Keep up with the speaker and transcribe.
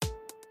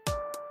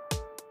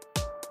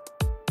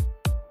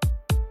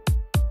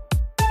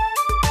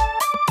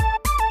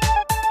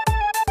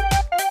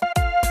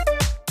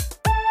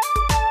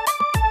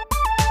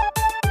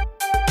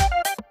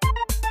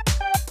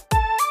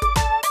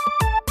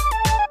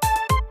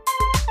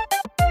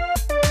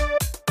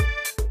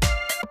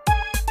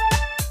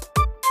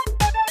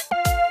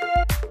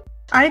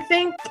I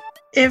think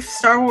if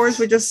Star Wars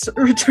would just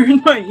return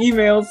my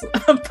emails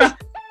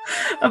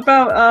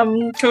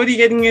about Cody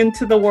getting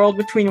into the world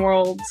between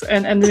worlds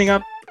and ending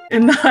up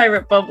in the High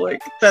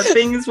Republic, that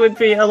things would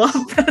be a lot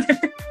better.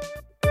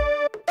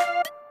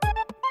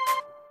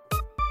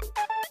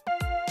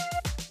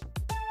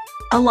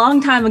 A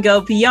long time ago,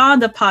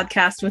 beyond a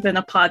podcast within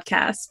a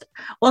podcast.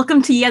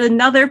 Welcome to yet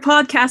another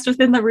podcast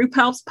within the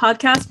RuPaul's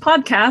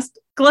podcast,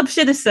 Glub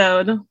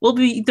Shitasode. We'll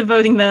be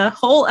devoting the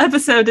whole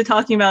episode to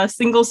talking about a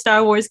single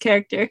Star Wars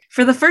character.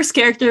 For the first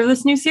character of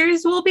this new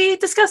series, we'll be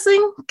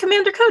discussing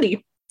Commander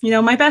Cody. You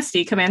know, my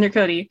bestie, Commander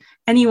Cody.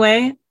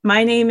 Anyway,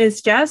 my name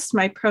is Jess.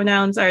 My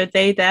pronouns are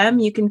they, them.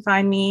 You can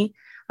find me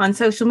on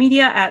social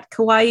media at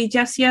Kawaii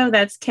Jessio.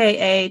 That's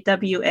Kawaii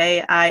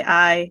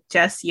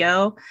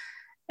Jessio.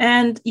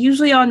 And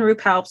usually on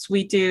RuPaul's,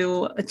 we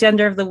do a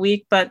gender of the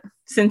week, but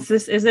since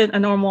this isn't a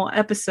normal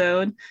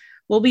episode,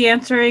 we'll be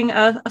answering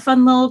a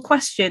fun little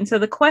question. So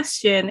the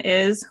question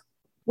is,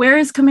 where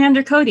is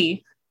Commander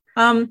Cody?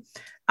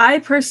 I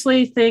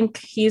personally think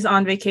he's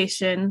on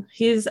vacation.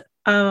 He's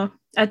at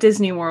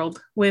Disney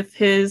World with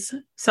his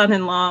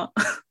son-in-law,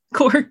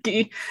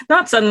 Corky.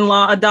 Not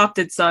son-in-law,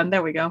 adopted son.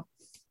 There we go.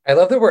 I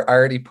love that we're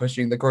already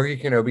pushing the Corky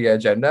Kenobi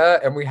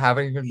agenda and we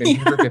haven't even been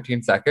here for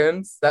 15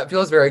 seconds. That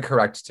feels very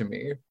correct to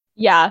me.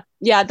 Yeah,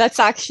 that's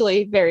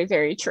actually very,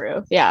 very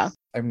true. Yeah.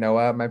 I'm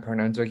Noah. My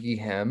pronouns are he,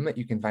 him.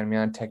 You can find me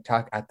on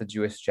TikTok at The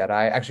Jewish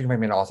Jedi. Actually, you can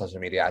find me on all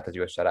social media at The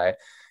Jewish Jedi.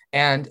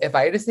 And if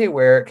I had to say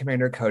where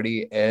Commander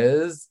Cody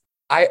is,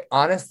 I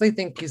honestly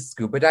think he's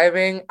scuba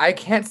diving. I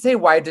can't say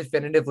why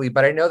definitively,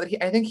 but I know that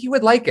I think he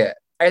would like it.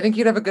 I think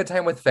he'd have a good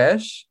time with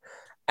fish.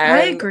 And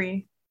I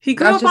agree. He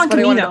grew up on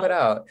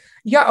Camino.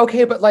 Yeah,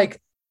 okay, but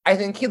like, I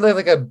think he'd live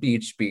like a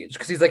beach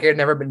because he's like, I'd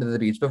never been to the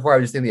beach before.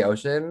 I've just seen the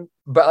ocean.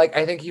 But like,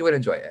 I think he would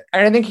enjoy it.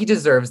 And I think he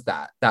deserves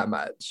that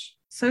much.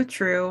 So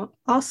true.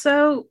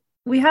 Also,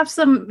 we have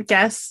some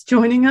guests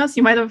joining us.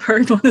 You might have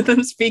heard one of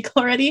them speak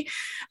already.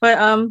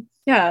 But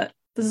yeah,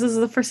 this is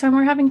the first time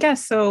we're having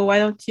guests. So why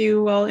don't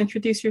you all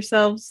introduce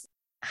yourselves?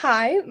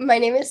 Hi, my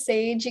name is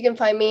Sage. You can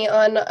find me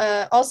on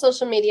all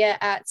social media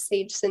at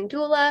Sage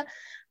Sindula.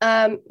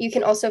 You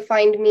can also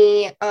find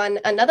me on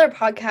another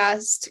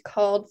podcast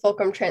called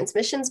Fulcrum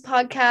Transmissions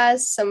Podcast.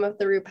 Some of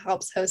the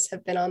RuPaul's hosts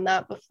have been on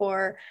that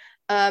before.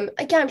 I'm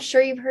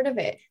sure you've heard of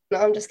it. No,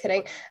 I'm just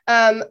kidding.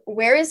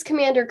 Where is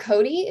Commander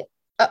Cody?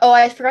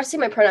 I forgot to say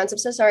my pronouns. I'm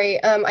so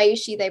sorry. I use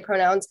she, they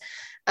pronouns.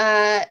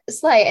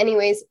 Slay.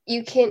 Anyways,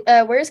 you can,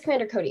 where is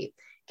Commander Cody?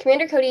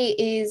 Commander Cody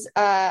is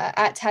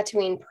at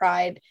Tatooine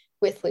Pride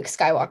with Luke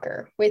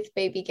Skywalker, with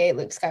baby gay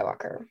Luke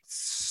Skywalker.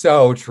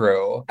 So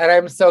true. And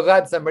I'm so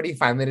glad somebody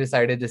finally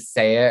decided to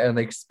say it and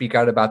like speak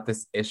out about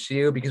this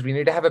issue, because we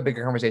need to have a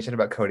bigger conversation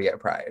about Cody at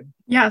Pride.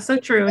 Yeah, so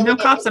true. No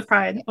cops at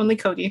Pride, only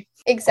Cody.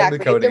 Exactly.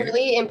 Only Cody. It's a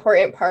really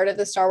important part of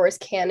the Star Wars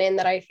canon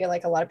that I feel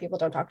like a lot of people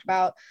don't talk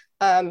about.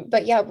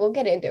 But yeah, we'll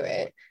get into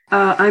it.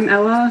 I'm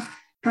Ella.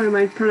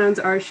 My pronouns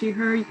are she,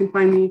 her. You can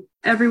find me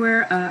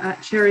everywhere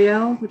at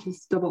Cheriel, which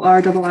is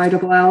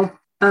RRIIL.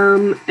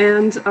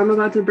 And I'm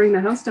about to bring the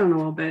house down a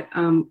little bit.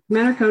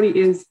 Commander Cody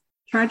is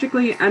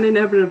tragically and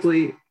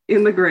inevitably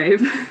in the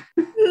grave.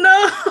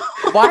 No!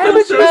 Why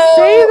would you say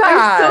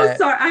that? I'm so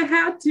sorry. I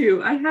had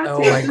to. Oh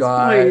my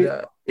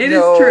God. It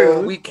is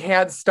true. We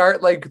can't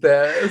start like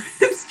this.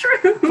 It's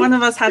true. One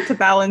of us had to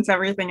balance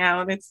everything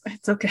out.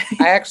 It's okay.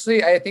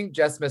 I think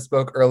Jess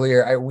misspoke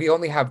earlier. We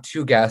only have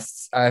 2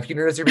 guests. If you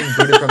notice you're being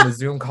booted from the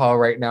Zoom call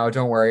right now,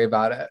 don't worry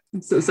about it.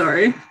 I'm so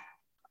sorry.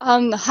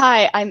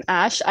 Hi, I'm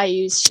Ash. I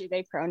use she,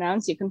 they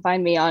pronouns. You can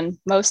find me on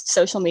most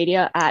social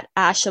media at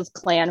Ash of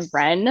Clan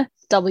Ren,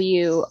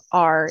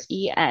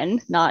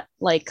 WREN, not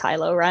like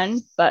Kylo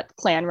Ren, but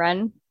Clan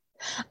Ren.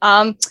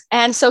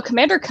 And so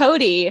Commander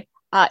Cody,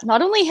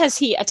 not only has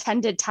he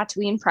attended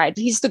Tatooine Pride,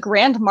 but he's the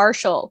Grand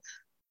Marshal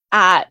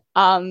at,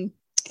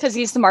 because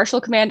he's the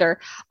Marshal Commander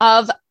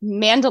of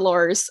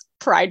Mandalore's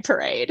Pride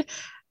Parade,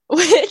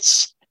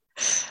 which,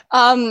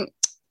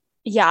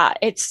 yeah,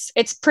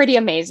 it's pretty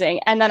amazing.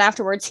 And then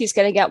afterwards, he's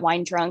gonna get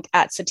wine drunk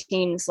at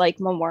Satine's like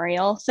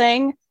memorial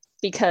thing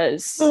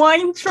because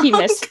wine drunk? He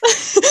missed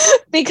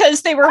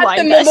because they were at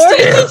wine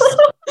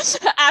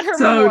besties at her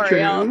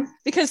memorial true.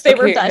 Because they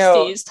were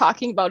besties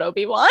talking about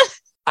Obi-Wan.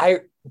 I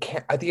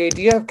can't. The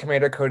idea of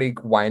Commander Cody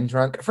wine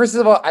drunk. First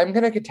of all, I'm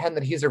gonna contend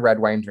that he's a red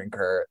wine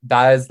drinker.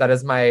 That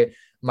is my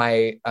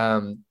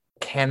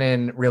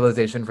canon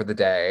realization for the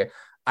day.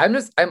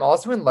 I'm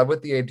also in love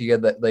with the idea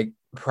that like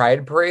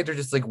Pride parades are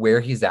just like where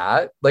he's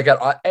at. Like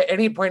at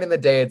any point in the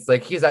day, it's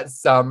like he's at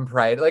some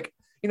Pride. Like,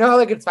 you know how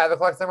like it's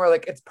 5:00 somewhere,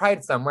 like it's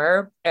Pride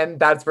somewhere, and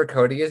that's where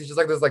Cody is. He's just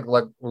like this like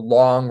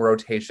long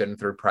rotation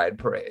through Pride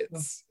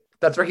parades.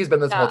 That's where he's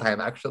been this whole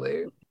time,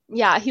 actually.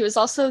 Yeah, he was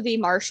also the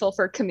marshal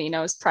for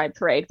Kamino's Pride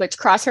Parade, which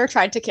Crosshair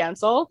tried to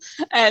cancel,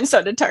 and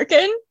so did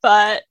Tarkin.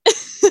 But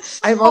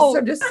I'm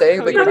also just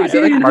saying, like, if he's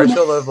like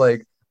marshal of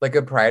like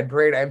a Pride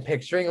Parade, I'm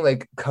picturing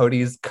like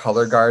Cody's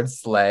color guard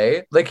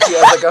sleigh. Like he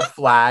has like a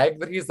flag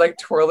that he's like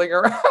twirling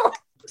around.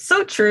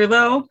 So true,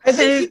 though. I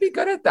think he'd be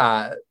good at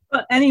that.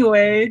 But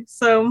anyway,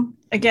 so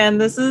again,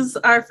 this is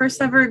our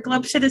first ever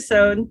Glub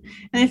Shitasode.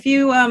 And if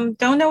you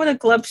don't know what a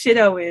Glub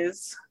Shido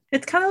is,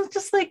 it's kind of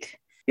just like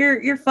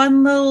your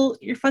fun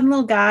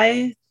little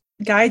guy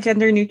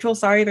gender neutral.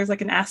 Sorry, there's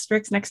like an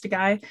asterisk next to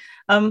guy.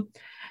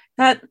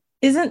 That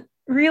isn't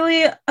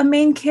really a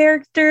main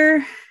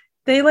character.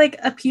 They like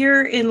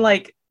appear in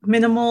like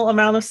minimal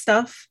amount of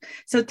stuff.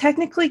 So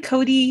technically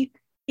Cody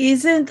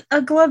isn't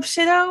a Glub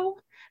Shido,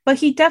 but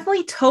he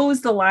definitely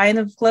toes the line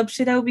of Glub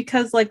Shido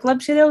because like Glub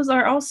Shidos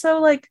are also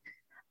like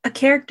a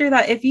character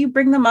that if you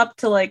bring them up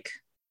to like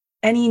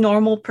any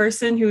normal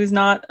person who is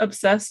not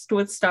obsessed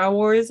with Star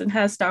Wars and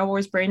has Star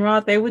Wars brain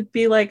rot, they would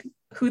be like,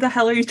 who the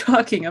hell are you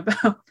talking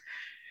about?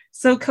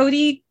 So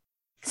Cody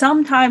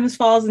sometimes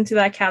falls into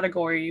that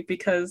category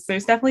because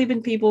there's definitely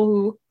been people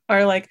who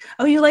are like,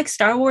 oh, you like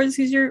Star Wars?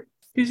 Who's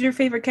your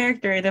favorite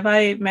character? And if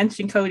I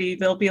mention Cody,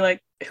 they'll be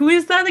like, who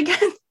is that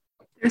again?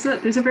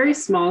 There's a very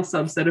small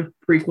subset of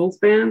prequels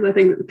fans, I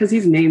think, because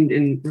he's named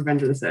in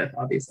Revenge of the Sith,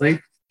 obviously.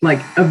 Like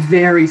a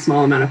very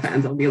small amount of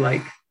fans will be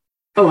like,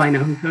 oh, I know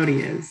who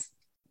Cody is.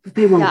 But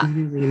they won't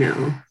really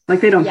know.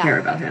 Like they don't care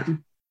about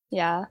him.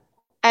 Yeah.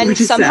 And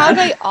somehow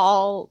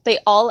they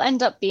all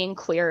end up being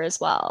queer as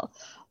well.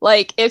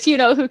 Like if you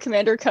know who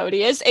Commander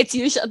Cody is, it's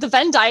usually the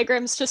Venn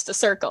diagram's just a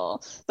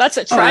circle. That's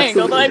a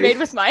triangle that I made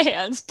with my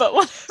hands, but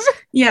whatever.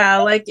 Yeah,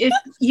 like if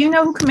you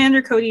know who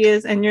Commander Cody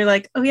is and you're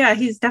like, oh yeah,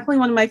 he's definitely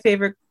one of my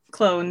favorite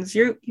clones,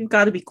 you've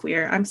got to be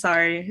queer. I'm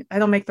sorry, I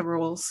don't make the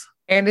rules.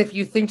 And if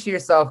you think to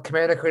yourself,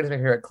 Commander Cody's my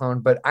favorite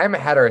clone, but I'm a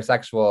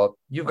heterosexual,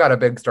 you've got a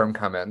big storm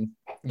coming.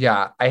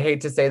 Yeah, I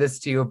hate to say this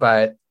to you,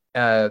 but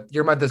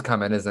your month is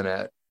coming, isn't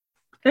it?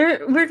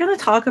 We're gonna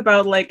talk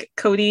about like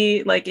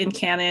Cody like in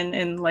canon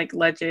and like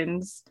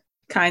Legends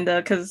kinda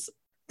because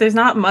there's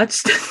not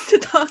much to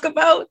talk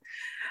about,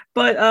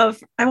 but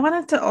I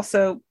wanted to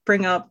also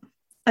bring up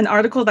an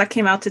article that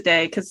came out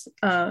today because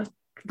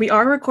we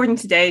are recording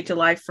today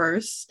July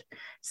 1st,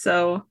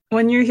 so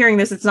when you're hearing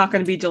this it's not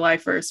going to be July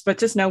 1st, but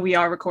just know we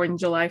are recording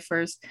July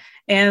 1st,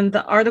 and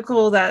the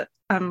article that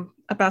I'm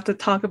about to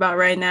talk about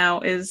right now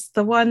is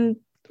the one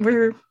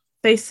where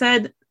they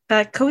said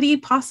that Cody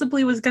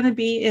possibly was going to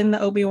be in the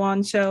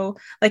Obi-Wan show.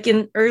 Like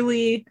in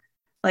early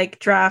like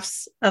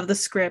drafts of the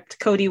script,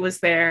 Cody was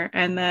there,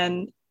 and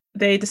then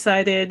they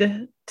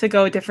decided to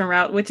go a different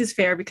route, which is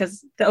fair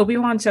because the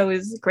Obi-Wan show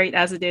is great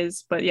as it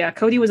is. But yeah,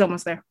 Cody was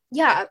almost there.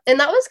 Yeah, and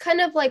that was kind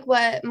of like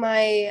what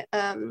my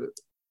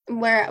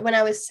when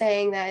I was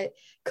saying that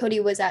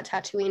Cody was at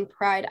Tatooine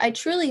Pride. I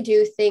truly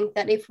do think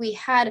that if we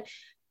had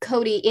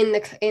Cody in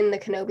the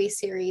Kenobi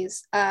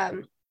series,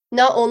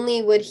 not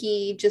only would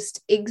he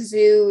just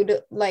exude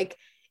like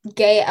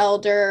gay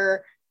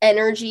elder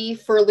energy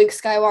for Luke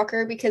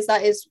Skywalker, because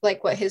that is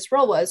like what his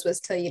role was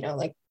to, you know,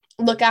 like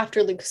look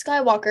after Luke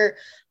Skywalker.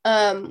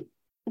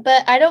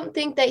 But I don't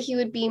think that he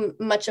would be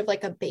much of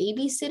like a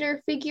babysitter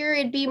figure.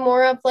 It'd be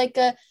more of like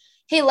a,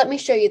 hey, let me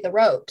show you the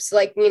ropes.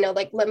 Like, you know,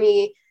 like, let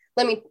me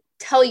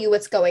tell you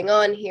what's going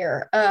on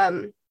here.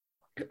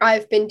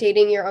 I've been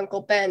dating your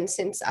Uncle Ben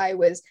since I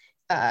was,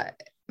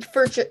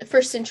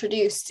 first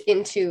introduced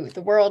into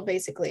the world,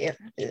 basically.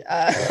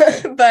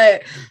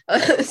 But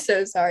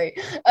so sorry.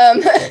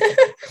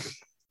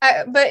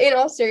 But in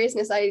all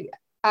seriousness,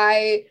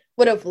 I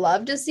would have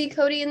loved to see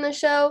Cody in the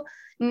show.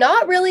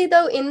 Not really,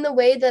 though, in the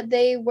way that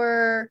they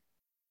were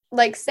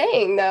like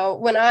saying, though.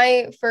 When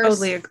I first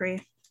totally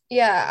agree.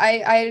 Yeah,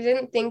 I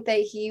didn't think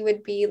that he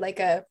would be like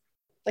a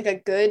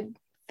good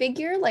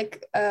figure,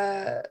 like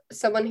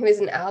someone who is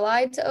an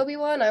ally to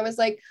Obi-Wan. I was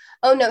like,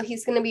 oh no,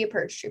 he's gonna be a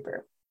purge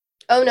trooper.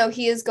 Oh no,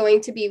 he is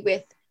going to be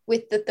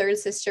with the third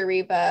sister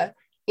Reva,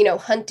 you know,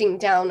 hunting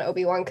down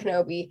Obi-Wan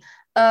Kenobi.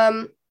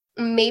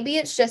 Maybe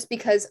it's just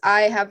because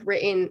I have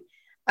written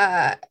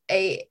a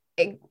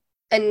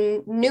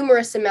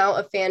numerous amount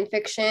of fan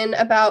fiction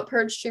about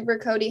Purge Trooper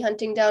Cody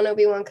hunting down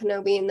Obi-Wan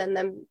Kenobi and then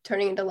them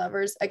turning into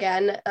lovers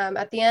again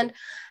at the end.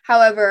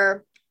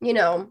 However, you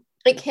know,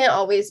 it can't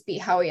always be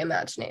how we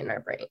imagine it in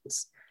our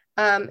brains.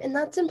 And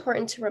that's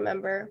important to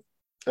remember.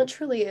 It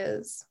truly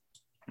is.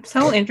 I'm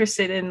so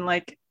interested in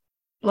like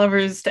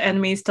lovers to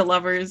enemies to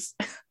lovers.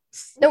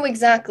 No,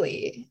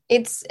 exactly.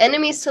 It's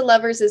enemies to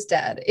lovers is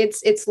dead.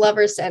 It's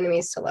lovers to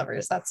enemies to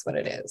lovers. That's what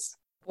it is.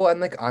 Well,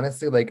 and like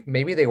honestly, like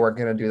maybe they weren't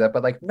gonna do that,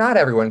 but like not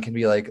everyone can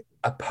be like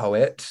a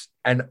poet,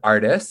 an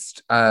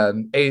artist,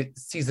 a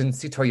seasoned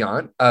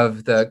citoyen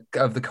of the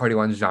Cody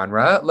One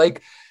genre.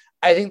 Like,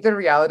 I think the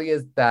reality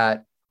is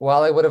that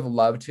while I would have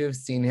loved to have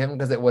seen him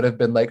because it would have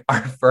been like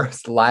our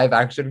first live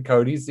action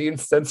Cody scene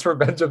since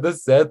Revenge of the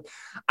Sith,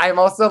 I'm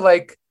also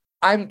like,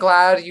 I'm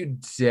glad you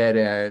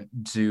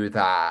didn't do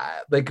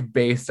that, like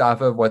based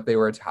off of what they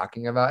were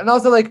talking about. And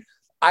also like,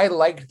 I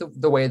liked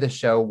the way the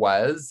show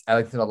was. I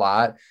liked it a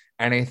lot.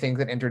 And I think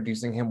that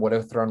introducing him would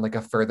have thrown like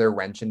a further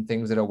wrench in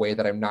things in a way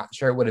that I'm not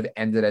sure it would have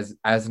ended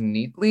as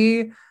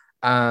neatly.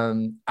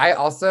 I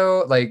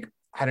also like,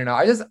 I don't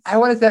know. I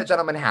want to see that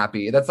gentleman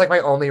happy. That's like my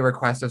only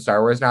request of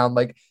Star Wars now. I'm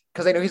like,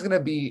 because I know he's going to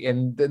be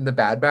in the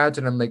Bad Batch.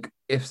 And I'm like,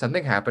 if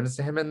something happens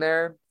to him in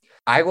there,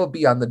 I will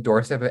be on the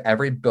doorstep of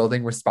every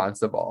building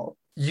responsible.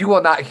 You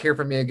will not hear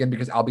from me again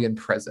because I'll be in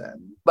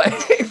prison.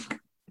 Like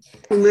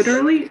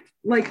Literally,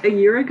 like a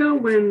year ago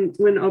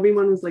when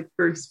Obi-Wan was like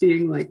first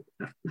being like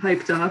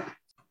hyped up,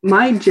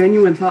 my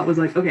genuine thought was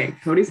like, okay,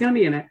 Cody's gonna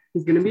be in it.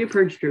 He's gonna be a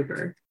purge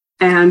trooper,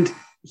 and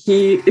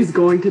he is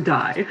going to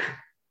die.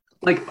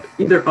 Like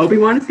either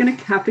Obi-Wan is gonna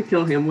have to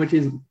kill him, which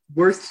is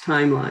worst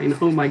timeline.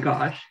 Oh my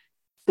gosh.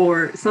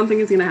 Or something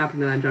is gonna happen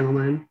to that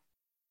gentleman.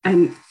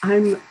 And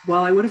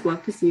while I would have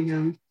loved to see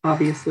him,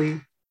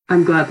 obviously,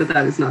 I'm glad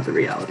that is not the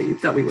reality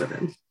that we live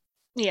in.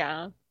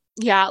 Yeah.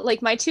 Yeah,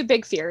 like my two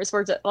big fears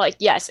were like,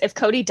 yes, if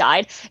Cody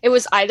died, it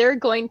was either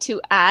going to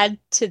add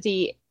to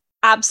the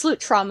absolute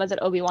trauma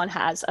that Obi-Wan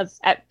has of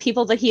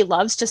people that he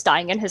loves just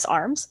dying in his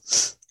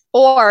arms,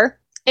 or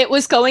it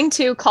was going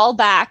to call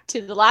back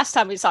to the last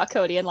time we saw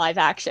Cody in live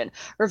action,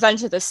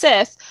 Revenge of the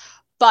Sith,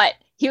 but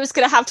he was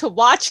going to have to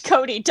watch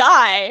Cody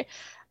die,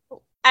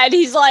 and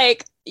he's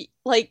like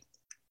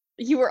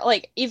you were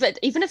like, even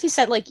if he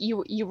said like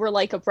you were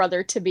like a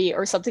brother to me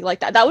or something like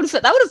that, that would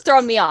have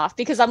thrown me off,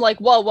 because I'm like,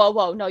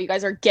 whoa, no, you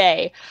guys are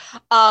gay.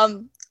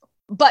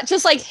 But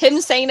just like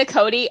him saying to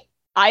Cody,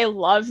 I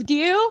loved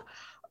you,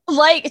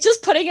 like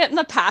just putting it in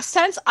the past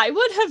tense, I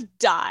would have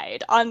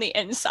died on the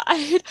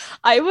inside.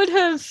 I would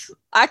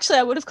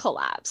have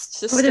collapsed.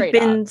 Just would have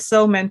been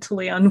so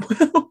mentally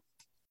unwell.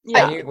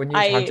 Yeah, when you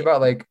talked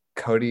about like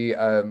Cody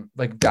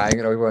like dying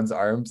in Obi-Wan's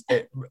arms,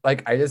 it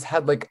like I just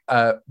had like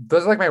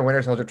those are like my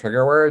Winter Soldier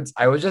trigger words.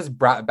 I was just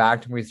brought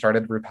back to when we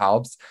started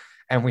Repalps,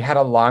 and we had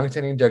a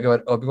long-standing joke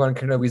about Obi-Wan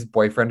Kenobi's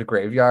boyfriend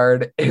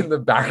graveyard in the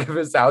back of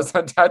his house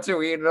on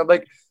Tatooine, and I'm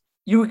like,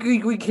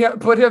 we can't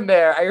put him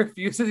there. I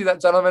refuse to see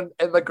that gentleman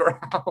in the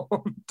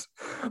ground.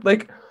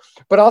 Like,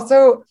 but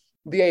also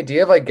the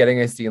idea of like getting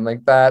a scene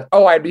like that,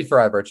 I'd be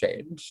forever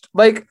changed.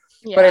 Like,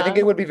 yeah. But I think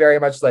it would be very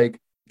much like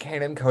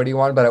Kanan Cody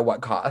one, but at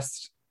what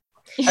cost?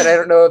 And I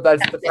don't know if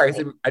that's the price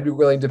I'd be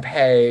willing to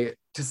pay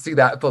to see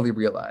that fully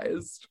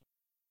realized.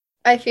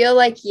 I feel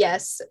like,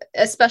 yes,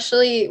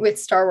 especially with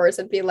Star Wars,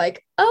 it'd be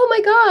like, oh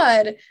my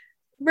God,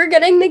 we're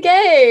getting the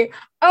gay.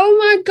 Oh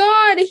my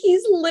God,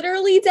 he's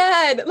literally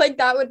dead. Like,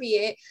 that would be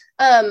it.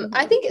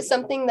 I think it's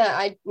something that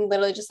I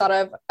literally just thought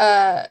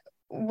of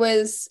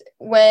was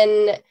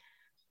when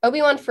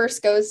Obi-Wan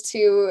first goes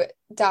to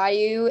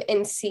Daiyu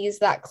and sees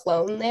that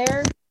clone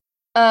there.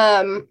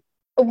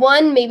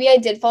 One, maybe I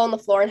did fall on the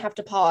floor and have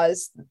to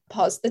pause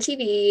the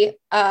TV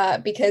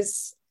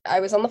because I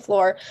was on the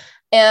floor.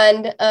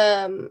 And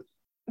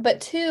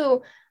but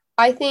two,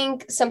 I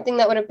think something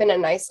that would have been a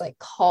nice like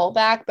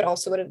callback, but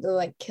also would have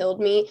like killed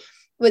me,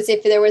 was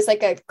if there was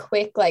like a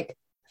quick like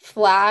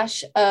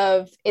flash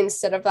of,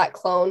 instead of that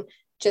clone,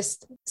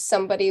 just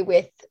somebody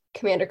with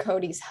Commander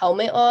Cody's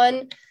helmet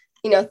on,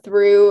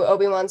 through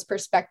Obi-Wan's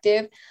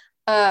perspective.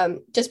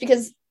 Just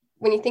because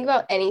when you think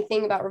about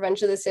anything about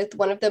Revenge of the Sith,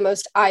 one of the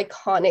most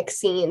iconic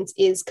scenes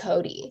is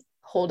Cody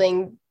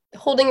holding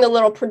the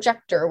little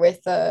projector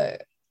with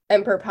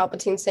Emperor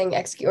Palpatine saying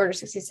execute Order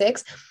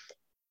 66.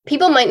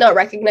 People might not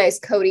recognize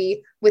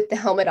Cody with the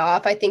helmet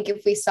off. I think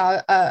if we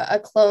saw a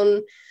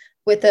clone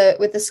with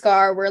a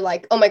scar, we're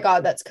like, oh my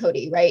God, that's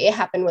Cody, right? It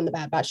happened when the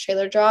Bad Batch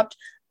trailer dropped.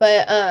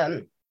 But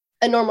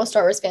a normal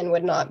Star Wars fan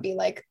would not be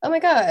like, oh my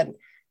God,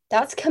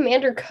 that's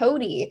Commander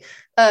Cody.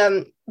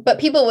 But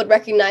people would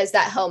recognize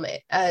that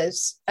helmet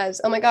as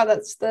oh my God,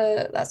 that's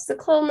the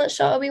clone that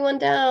shot Obi-Wan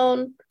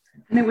down.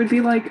 And it would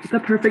be like the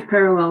perfect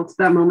parallel to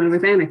that moment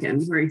with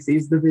Anakin where he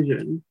sees the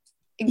vision.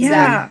 Exactly.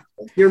 Yeah.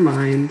 Your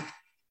mind.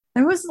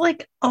 There was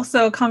like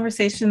also a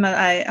conversation that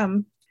I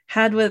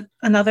had with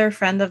another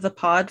friend of the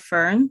pod,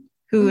 Fern,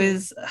 who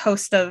is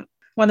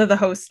one of the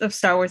hosts of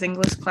Star Wars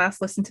English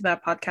Class. Listen to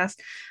that podcast.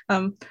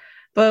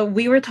 But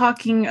we were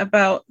talking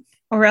about,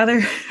 or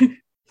rather,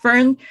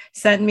 Fern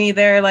sent me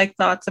their like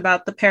thoughts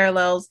about the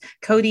parallels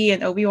Cody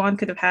and Obi-Wan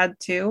could have had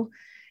too,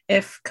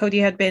 if Cody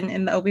had been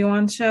in the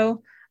Obi-Wan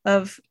show,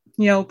 of,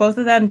 both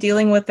of them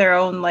dealing with their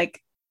own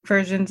like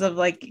versions of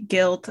like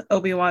guilt.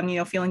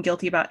 Obi-Wan, feeling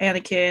guilty about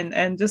Anakin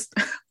and just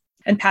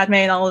and Padme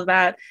and all of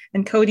that,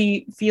 and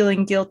Cody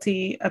feeling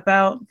guilty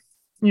about,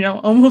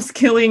 almost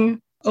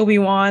killing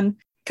Obi-Wan.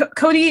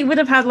 Cody would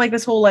have had like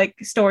this whole like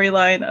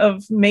storyline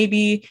of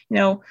maybe,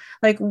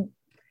 like,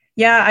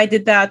 yeah, I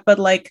did that, but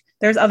like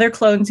there's other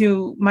clones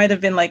who might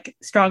have been like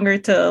stronger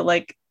to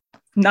like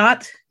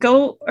not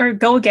go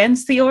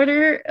against the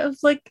order of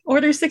like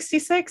Order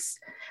 66.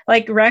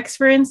 Like Rex,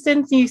 for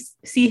instance, you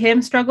see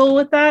him struggle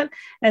with that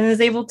and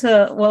is able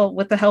to, well,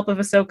 with the help of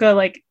Ahsoka,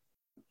 like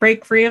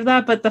break free of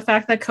that. But the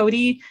fact that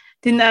Cody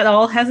didn't at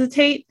all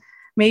hesitate,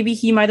 maybe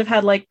he might have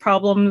had like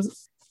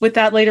problems with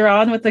that later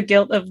on, with the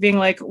guilt of being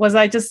like, was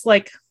I just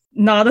like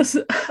not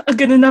a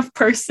good enough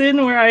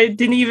person where I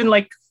didn't even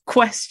like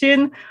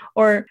question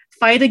or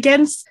fight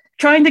against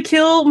trying to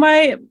kill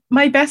my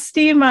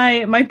bestie,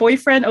 my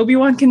boyfriend,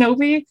 Obi-Wan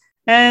Kenobi?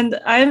 And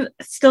I'm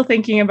still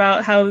thinking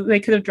about how they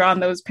could have drawn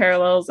those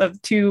parallels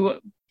of two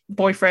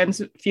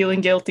boyfriends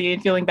feeling guilty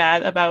and feeling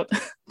bad about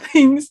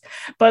things,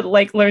 but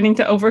like learning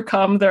to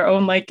overcome their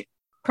own like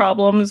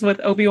problems,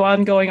 with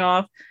Obi-Wan going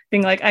off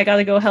being like, I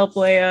gotta go help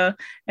Leia,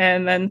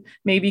 and then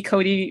maybe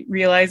Cody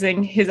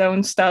realizing his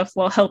own stuff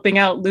while helping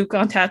out Luke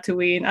on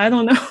Tatooine. I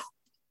don't know.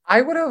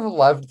 I would have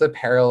loved the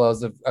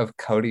parallels of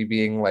Cody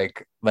being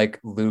like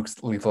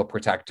Luke's lethal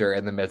protector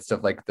in the midst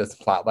of like this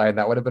plotline.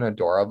 That would have been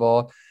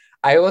adorable.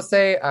 I will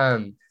say,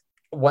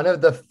 one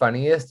of the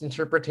funniest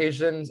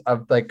interpretations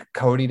of like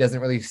Cody doesn't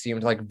really seem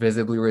to like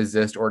visibly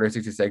resist Order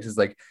 66 is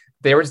like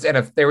they were just in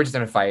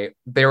a fight.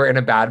 They were in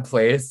a bad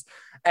place,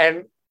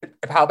 and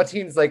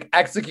Palpatine's like,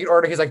 execute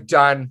order. He's like,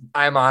 done.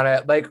 I'm on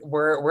it. Like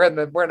we're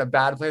in a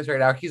bad place right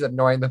now. He's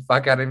annoying the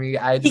fuck out of me.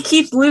 He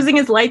keeps losing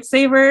his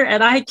lightsaber,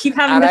 and I keep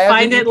having to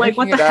find it. Like,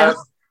 what the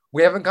hell?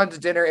 We haven't gone to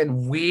dinner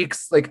in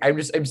weeks. Like,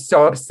 I'm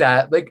so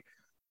upset. Like,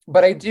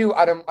 but I do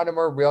on a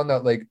more real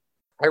note, like,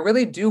 I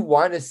really do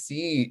want to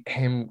see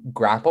him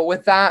grapple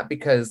with that,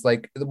 because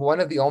like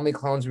one of the only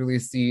clones we really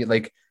see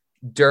like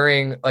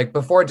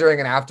before, during,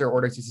 and after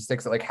Order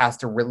 66 that like has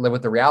to live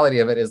with the reality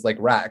of it is like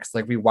Rex.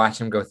 Like we watch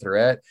him go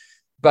through it.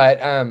 But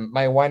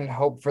my one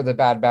hope for the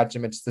Bad Batch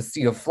amidst the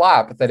sea of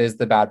flop that is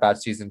the Bad Batch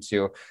season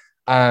 2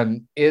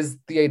 is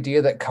the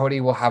idea that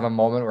Cody will have a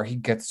moment where he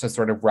gets to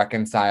sort of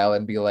reconcile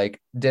and be like,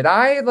 did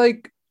I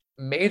like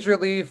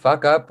majorly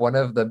fuck up one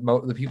of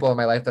the people in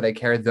my life that I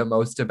cared the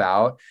most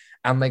about?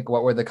 And like,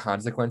 what were the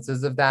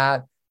consequences of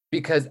that?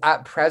 Because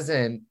at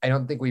present, I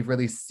don't think we've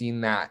really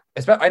seen that.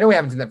 I know we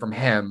haven't seen that from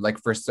him, like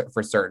for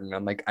certain.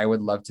 And like, I would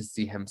love to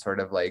see him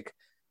sort of like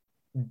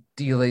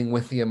dealing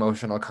with the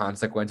emotional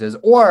consequences,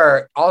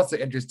 or also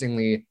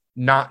interestingly,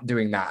 not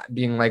doing that,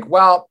 being like,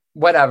 well,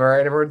 whatever.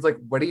 And everyone's like,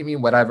 what do you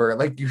mean, whatever?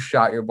 Like, you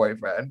shot your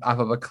boyfriend off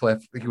of a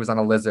cliff. He was on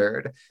a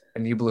lizard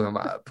and you blew him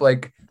up.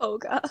 Like, oh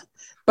God.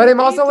 But I'm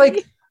also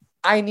like,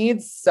 I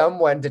need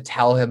someone to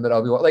tell him that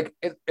Obi-Wan, like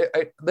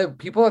the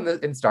people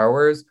in Star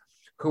Wars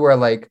who are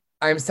like,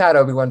 I'm sad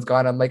Obi-Wan's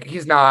gone. I'm like,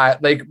 he's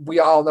not. Like, we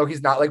all know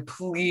he's not. Like,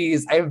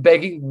 please, I'm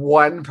begging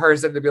one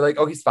person to be like,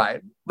 oh, he's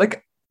fine.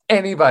 Like,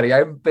 anybody,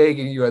 I'm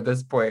begging you at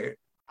this point.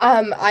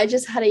 I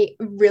just had a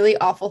really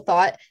awful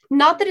thought.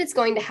 Not that it's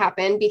going to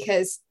happen,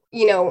 because,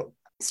 you know,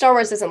 Star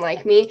Wars doesn't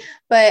like me,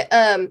 but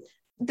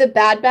the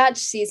Bad Batch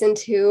season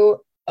 2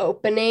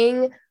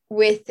 opening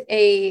with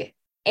a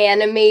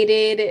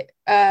animated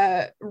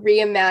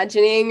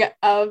reimagining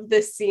of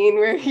the scene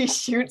where he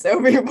shoots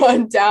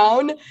Obi-Wan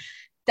down.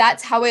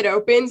 That's how it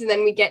opens, and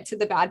then we get to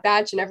the Bad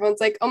Batch and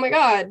everyone's like, oh my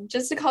God,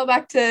 just to call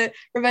back to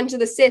Revenge of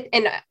the Sith.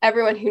 And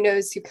everyone who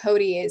knows who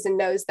Cody is and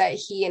knows that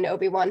he and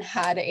Obi-Wan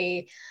had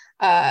a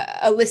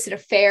illicit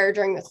affair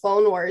during the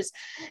Clone Wars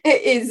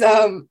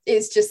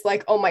is just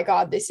like, oh my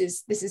God, this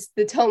is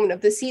the tone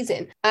of the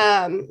season.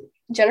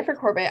 Jennifer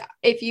Corbett,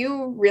 if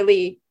you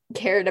really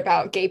cared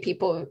about gay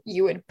people,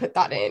 you would put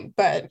that in,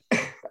 but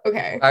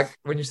okay.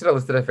 When you said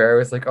illicit affair, I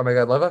was like, oh my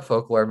God, love a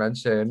folklore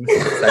mention.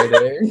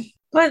 Exciting.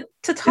 But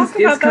to talk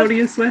about is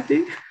Cody a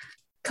Swiftie?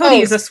 Cody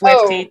is a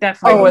Swiftie,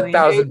 definitely.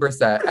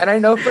 1,000%. And I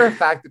know for a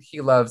fact that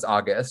he loves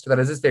August. That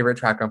is his favorite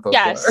track on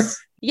folklore.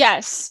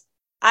 Yes,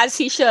 as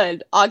he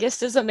should.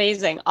 August is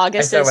amazing.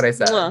 August I said what I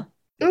said. Mwah.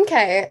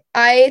 Okay,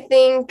 I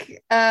think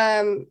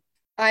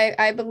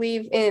I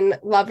believe in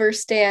lover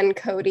stan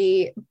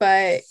Cody,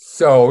 but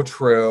so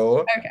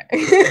true.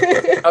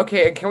 Okay.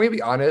 Okay, and can we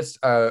be honest?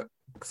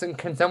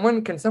 Can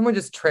someone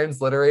just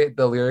transliterate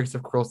the lyrics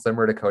of Cruel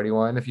Summer to Cody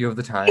one if you have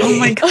the time? Oh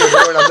my God.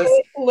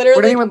 Literally.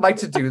 Would anyone like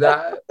to do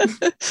that?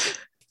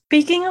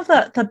 Speaking of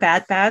the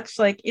Bad Batch,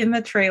 like in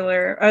the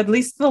trailer, or at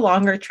least the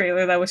longer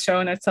trailer that was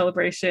shown at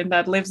Celebration,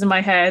 that lives in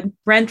my head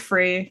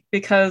rent-free,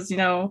 because, you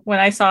know, when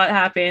I saw it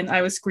happen,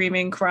 I was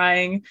screaming,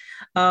 crying.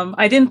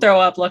 I didn't throw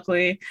up,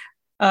 luckily.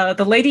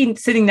 The lady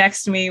sitting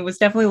next to me was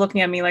definitely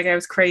looking at me like I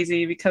was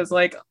crazy, because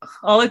like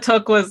all it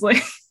took was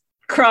like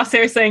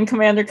Crosshair saying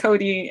Commander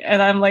Cody,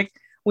 and I'm like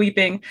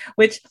weeping,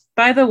 which,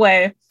 by the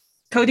way,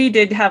 Cody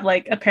did have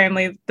like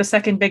apparently the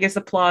second biggest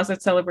applause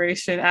at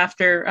Celebration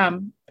after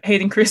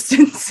Hayden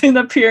Christensen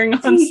appearing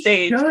on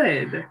stage.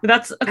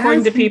 That's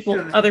according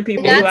to other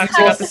people who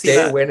actually got to see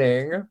that.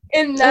 Winning.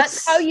 And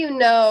that's how you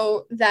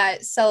know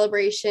that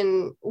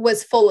Celebration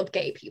was full of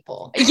gay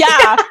people.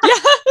 Yeah.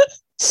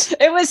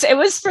 It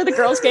was for the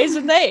girls, gays,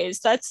 and theys.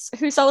 That's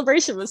who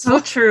Celebration was for. So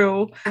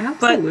true.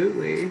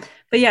 Absolutely.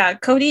 But yeah,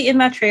 Cody in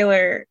that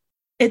trailer,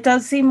 it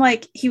does seem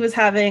like he was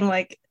having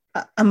like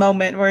a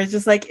moment where it's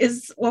just like,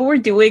 is what we're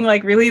doing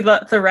like really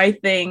the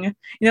right thing?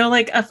 You know,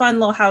 like a fun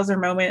little Hauser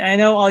moment. I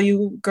know all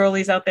you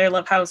girlies out there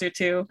love Hauser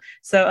too.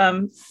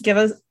 So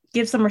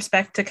give some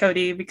respect to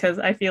Cody, because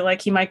I feel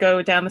like he might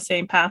go down the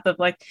same path of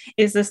like,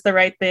 is this the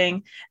right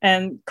thing?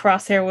 And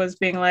Crosshair was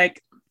being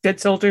like, good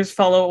soldiers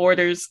follow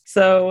orders.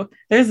 So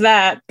there's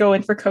that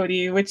going for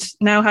Cody, which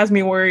now has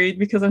me worried,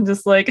 because I'm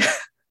just like,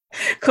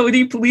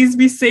 Cody, please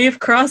be safe.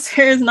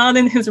 Crosshair is not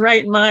in his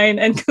right mind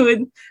and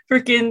could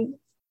freaking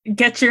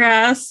get your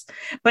ass.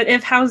 But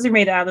if Hauser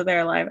made it out of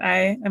there alive,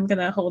 I am going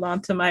to hold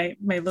on to my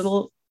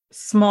little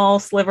small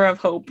sliver of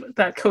hope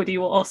that Cody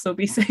will also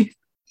be safe.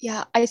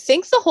 Yeah, I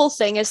think the whole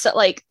thing is that,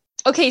 like,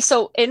 okay,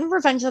 so in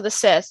Revenge of the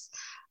Sith,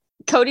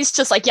 Cody's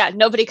just like, yeah,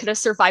 nobody could have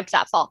survived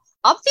that fall.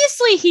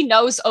 obviously he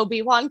knows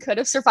Obi-Wan could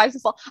have survived the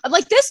fall. I'm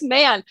like, this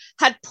man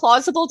had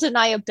plausible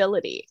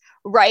deniability,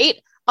 right?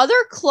 Other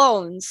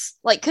clones,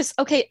 like, because,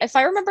 okay, if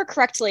I remember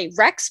correctly,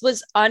 Rex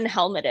was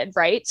unhelmeted,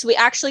 right? So we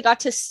actually got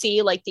to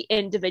see, like, the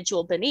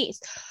individual beneath.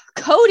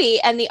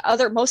 Cody and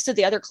most of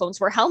the other clones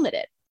were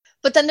helmeted.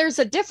 But then there's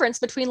a difference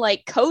between,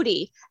 like,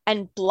 Cody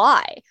and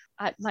Bly.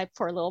 My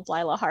poor little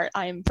Blyla heart,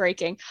 I am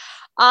breaking.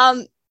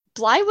 Bly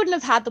wouldn't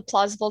have had the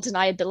plausible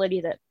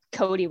deniability that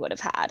Cody would have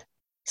had.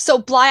 So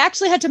Bly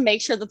actually had to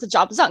make sure that the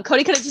job was done.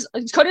 Cody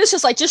was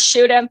just like, just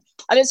shoot him.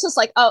 And it's just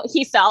like, oh,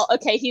 he fell.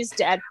 Okay, he's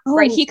dead. Oh.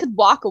 Right? He could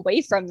walk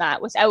away from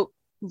that without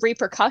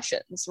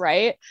repercussions,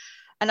 right?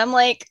 And I'm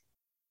like,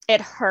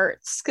 it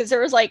hurts because there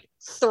was like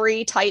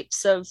 3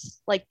 types of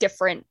like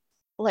different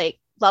like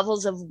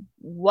levels of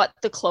what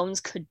the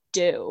clones could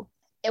do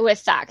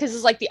with that. Because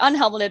it's like the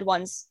unhelmeted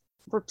ones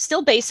were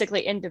still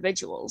basically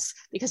individuals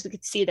because we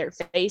could see their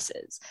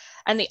faces.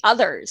 And the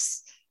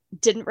others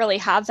didn't really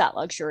have that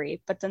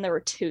luxury, but then there were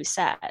 2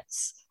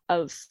 sets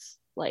of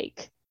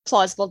like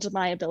plausible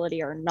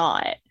deniability or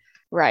not,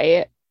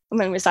 right? I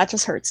mean, that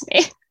just hurts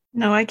me.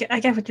 No, I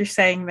get what you're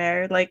saying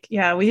there. Like,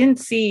 yeah, we didn't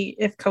see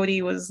if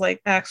Cody was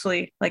like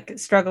actually like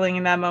struggling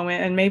in that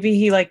moment, and maybe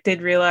he like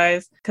did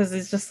realize, because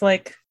it's just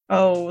like,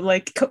 oh,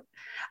 like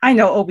I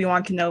know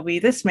Obi-Wan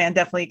Kenobi, this man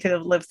definitely could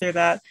have lived through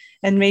that,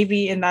 and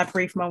maybe in that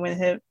brief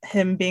moment,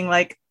 him being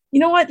like, you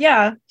know what?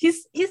 Yeah,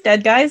 he's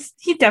dead, guys.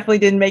 He definitely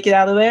didn't make it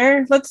out of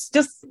there. Let's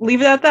just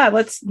leave it at that.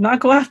 Let's not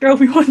go after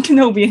Obi-Wan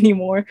Kenobi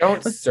anymore.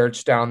 Don't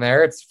search down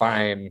there. It's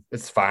fine.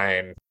 It's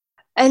fine.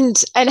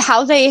 And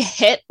how they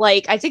hit,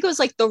 like, I think it was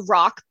like the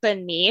rock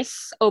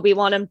beneath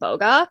Obi-Wan and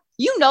Boga.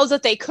 You know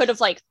that they could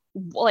have like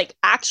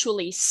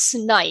actually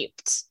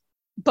sniped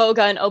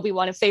Boga and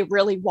Obi-Wan if they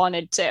really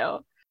wanted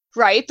to,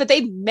 right? But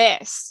they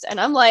missed. And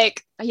I'm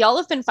like, y'all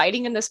have been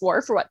fighting in this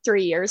war for what,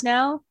 3 years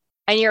now?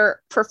 And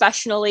you're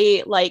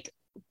professionally like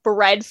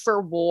bred for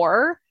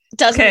war.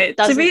 Doesn't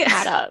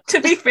add up.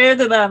 To be fair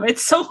to them,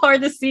 it's so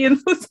hard to see in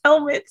those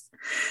helmets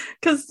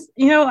because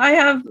I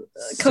have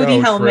Cody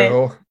helmet.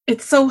 True.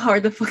 It's so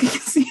hard to fucking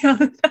see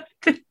out of that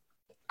thing.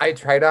 I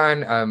tried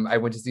on. I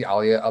went to see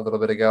Alia a little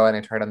bit ago, and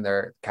I tried on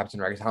their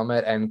Captain Rex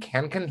helmet, and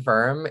can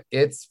confirm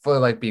it's fully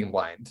like being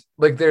blind.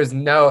 Like there's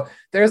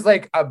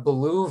like a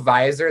blue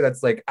visor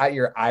that's like at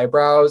your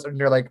eyebrows, and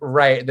you're like,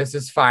 right, this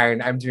is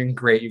fine. I'm doing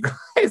great, you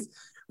guys.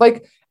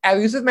 Like, at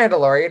least with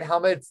Mandalorian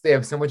helmets, they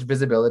have so much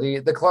visibility.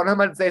 The clone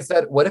helmets, they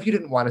said, what if you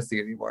didn't want to see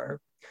anymore?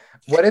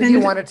 What if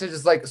you wanted to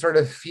just, like, sort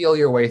of feel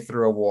your way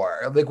through a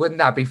war? Like, wouldn't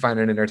that be fun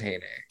and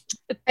entertaining?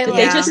 They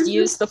just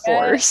use the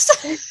Force.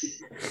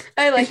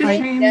 I like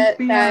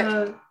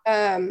that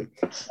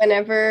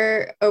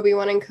whenever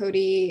Obi-Wan and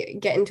Cody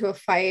get into a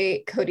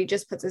fight, Cody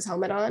just puts his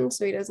helmet on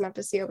so he doesn't have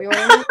to see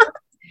Obi-Wan.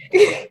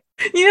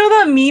 You know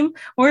that meme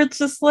where it's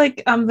just like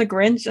the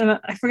Grinch, and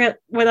I forget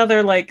what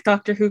other like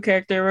Doctor Who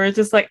character, where it's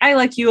just like, I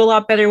like you a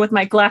lot better with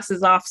my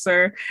glasses off,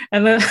 sir,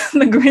 and then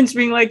the Grinch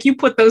being like, you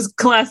put those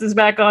glasses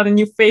back on and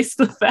you face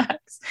the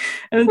facts,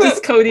 and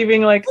just Cody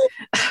being like,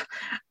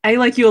 I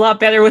like you a lot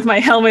better with my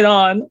helmet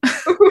on,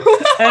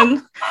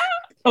 and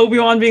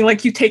Obi-Wan being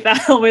like, you take that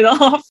helmet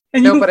off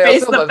and you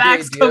face the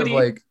facts, Cody.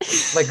 Like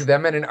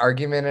them in an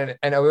argument,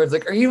 and Obi-Wan's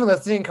like, are you even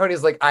listening?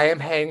 Cody's like, I am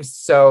paying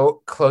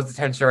so close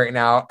attention right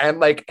now.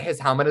 And like his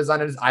helmet is on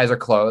and his eyes are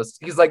closed.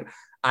 He's like,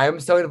 I'm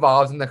so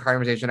involved in the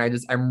conversation.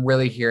 I'm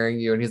really hearing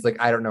you. And he's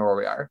like, I don't know where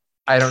we are.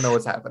 I don't know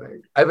what's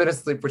happening. I've been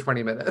asleep for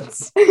 20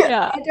 minutes.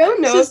 Yeah. I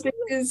don't know if this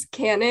is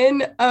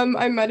canon.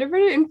 I might have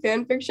read it in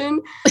fan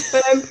fiction,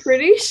 but I'm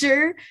pretty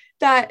sure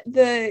that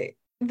the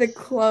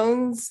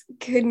clones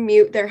could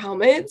mute their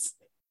helmets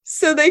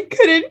so they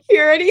couldn't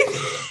hear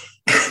anything.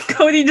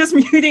 Cody just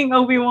muting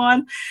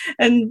Obi-Wan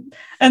and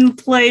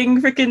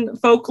playing freaking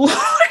folklore.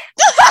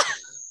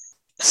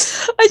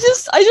 I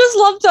just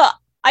love the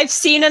I've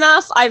seen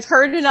enough, I've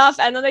heard enough,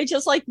 and then they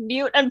just like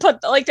mute and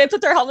they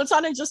put their helmets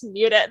on and just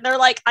mute it, and they're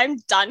like, I'm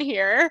done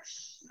here.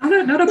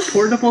 Not a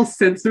portable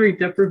sensory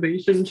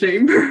deprivation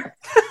chamber.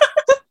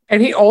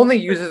 And he only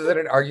uses it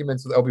in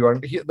arguments with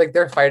Obi-Wan. Like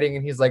they're fighting,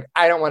 and he's like,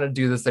 I don't want to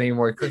do this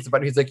anymore. He clicks the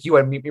button. He's like, you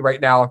want to meet me right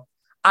now?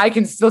 I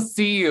can still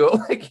see you.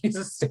 Like he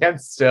just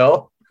stands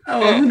still. Oh,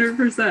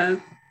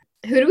 100%.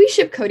 Who do we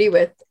ship Cody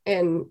with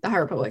in the High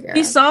Republic era?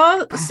 He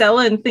saw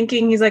Stellan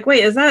thinking, he's like,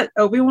 wait, is that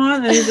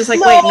Obi-Wan? And he's just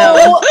like, wait,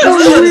 no.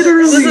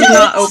 This is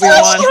not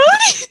Obi-Wan.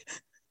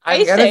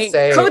 I gotta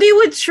say, Cody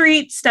would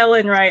treat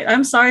Stellan right.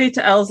 I'm sorry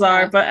to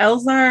Elzar, but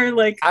Elzar,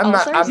 like, I'm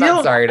not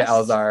sorry to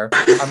Elzar.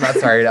 I'm not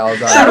sorry to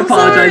Elzar. I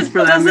apologize for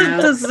that. Doesn't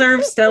deserve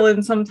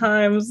Stellan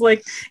sometimes.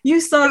 Like, you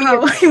saw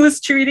how he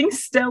was treating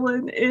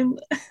Stellan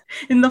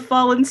in the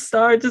Fallen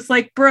Star. Just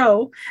like,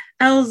 bro,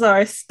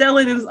 Elzar,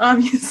 Stellan is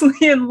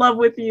obviously in love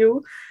with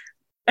you,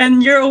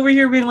 and you're over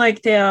here being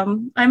like,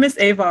 damn, I miss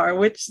Avar,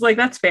 which, like,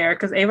 that's fair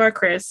because Avar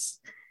Chris,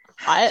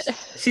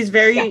 she's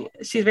very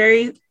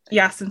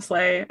Yasin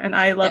Slay, and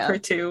I love her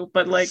too,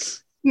 but like,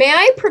 may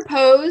I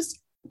propose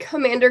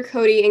Commander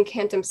Cody and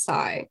Cantum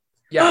Psy?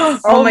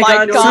 Yes. Oh my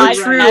god,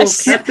 so true.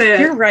 Yes.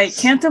 You're right.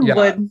 Cantum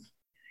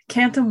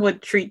Canton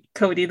would treat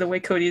Cody the way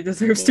Cody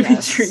deserves to be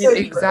Yes. treated.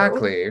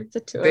 Exactly. The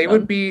two of They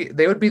would them.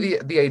 be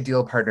the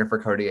ideal partner for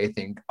Cody, I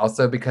think.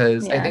 Also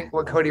because I Yeah. think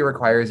what Cody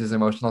requires is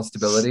emotional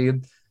stability.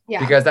 Yeah.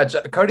 Because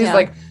Cody's Yeah.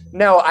 like,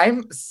 no,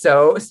 I'm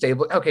so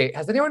stable. Okay,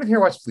 has anyone in here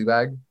watched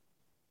Fleabag?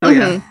 Oh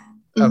yeah.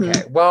 Mhm.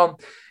 Okay, well,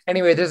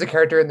 anyway, there's a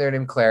character in there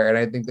named Claire, and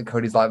I think that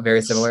Cody's a lot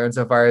very similar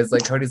insofar as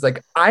like Cody's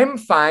like, I'm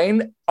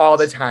fine all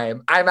the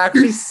time. I'm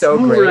actually so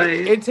so great.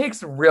 right. It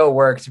takes real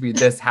work to be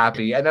this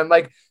happy. And then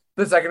like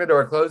the second the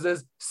door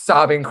closes,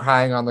 sobbing,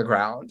 crying on the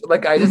ground.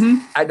 Like I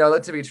know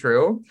that to be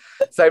true.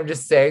 So I'm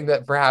just saying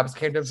that perhaps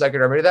Kingdom's like a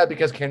remedy to that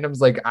because Kingdom's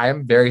like, I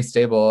am very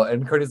stable.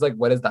 And Cody's like,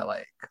 what is that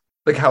like?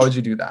 Like, how would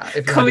you do that?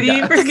 If you had to Cody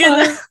guess?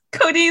 freaking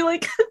Cody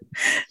like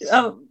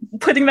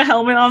putting the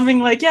helmet on, being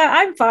like, yeah,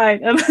 I'm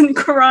fine, and then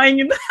crying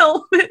in the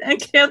helmet, and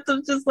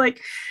Canton's just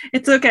like,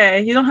 it's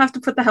okay, you don't have to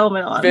put the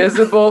helmet on.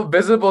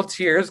 visible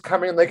tears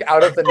coming like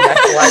out of the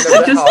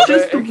neckline of the helmet.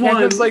 Just the And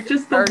Kingdom's one, like,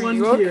 just the are one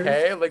you tear.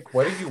 okay? Like,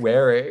 what are you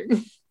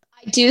wearing?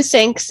 I do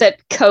think that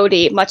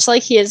Cody, much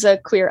like he is a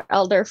queer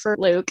elder for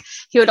Luke,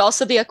 he would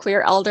also be a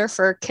queer elder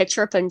for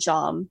Kitrup and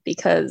Jom,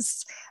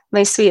 because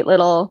my sweet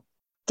little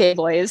gay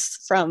boys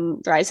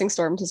from Rising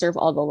Storm deserve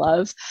all the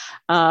love.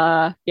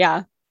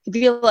 Yeah, he'd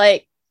be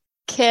like,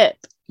 Kip,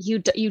 you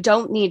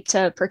don't need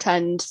to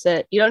pretend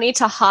that, you don't need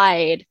to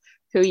hide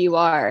who you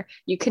are.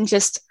 You can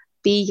just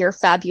be your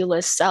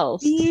fabulous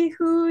self. Be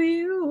who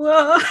you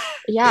are.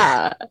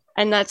 Yeah,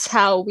 and that's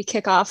how we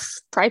kick off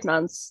Pride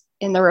Month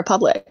in the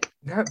Republic.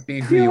 Not be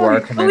who you are,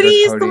 Commander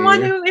Cody's Cody. the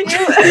one who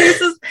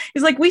introduces.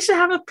 He's like, we should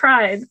have a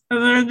pride,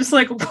 and they're just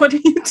like, what are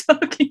you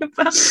talking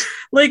about?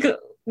 Like,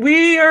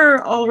 we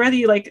are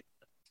already like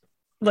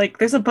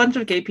there's a bunch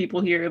of gay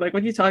people here. Like,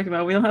 what are you talking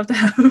about? We don't have to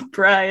have a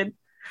pride.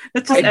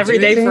 That's just I every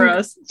do day for think-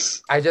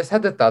 us. I just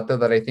had the thought though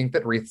that I think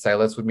that Reith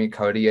Silas would meet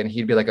Cody and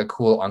he'd be like a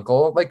cool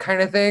uncle, like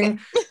kind of thing.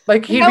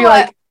 Like he'd You know be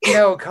what? like,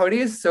 no, Cody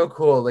is so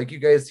cool. Like you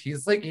guys,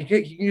 he's like he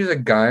can use a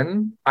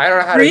gun. I don't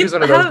know how to Reith, use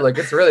one of those, but like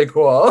it's really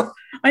cool.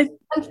 Now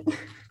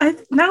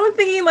I'm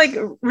thinking like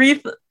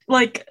Reith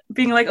like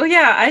being like, oh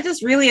yeah, I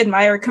just really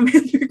admire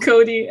Commander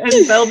Cody, and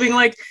Belle being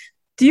like,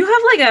 do you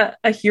have like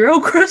a hero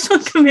crush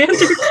on Commander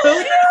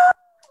Cody?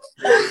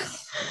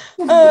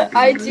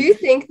 I do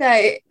think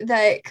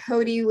that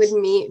Cody would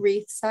meet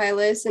Reith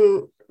Silas,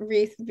 and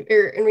Reith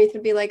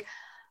would be like,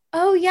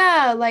 "Oh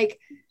yeah, like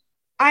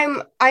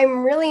I'm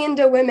really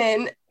into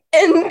women,"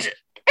 and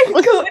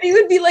Cody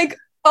would be like,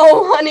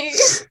 "Oh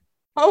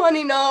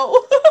honey,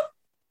 no."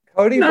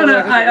 Cody, No, for no,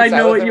 like, I know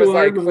Silas what you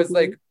are, was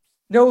Mostly. like,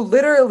 no,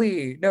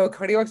 literally, no.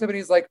 Cody walks up and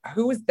he's like,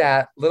 who is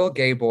that little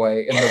gay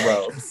boy in the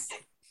robes?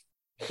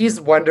 He's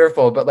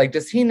wonderful, but like,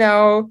 does he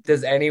know?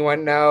 Does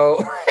anyone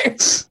know?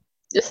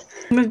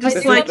 And just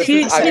This like is-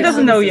 he obviously-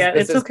 doesn't know this is- yet.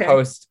 this It's is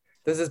okay.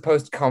 This is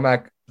post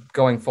Comac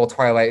going full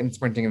Twilight and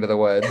sprinting into the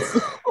woods.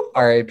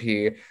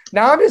 R.I.P.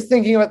 Now I'm just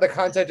thinking about the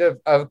concept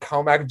of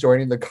Comac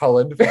joining the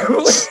Cullen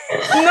family.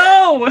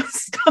 No,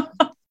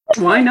 stop.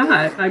 Why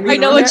not? I mean, I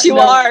know what you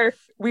No. are.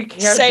 We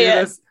can't Say do it.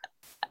 this.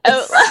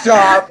 Oh.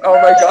 Stop. Oh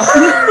my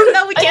god.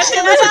 No, we can't do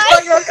can't this. We're lie.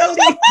 talking about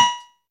Cody.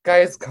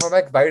 Guys,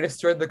 Comac Vitus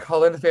joined the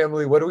Cullen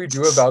family. What do we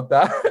do about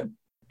that?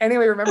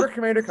 Anyway, remember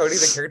Commander Cody,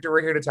 the character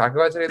we're here to talk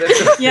about today?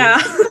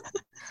 Yeah.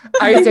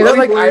 I say that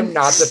like I'm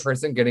not the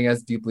person getting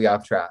us deeply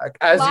off track,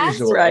 as Last,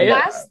 usual. right.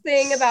 last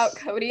thing about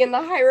Cody and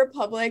the High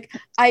Republic,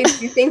 I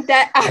do think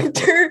that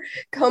after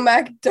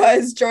Comac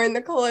does join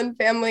the Cullen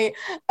family,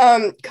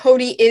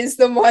 Cody is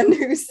the one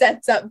who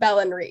sets up Belle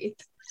and Reith.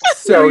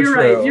 So no, you're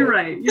true. right. You're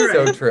right. You're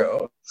So right.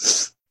 true.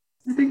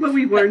 I think what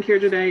we've learned here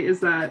today is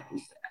that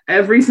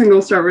every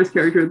single Star Wars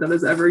character that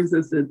has ever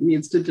existed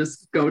needs to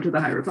just go to the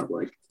High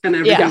Republic, and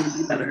everything Yeah.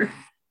 would be better.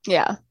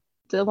 Yeah,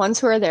 the ones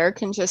who are there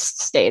can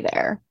just stay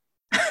there.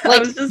 I Like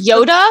was just-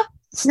 Yoda,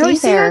 stay No, you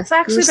see, there. that's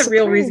actually You're the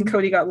real reason supreme.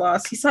 Cody got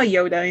lost. He saw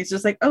Yoda and he's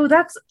just like, oh,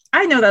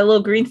 I know that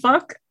little green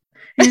fuck.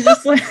 And he's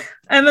just like,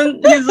 and then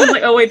he's just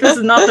like, oh wait, this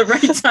is not the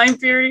right time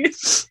period.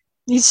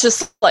 He's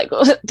just like,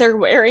 they're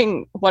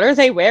wearing. What are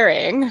they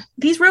wearing?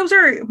 These robes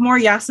are more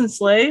Yasin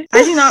Slay.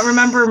 I do not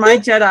remember my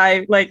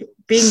Jedi like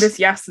being this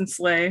Yasin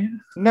Slay.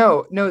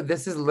 No,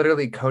 this is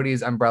literally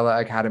Cody's Umbrella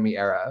Academy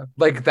era.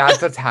 Like that's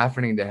what's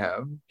happening to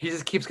him. He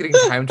just keeps getting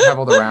time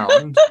traveled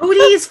around. Cody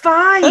is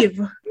 5.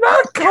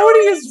 Not Cody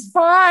is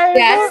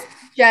fine.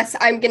 Jess,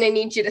 I'm gonna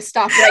need you to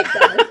stop right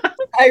there.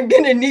 I'm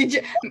gonna need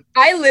you.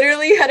 I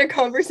literally had a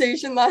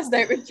conversation last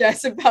night with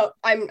Jess about.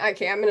 I'm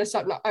gonna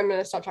stop. I'm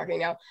gonna stop talking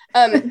now.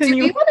 Do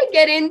we want to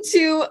get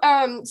into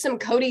some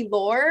Cody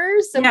lore?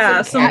 Some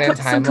Yeah, Canon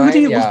some timeline, Cody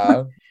yeah.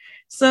 lore.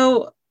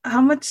 So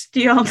how much do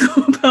y'all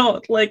know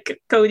about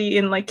like Cody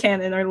in like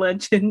canon or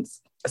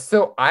legends?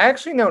 So I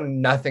actually know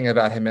nothing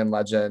about him in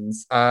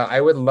Legends. I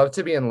would love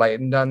to be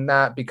enlightened on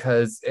that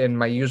because in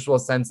my usual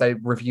sense, I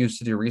refuse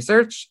to do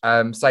research.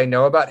 So I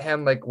know about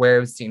him, like where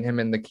I've seen him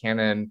in the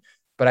canon,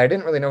 but I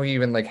didn't really know he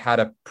even like had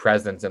a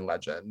presence in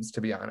Legends,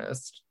 to be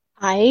honest.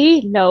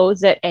 I know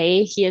that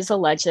A, he is a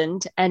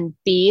legend, and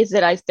B,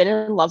 that I've been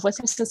in love with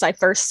him since I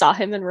first saw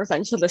him in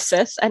Revenge of the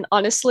Sith. And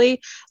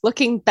honestly,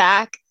 looking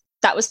back,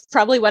 that was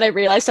probably when I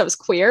realized I was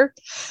queer.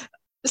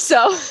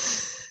 So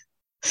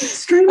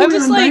Extremely I'm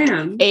just on like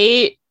brand.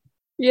 8,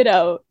 you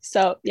know.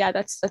 So yeah,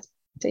 that's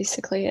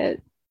basically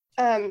it.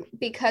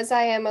 Because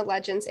I am a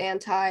Legends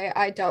anti,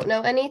 I don't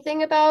know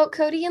anything about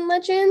Cody and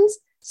Legends.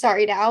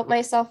 Sorry to out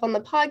myself on the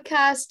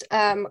podcast.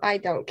 I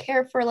don't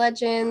care for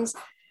Legends.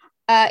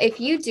 If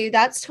you do,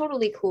 that's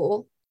totally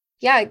cool.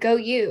 Yeah, go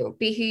you.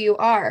 Be who you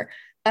are.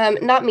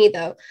 Not me,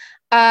 though.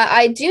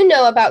 I do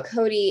know about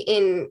Cody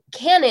in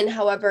canon,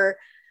 however.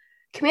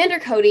 Commander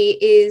Cody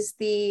is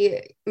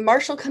the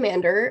Marshal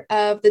Commander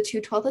of the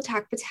 212th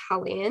Attack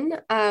Battalion,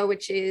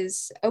 which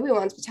is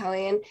Obi-Wan's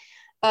battalion,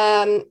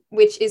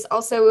 which is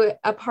also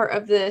a part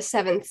of the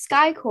 7th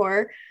Sky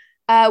Corps,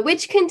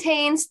 which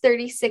contains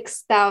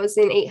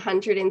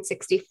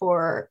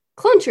 36,864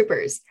 clone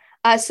troopers.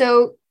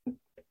 So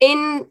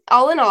in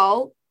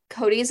all,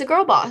 Cody is a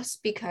girl boss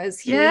because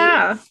he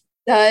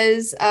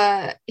does,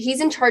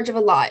 he's in charge of a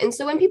lot. And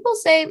so when people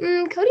say,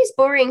 Cody's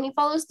boring, he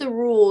follows the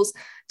rules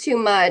too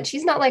much,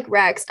 he's not like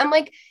Rex, I'm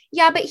like,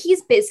 yeah, but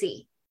he's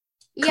busy.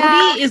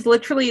 Cody is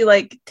literally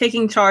like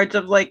taking charge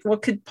of like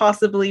what could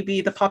possibly be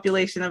the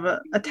population of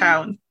a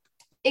town.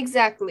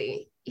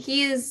 Exactly.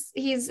 He's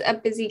a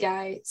busy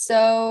guy.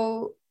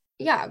 So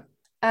yeah.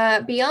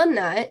 Beyond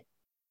that,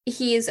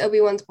 he's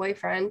Obi-Wan's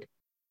boyfriend.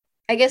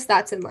 I guess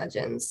that's in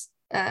Legends.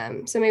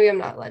 So maybe I'm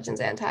not Legends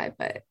anti,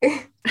 but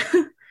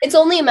it's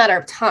only a matter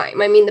of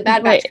time. I mean, the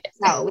Bad Batch comes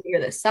out later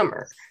this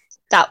summer.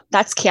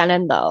 That's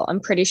canon, though. I'm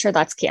pretty sure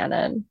that's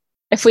canon.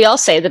 If we all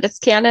say that it's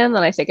canon,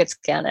 then I think it's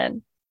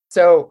canon.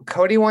 So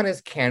Cody 1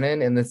 is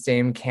canon in the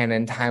same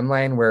canon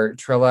timeline where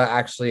Trilla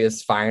actually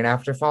is fine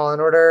after Fallen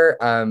Order.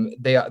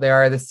 They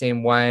are the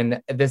same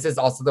one. This is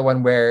also the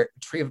one where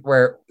I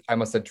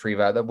almost said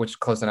Triva, which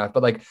close enough,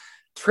 but like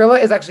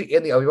Trilla is actually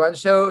in the Obi-Wan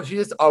show. She's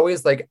just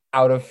always like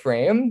out of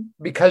frame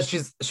because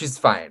she's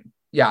fine.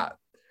 Yeah.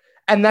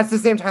 And that's the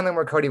same timeline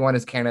where Cody 1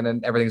 is canon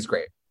and everything's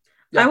great.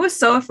 Yeah. I was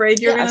so afraid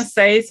you were going to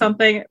say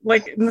something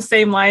like in the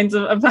same lines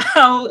of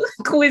how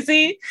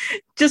Quizzy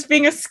just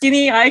being a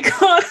skinny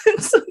icon.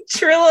 So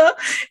Trilla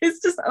is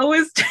just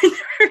always turned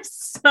to her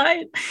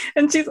side.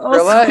 And she's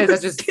also Trilla is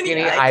such a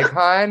skinny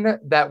icon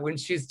that when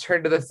she's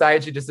turned to the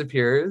side, she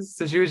disappears.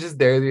 So she was just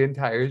there the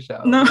entire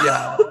show. No.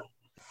 Yeah.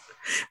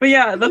 But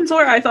yeah, that's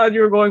where I thought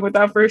you were going with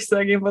that first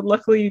second, but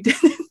luckily you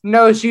didn't.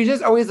 No, she's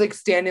just always like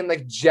standing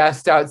like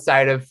just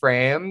outside of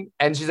frame.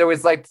 And she's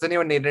always like, does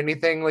anyone need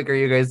anything? Like, are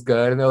you guys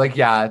good? And they're like,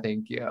 yeah,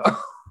 thank you.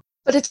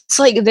 But it's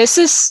like, this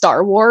is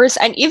Star Wars.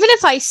 And even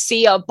if I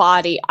see a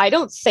body, I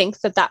don't think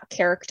that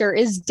character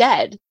is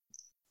dead.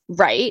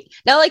 Right?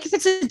 Now, like if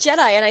it's a Jedi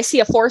and I see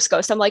a Force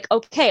ghost, I'm like,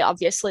 okay,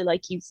 obviously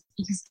like you've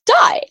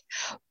died.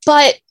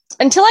 But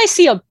until I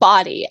see a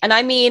body, and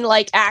I mean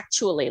like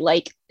actually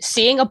like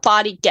seeing a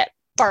body get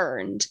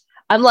burned,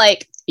 I'm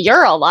like,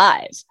 you're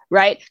alive,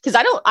 right? Because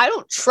I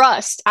don't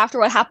trust after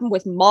what happened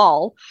with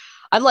Maul.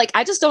 I'm like,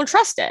 I just don't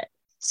trust it.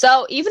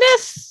 So even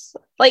if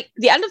like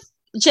the end of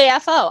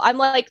JFO, I'm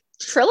like,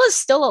 Trilla's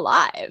still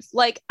alive.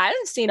 Like I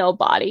didn't see no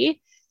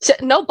body,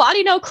 no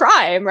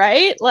crime,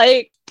 right?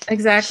 Like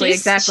exactly.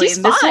 She's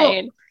And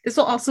fine. This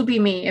will also be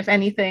me if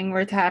anything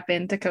were to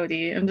happen to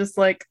Cody. I'm just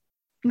like,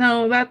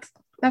 no,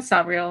 that's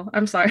not real.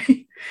 I'm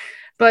sorry.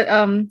 But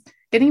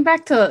getting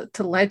back to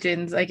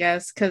Legends, I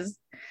guess,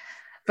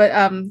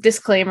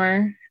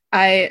 disclaimer,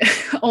 I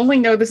only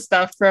know this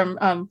stuff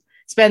from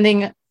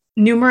spending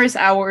numerous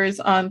hours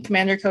on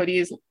Commander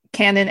Cody's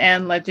canon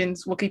and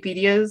Legends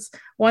Wikipedias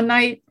one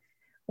night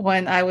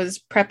when I was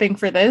prepping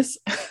for this.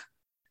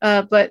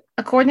 But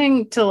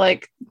according to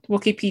like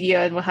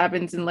Wikipedia and what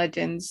happens in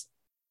Legends,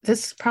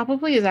 this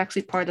probably is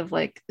actually part of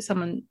like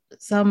some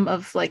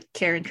of like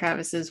Karen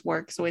Travis's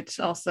works, which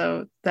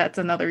also that's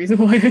another reason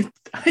why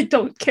I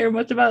don't care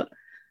much about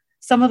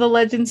some of the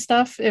Legend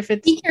stuff. If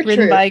it's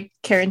written by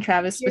Karen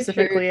Travis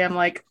specifically, I'm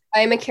like,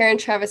 I'm a Karen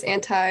Travis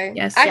anti.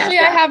 Yes, actually,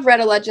 I have read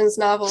a Legends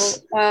novel.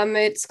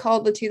 It's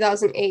called the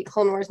 2008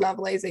 Clone Wars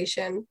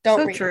novelization.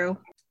 Don't read true. It.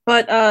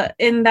 But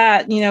in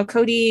that, you know,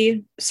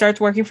 Cody starts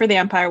working for the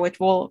Empire, which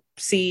we'll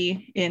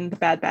see in the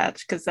Bad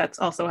Batch because that's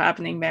also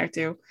happening there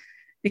too.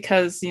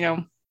 Because, you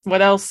know,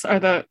 what else are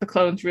the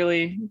clones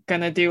really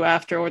gonna do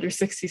after Order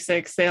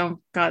 66? They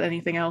don't got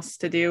anything else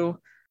to do.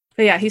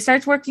 But yeah, he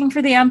starts working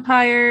for the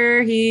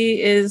Empire.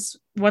 He is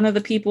one of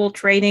the people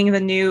training the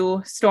new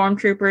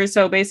stormtroopers.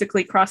 So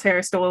basically Crosshair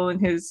has stolen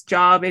his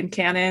job in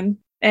canon.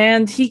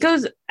 And he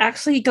goes back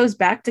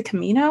to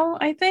Kamino,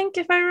 I think,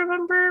 if I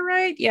remember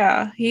right.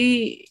 Yeah,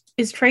 he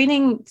is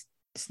training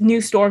new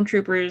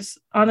stormtroopers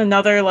on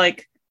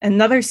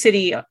another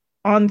city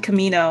on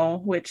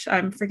Kamino, which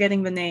I'm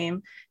forgetting the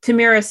name,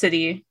 Tamira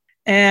City.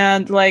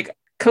 And like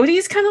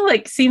Cody's kind of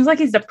like seems like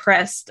he's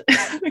depressed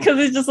because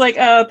it's just like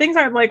things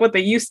aren't like what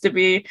they used to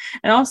be.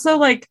 And also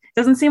like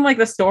doesn't seem like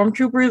the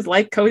stormtroopers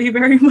like Cody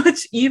very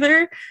much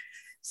either.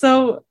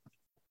 So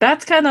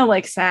that's kind of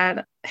like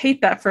sad.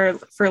 Hate that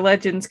for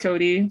Legends,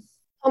 Cody.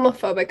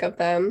 Homophobic of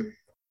them.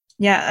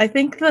 Yeah, I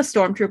think the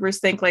stormtroopers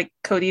think like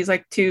Cody's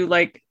like too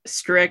like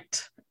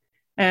strict,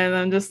 and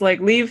I'm just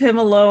like, leave him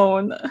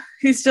alone.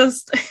 He's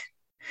just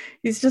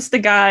He's just a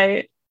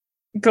guy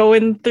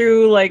going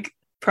through like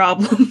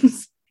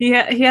problems. He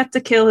had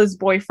to kill his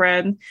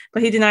boyfriend,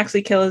 but he didn't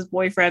actually kill his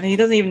boyfriend. He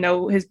doesn't even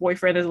know his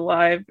boyfriend is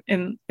alive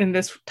in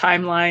this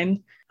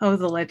timeline. Oh,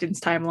 the Legends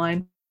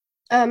timeline.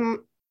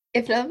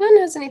 If no one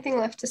has anything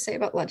left to say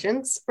about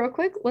Legends, real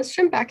quick, let's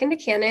jump back into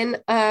canon.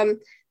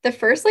 The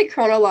first like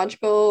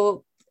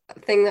chronological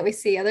thing that we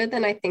see, other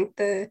than I think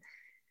the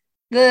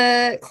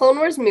Clone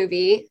Wars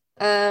movie,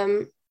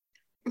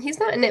 he's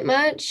not in it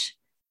much,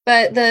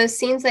 but the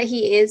scenes that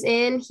he is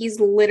in, he's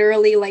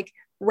literally like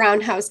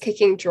roundhouse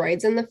kicking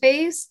droids in the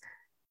face.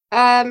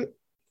 And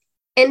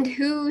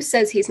who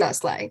says he's not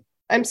Slay?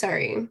 I'm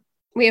sorry,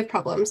 we have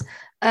problems.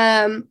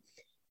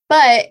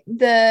 But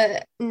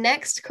the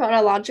next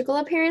chronological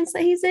appearance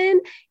that he's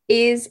in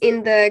is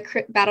in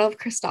the Battle of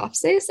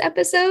Christophsis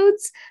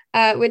episodes,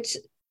 which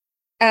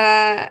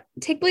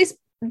take place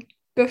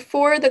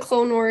before the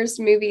Clone Wars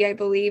movie, I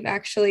believe,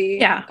 actually.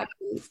 Yeah.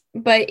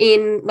 But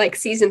in like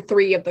season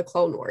 3 of the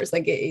Clone Wars,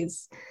 like it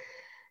is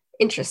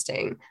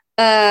interesting.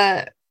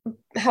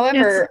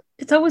 However,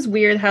 it's always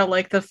weird how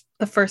like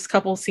the first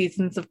couple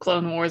seasons of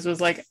Clone Wars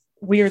was like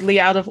weirdly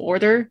out of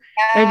order.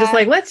 They're just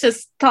like, let's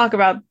just talk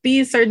about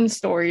these certain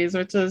stories,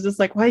 which is just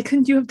like, why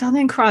couldn't you have done it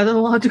in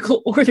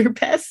chronological order,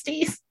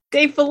 besties?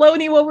 Dave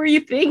Filoni, what were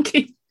you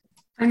thinking?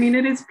 I mean,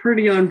 it is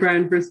pretty on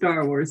brand for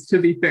Star Wars, to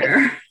be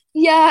fair.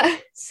 Yeah,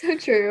 so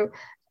true.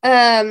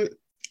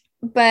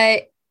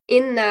 But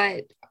in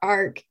that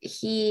arc,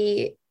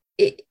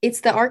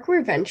 it's the arc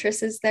where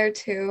Ventress is there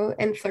too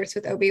and flirts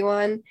with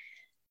Obi-Wan.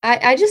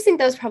 I just think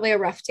that was probably a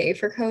rough day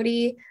for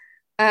Cody.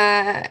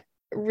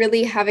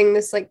 Really having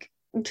this like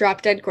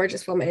drop dead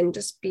gorgeous woman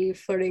just be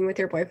flirting with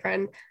your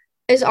boyfriend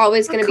is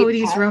always going to be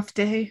Cody's rough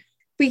day.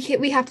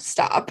 We have to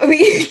stop.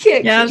 We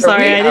can't. Yeah, I'm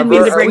sorry. I didn't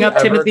mean to bring up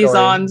Timothy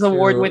Zahn's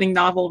award-winning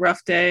novel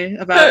Rough Day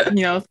about,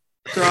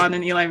 Thrawn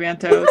and Eli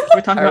Vanto.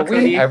 We're talking about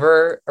Cody.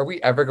 Are we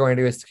ever going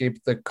to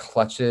escape the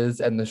clutches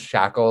and the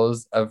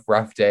shackles of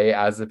Rough Day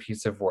as a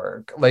piece of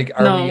work? Like,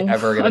 are we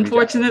ever going to?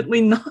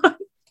 Unfortunately, not.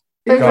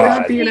 It would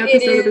not be an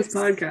episode of this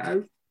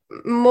podcast.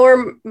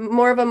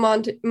 More of a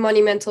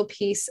monumental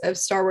piece of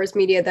Star Wars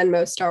media than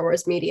most Star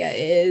Wars media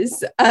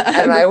is.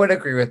 And I would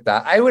agree with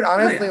that. I would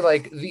honestly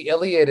like the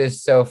Iliad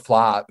is so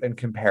flop in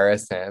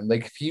comparison.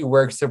 Like few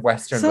works of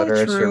Western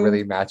literature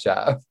really match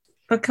up.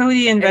 But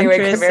Cody and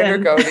Ventress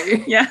Commander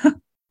Cody. Yeah.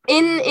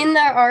 In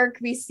that arc,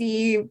 we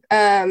see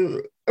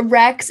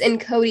Rex and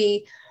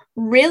Cody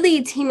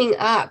really teaming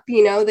up.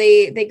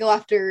 They go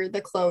after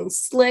the clone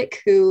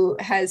Slick, who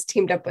has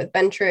teamed up with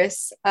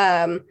Ventress.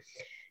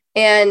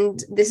 And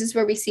this is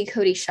where we see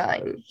Cody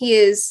shine. He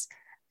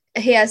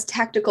has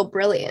tactical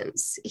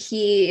brilliance.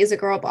 He is a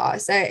girl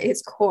boss at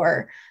his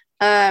core.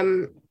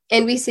 And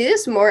we see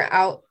this more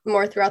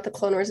throughout the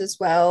Clone Wars as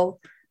well.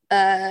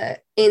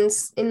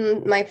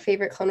 In my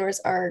favorite Clone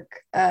Wars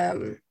arc,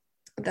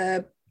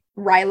 the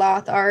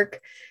Ryloth arc,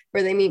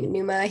 where they meet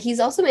Numa. He's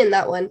also in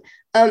that one.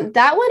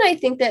 That one, I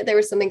think that there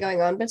was something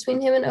going on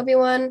between him and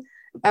Obi-Wan,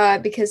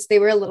 because they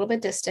were a little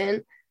bit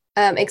distant.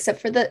 Except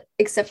for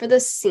the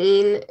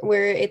scene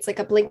where it's like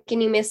a blink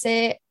and you miss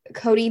it.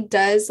 Cody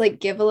does like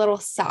give a little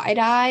side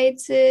eye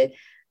to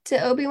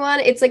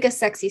Obi-Wan. It's like a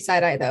sexy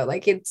side eye though.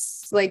 Like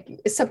it's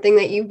something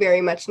that you very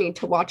much need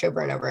to watch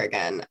over and over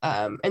again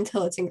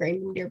until it's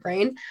ingrained into your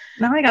brain.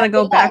 Now I gotta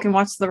go back and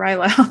watch the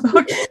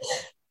Ryloth.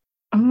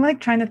 I'm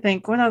like trying to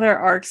think what other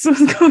arcs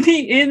was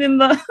Cody in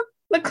the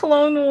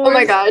Clone Wars. Oh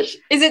my gosh.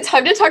 Is it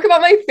time to talk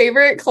about my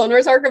favorite Clone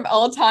Wars arc of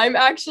all time,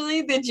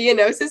 actually? The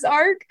Geonosis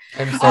arc?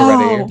 I'm so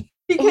ready.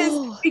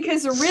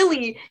 Because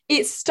really,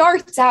 it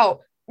starts out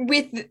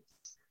with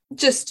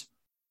just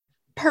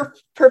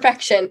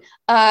perfection.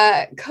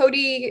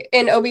 Cody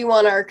and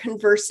Obi-Wan are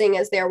conversing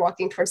as they are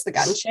walking towards the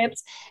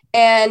gunships.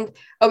 And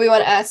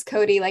Obi-Wan asks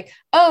Cody, like,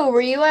 oh,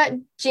 were you at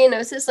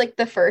Geonosis like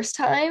the first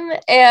time?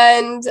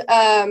 And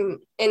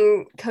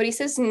Cody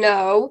says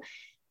no,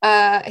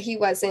 he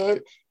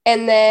wasn't.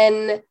 And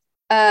then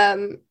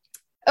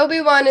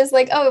Obi-Wan is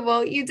like, oh,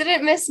 well, you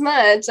didn't miss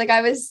much. Like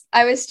I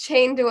was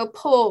chained to a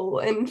pole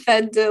and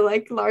fed to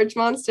like large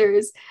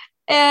monsters.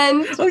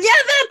 And oh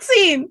yeah, that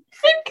scene.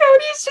 And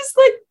Cody's just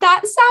like,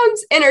 that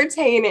sounds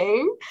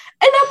entertaining.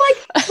 And I'm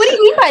like, what do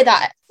you mean by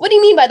that? What do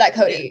you mean by that,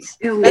 Cody?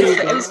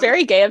 It was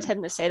very gay of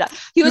him to say that.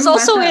 He was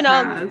also in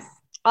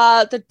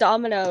the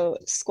Domino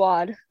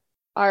Squad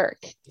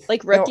arc,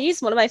 like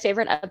Rookies, one of my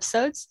favorite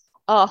episodes.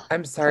 Oh,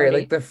 I'm sorry,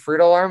 Cody. like the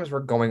fruit alarms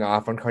were going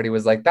off when Cody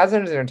was like, that's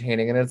not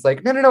entertaining. And it's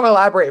like, no,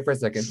 elaborate for a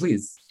second,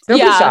 please. Don't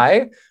be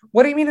shy.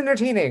 What do you mean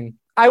entertaining?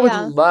 I would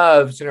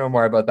love to know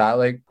more about that.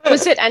 Like,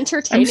 was it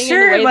entertaining? I'm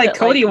sure in the way that,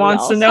 Cody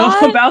wants to know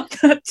about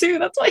that too.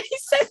 That's why he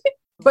said it.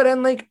 But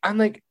I'm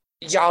like,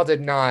 y'all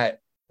did not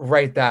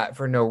write that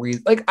for no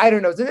reason. Like, I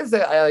don't know. Sometimes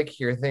I like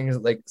hear things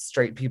like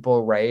straight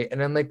people write,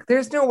 and I'm like,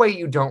 there's no way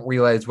you don't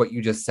realize what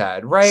you just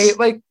said, right?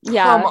 Like,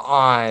 come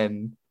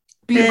on.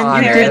 Be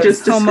honest. You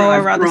just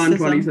homoeroticism.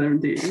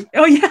 2017.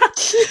 Oh yeah,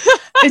 it's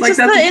like just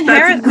the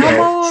inherent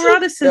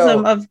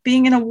homoeroticism of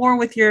being in a war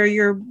with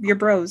your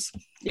bros.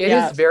 It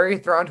is very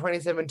Thrawn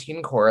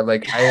 2017 core.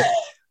 Like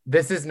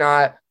this is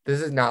not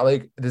this is not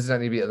need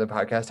to be in the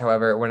podcast.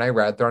 However, when I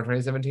read Thrawn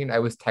 2017, I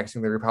was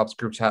texting the RuPaul's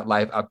group chat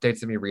live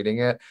updates of me reading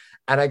it.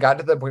 And I got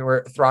to the point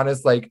where Thrawn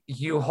is like,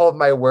 you hold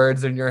my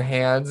words in your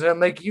hands. And I'm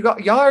like,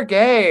 y'all are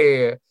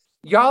gay.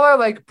 Y'all are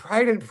like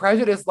Pride and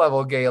Prejudice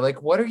level gay.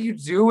 Like, what are you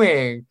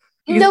doing?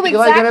 He's No,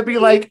 exactly. gonna be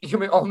like, you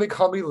may only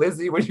call me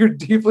Lizzie when you're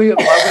deeply in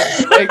love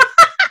with me. Like,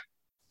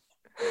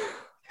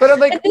 but I'm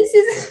like, And this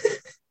is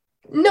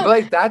no, but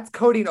like that's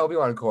Cody and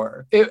Obi-Wan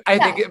core. I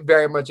think it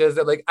very much is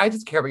that like I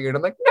just care about you, and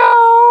I'm like,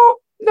 no,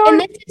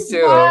 and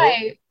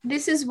you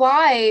this is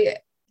why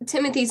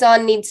Timothy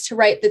Zahn needs to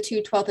write the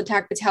 212th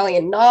Attack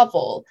Battalion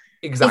novel.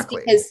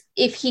 Exactly. Because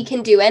if he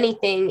can do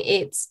anything,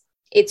 it's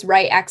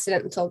write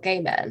accidental gay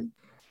men.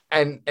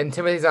 And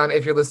Timothy Zahn,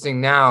 if you're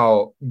listening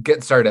now,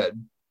 get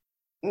started.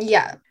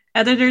 Yeah.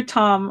 Editor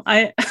Tom,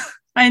 I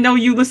know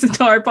you listen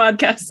to our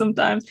podcast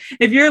sometimes.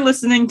 If you're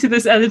listening to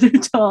this, Editor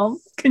Tom,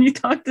 can you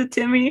talk to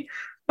Timmy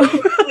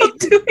about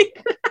doing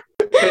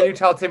that? Can you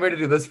tell Timmy to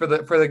do this for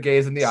the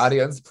gays in the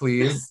audience,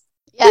 please?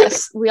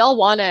 Yes, we all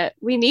want it.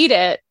 We need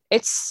it.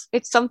 It's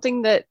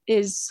something that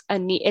is a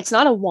need. It's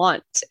not a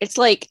want. It's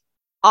like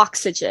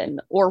oxygen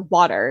or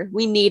water.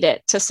 We need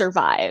it to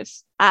survive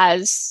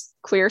as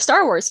queer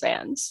Star Wars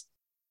fans.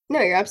 No,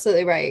 you're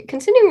absolutely right.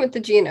 Continuing with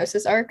the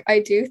Geonosis arc, I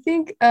do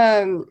think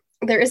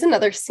there is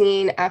another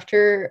scene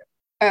after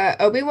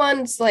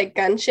Obi-Wan's like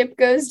gunship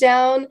goes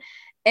down,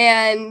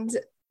 and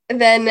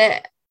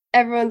then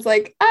everyone's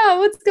like, "Oh,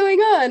 what's going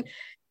on?"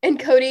 And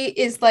Cody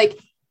is like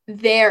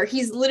there.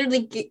 He's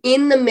literally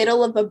in the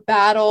middle of a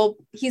battle.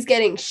 He's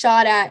getting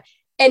shot at,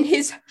 and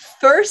his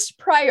first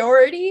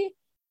priority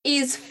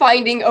is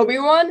finding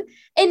Obi-Wan.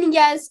 And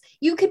yes,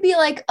 you could be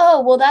like,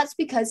 oh, well, that's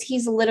because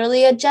he's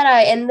literally a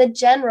Jedi and the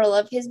general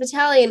of his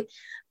battalion.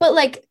 But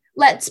like,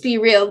 let's be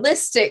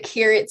realistic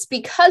here. It's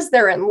because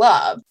they're in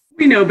love.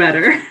 We know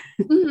better.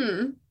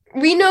 Mm-hmm.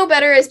 We know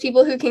better as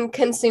people who can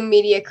consume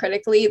media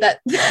critically that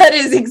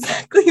is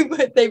exactly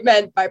what they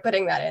meant by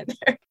putting that in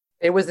there.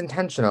 It was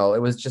intentional. It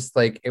was just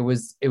like, it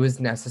was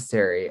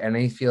necessary. And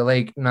I feel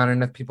like not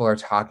enough people are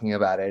talking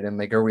about it in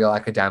like a real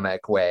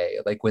academic way,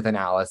 like with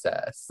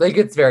analysis. Like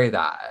it's very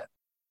that.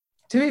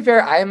 To be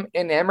fair, I'm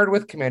enamored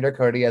with Commander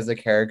Cody as a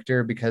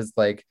character because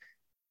like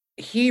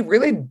he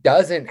really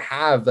doesn't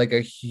have like a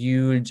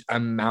huge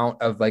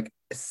amount of like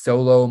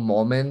solo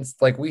moments.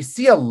 Like we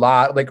see a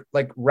lot,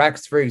 like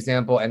Rex, for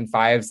example, and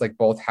Fives like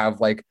both have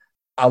like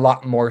a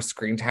lot more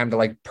screen time to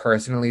like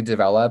personally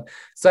develop.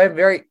 So I'm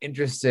very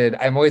interested.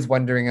 I'm always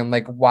wondering, I'm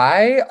like,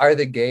 why are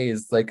the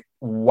gays like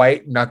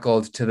white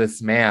knuckled to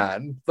this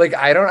man? Like,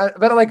 I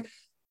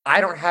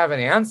don't have an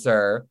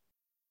answer,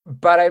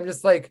 but I'm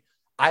just like,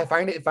 I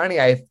find it funny.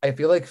 I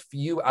feel like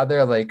few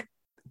other like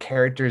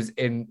characters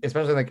in,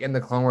 especially like in the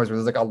Clone Wars, where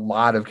there's like a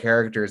lot of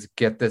characters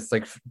get this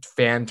like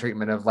fan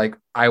treatment of like,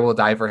 I will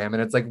die for him.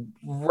 And it's like,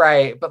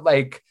 right. But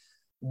like,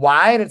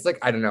 why? And it's like,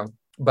 I don't know,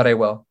 but I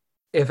will.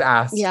 If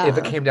asked, if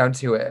it came down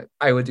to it,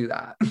 I would do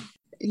that.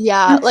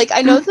 Yeah, like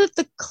I know that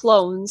the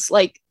clones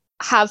like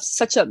have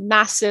such a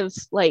massive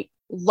like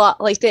love,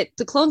 like the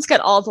clones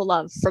get all the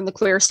love from the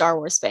queer Star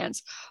Wars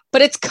fans,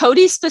 but it's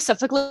Cody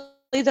specifically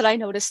that I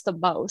noticed the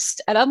most,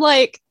 and I'm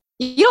like,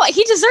 you know what,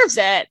 he deserves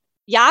it.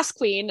 Yas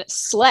Queen,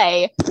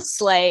 slay,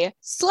 slay,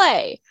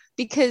 slay,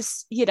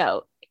 because you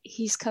know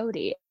he's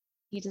Cody.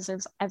 He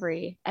deserves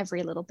every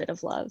little bit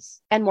of love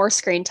and more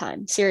screen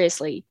time.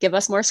 Seriously, give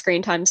us more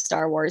screen time,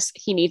 Star Wars.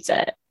 He needs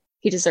it.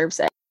 He deserves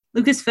it.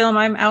 Lucasfilm,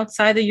 I'm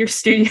outside of your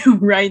studio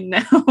right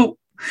now,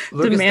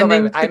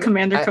 demanding the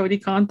Commander Cody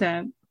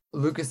content.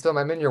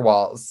 Lucasfilm, I'm in your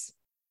walls.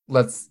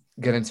 Let's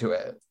get into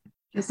it.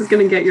 This is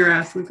gonna get your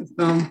ass,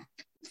 Lucasfilm.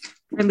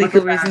 For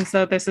legal reasons,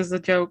 so this is a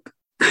joke.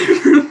 For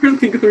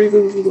legal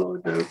reasons, this is all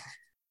a joke.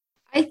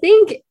 I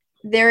think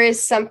there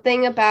is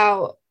something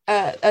about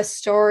a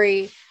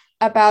story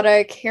about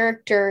a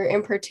character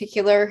in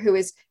particular who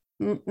is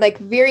like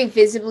very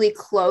visibly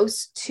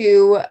close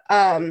to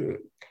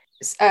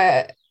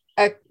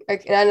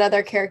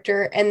another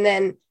character, and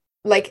then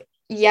like,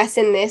 yes,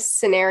 in this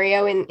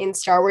scenario in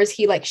Star Wars,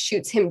 he like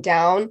shoots him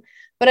down.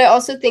 But I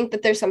also think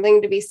that there's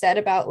something to be said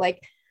about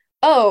like,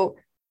 oh,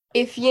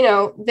 if you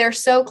know they're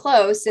so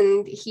close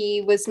and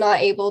he was not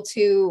able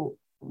to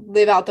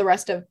live out the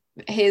rest of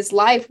his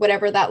life,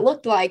 whatever that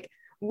looked like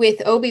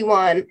with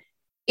Obi-Wan,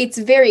 it's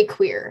very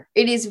queer.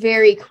 It is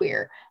very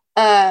queer.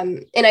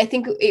 And I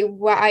think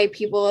why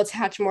people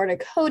attach more to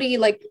Cody,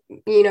 like,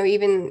 you know,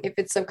 even if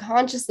it's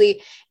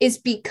subconsciously, is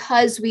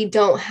because we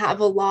don't have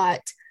a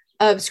lot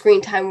of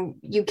screen time.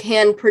 You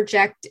can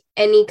project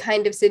any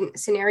kind of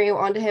scenario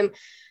onto him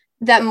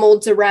that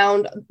molds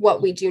around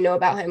what we do know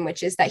about him,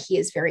 which is that he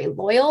is very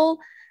loyal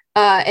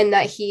and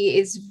that he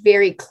is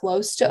very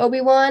close to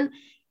Obi-Wan.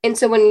 And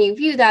so when you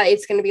view that,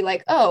 it's going to be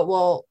like, oh,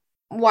 well,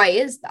 why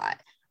is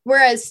that?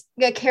 Whereas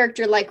a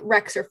character like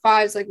Rex or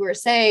Fives, like we were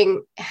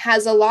saying,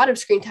 has a lot of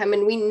screen time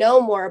and we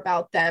know more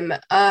about them.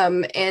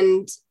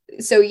 And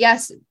so,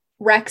 yes,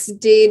 Rex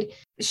did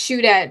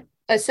shoot at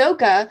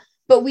Ahsoka,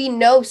 but we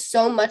know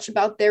so much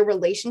about their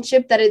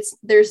relationship that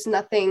there's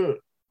nothing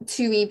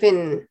to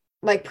even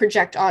like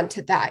project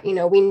onto that. You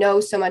know, we know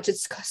so much,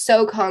 it's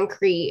so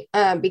concrete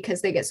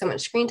because they get so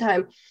much screen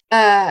time.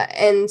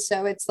 And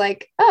so it's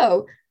like,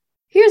 oh,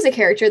 here's a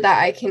character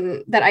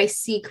that I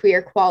see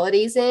queer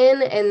qualities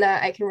in and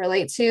that I can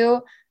relate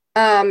to.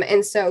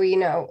 And so, you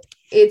know,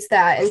 it's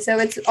that. And so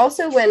it's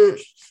also when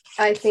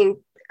I think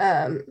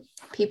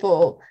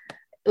people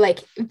like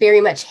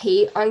very much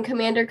hate on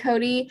Commander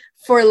Cody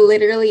for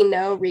literally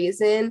no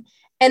reason.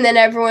 And then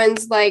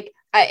everyone's like,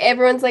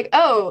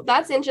 oh,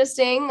 that's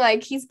interesting.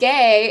 Like, he's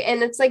gay.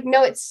 And it's like,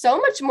 no, it's so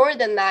much more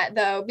than that,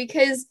 though,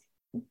 because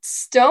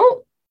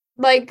don't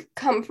like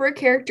come for a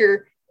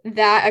character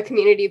that a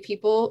community of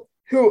people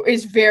who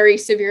is very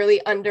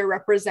severely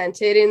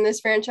underrepresented in this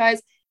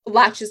franchise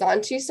latches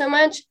onto so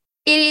much.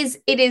 It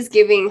is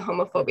giving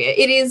homophobia.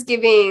 It is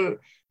giving,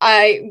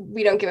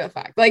 we don't give a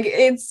fuck. Like,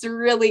 it's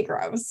really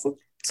gross.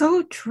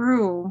 So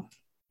true.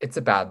 It's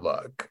a bad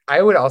look.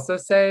 I would also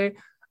say,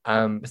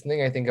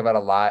 something I think about a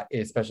lot,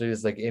 especially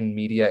just like in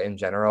media in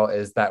general,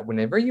 is that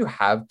whenever you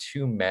have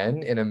two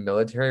men in a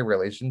military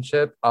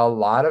relationship, a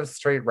lot of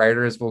straight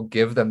writers will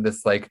give them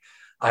this like,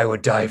 I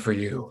would die for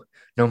you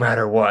no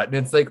matter what. And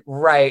it's like,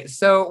 right.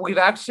 So we've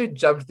actually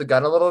jumped the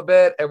gun a little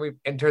bit and we've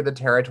entered the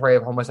territory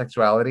of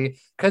homosexuality,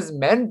 because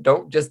men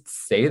don't just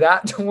say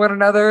that to one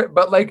another,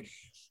 but like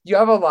you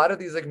have a lot of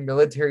these like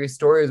military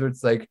stories where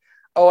it's like,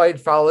 oh,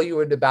 I'd follow you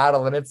into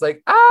battle. And it's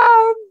like,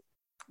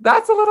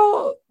 that's a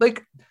little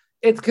like,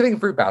 it's killing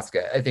fruit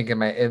basket, I think,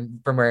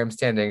 from where I'm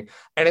standing. And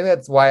I think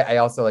that's why I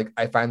also like,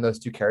 I find those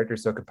two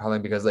characters so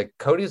compelling, because like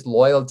Cody's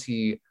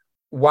loyalty,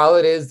 while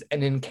it is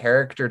an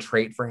in-character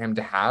trait for him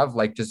to have,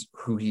 like just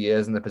who he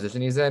is and the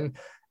position he's in,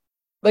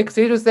 like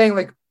Sage was saying,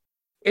 like,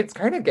 it's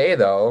kind of gay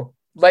though.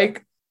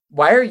 Like,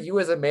 why are you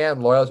as a man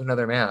loyal to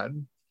another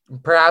man?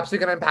 Perhaps we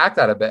can unpack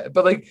that a bit.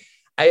 But like,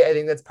 I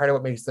think that's part of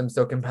what makes them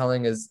so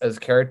compelling as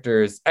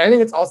characters. And I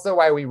think it's also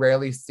why we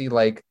rarely see,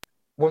 like,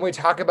 when we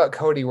talk about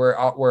Cody, we're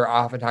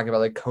often talking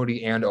about like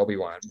Cody and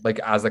Obi-Wan, like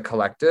as a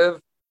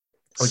collective,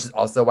 which is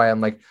also why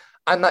I'm like,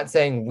 I'm not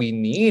saying we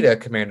need a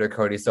Commander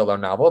Cody solo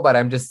novel, but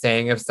I'm just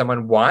saying if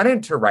someone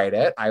wanted to write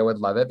it, I would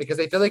love it, because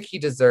I feel like he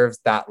deserves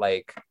that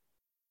like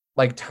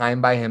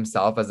time by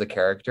himself as a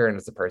character and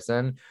as a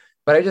person.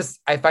 But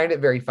I find it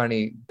very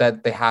funny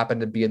that they happen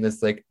to be in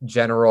this like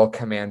general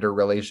commander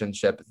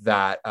relationship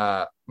that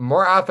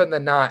more often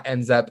than not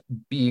ends up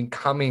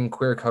becoming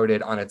queer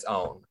coded on its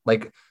own,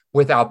 like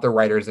without the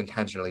writers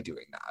intentionally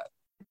doing that.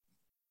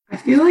 I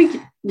feel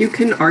like you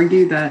can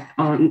argue that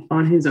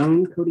on his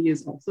own, Cody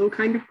is also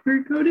kind of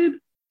queer coded.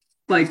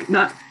 Like,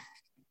 not,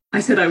 I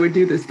said I would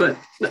do this, but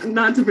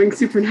not to bring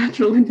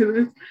Supernatural into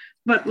this,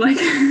 but like,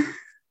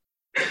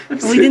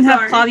 we didn't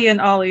have Claudia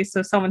and Ollie,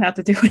 so someone had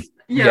to do it.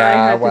 Yeah, I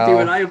had to do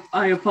it.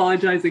 I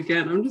apologize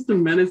again. I'm just a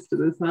menace to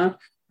this, huh?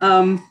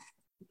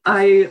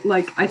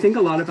 I think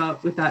a lot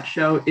about with that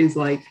show is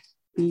like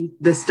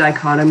this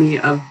dichotomy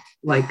of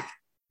like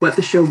what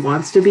the show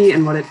wants to be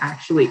and what it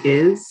actually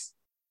is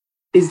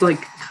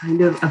like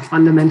kind of a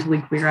fundamentally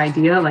queer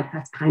idea. Like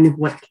that's kind of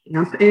what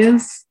camp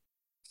is.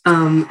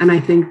 And I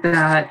think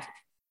that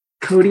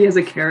Cody as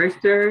a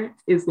character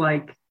is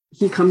like,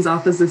 he comes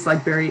off as this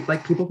like very,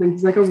 like people think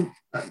he's like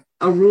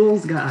a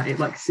rules guy,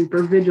 like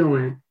super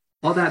vigilant,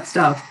 all that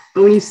stuff.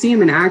 But when you see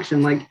him in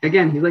action, like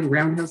again, he's like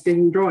roundhouse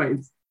kicking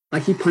droids.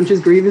 Like he punches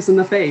Grievous in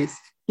the face.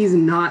 He's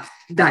not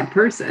that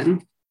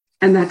person.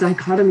 And that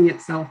dichotomy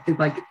itself is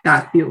like,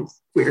 that feels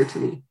queer to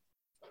me.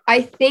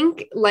 I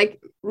think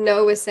like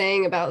Noah was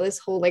saying about this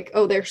whole like,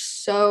 oh, they're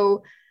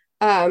so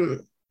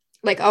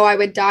like, oh, I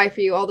would die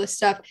for you, all this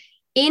stuff.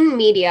 In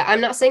media,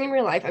 I'm not saying in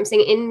real life, I'm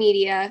saying in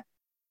media,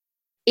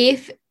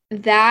 if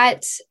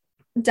that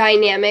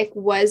dynamic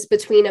was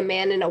between a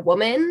man and a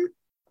woman,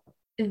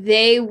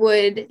 they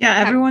would... Yeah,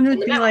 everyone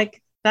would be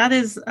like, that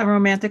is a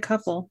romantic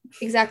couple.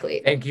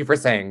 Exactly. Thank you for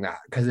saying that,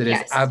 because it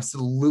is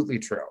absolutely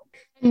true.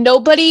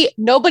 Nobody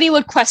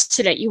would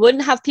question it. You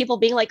wouldn't have people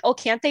being like, oh,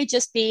 can't they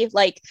just be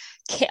like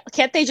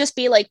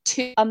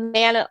a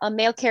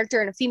male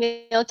character and a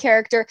female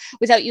character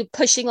without you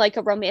pushing like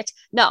a romantic?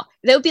 No,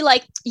 they would be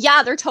like,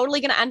 yeah, they're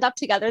totally going to end up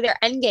together. They're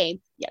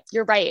endgame. Yeah,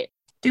 you're right.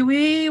 Do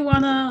we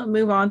want to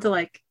move on to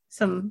like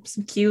some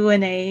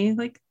Q&A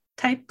like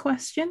type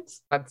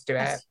questions? Let's do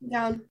it.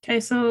 Yeah.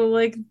 Okay, so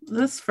like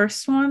this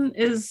first one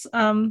is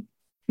I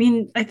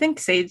think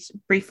Sage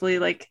briefly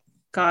like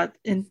got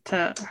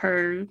into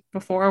her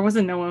before. Or was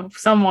it Noah?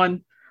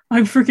 Someone.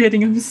 I'm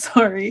forgetting. I'm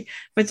sorry.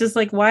 But just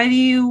like, why do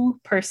you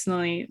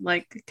personally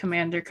like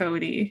Commander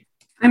Cody?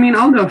 I mean,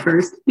 I'll go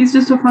first. He's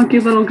just a funky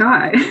little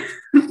guy.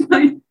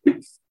 Like,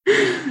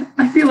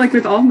 I feel like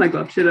with all my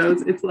Glove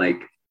Shidos, it's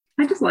like,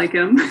 I just like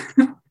him.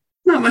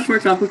 Not much more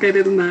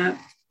complicated than that.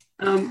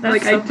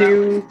 Like so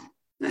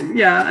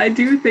I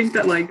do think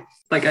that like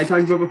I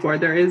talked about before,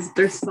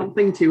 there's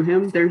something to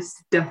him. There's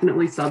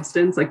definitely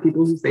substance. Like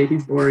people who say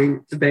he's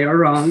boring, they are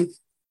wrong.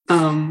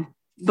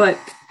 But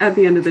at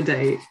the end of the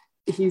day,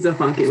 he's a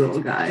funky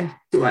little guy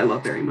who I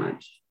love very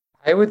much.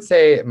 I would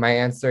say my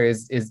answer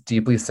is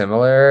deeply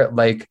similar.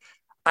 Like,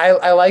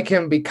 I like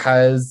him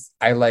because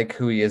I like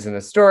who he is in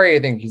the story. I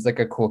think he's like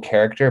a cool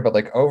character, but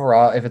like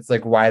overall, if it's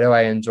like, why do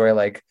I enjoy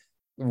like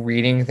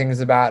reading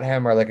things about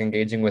him or like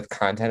engaging with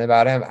content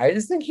about him? I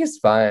just think he's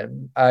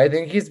fun. I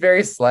think he's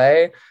very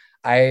slay.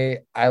 I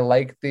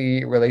like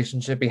the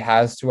relationship he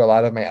has to a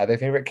lot of my other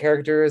favorite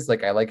characters.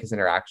 Like I like his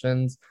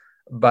interactions,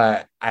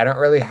 but I don't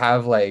really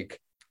have like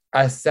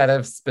a set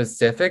of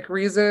specific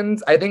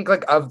reasons. I think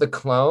like of the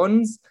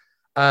clones,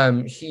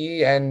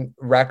 he and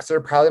Rex are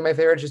probably my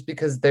favorite just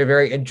because they're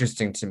very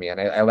interesting to me, and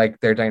I like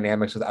their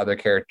dynamics with other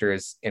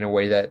characters in a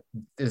way that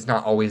is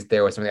not always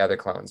there with some of the other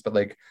clones. But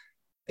like,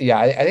 yeah,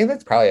 I think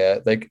that's probably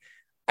it. Like,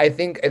 I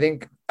think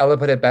Ella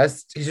put it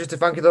best. He's just a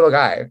funky little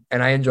guy,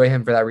 and I enjoy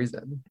him for that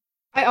reason.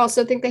 I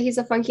also think that he's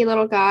a funky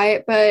little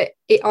guy, but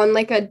on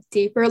like a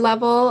deeper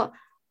level,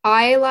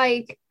 I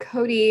like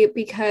Cody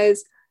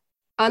because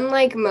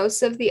unlike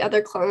most of the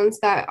other clones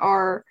that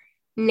are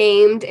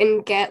named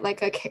and get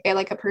like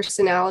a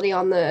personality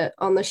on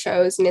the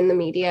shows and in the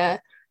media,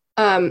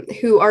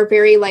 who are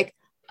very like,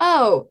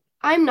 oh,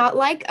 I'm not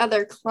like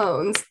other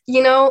clones,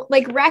 you know,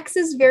 like Rex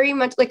is very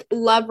much like,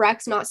 love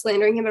Rex, not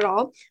slandering him at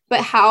all,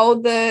 but how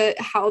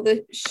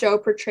the show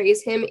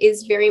portrays him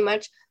is very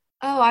much,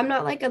 oh, I'm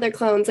not like other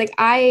clones, like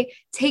I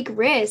take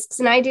risks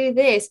and I do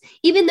this,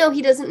 even though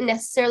he doesn't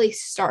necessarily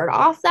start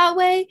off that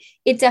way.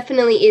 It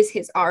definitely is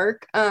his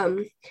arc.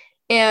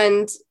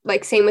 And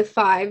like same with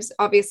Fives,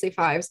 obviously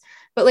Fives,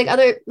 but like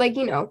other, like,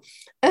 you know,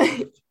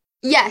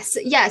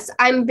 yes,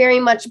 I'm very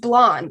much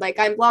blonde, like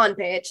I'm blonde,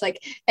 bitch,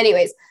 like,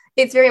 anyways,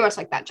 it's very much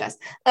like that, Jess.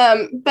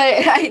 But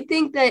I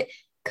think that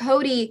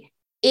Cody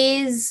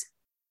is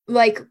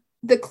like,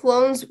 the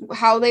clones,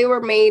 how they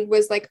were made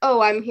was like, oh,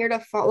 I'm here to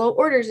follow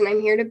orders and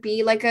I'm here to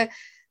be like a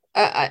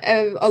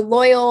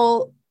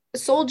loyal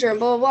soldier and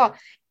blah, blah, blah.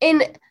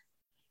 And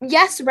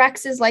yes,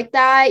 Rex is like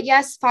that.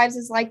 Yes, Fives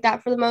is like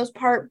that for the most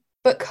part.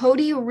 But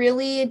Cody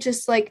really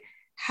just like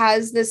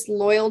has this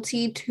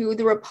loyalty to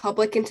the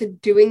Republic and to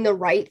doing the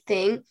right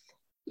thing.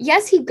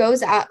 Yes, he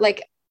goes out,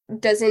 like,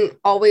 doesn't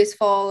always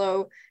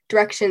follow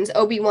directions.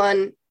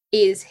 Obi-Wan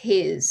is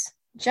his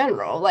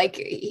general. Like,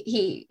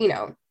 he, you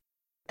know,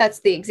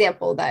 that's the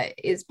example that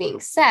is being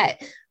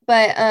set.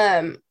 But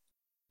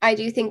I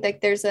do think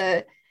that there is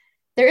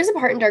a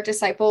part in Dark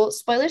Disciple,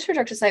 spoilers for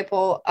Dark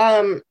Disciple,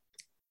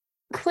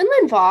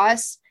 Quinlan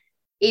Vos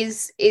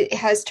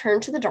has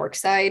turned to the dark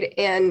side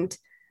and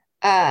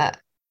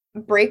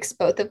breaks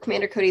both of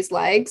Commander Cody's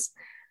legs.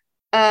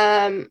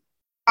 Maybe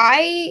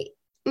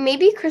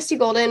Christy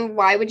Golden,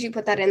 why would you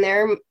put that in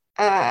there?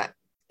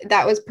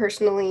 That was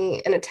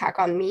personally an attack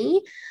on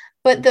me.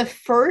 But the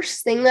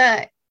first thing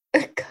that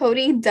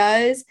Cody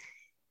does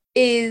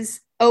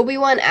is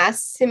Obi-Wan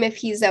asks him if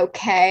he's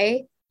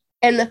okay.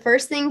 And the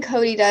first thing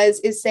Cody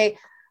does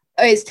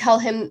is tell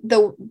him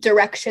the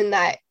direction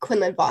that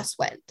Quinlan Vos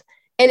went.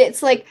 And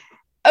it's like,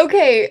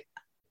 okay,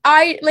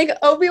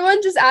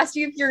 Obi-Wan just asked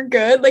you if you're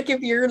good, like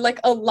if you're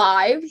like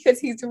alive, because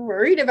he's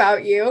worried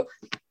about you.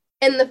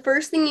 And the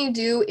first thing you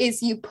do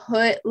is you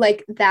put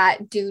like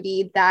that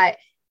duty that,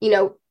 you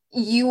know,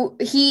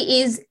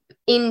 he is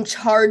in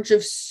charge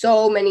of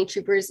so many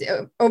troopers,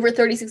 over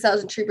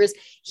 36,000 troopers.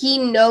 He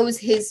knows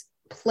his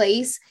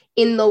place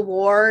in the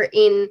war,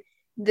 in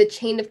the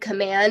chain of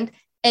command,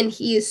 and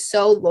he is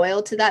so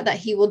loyal to that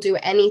he will do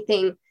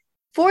anything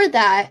for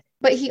that.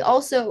 But he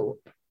also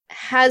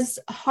has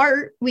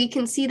heart. We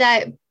can see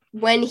that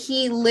when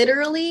he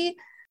literally,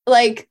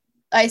 like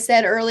I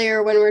said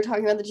earlier when we were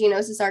talking about the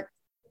Geonosis arc,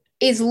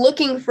 is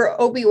looking for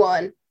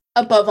Obi-Wan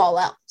above all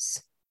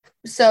else.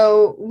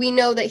 So we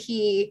know that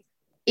he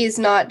is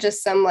not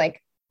just some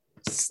like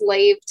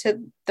slave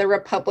to the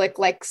Republic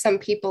like some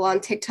people on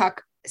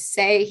TikTok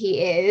say he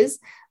is.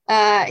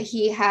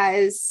 He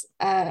has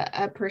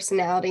a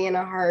personality and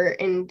a heart,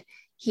 and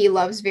he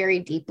loves very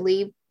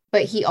deeply,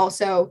 but he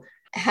also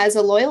has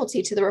a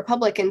loyalty to the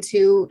Republic and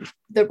to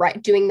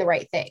doing the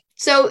right thing.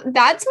 So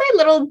that's my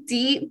little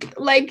deep,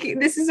 like,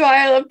 this is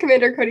why I love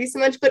Commander Cody so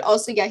much, but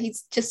also, yeah,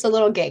 he's just a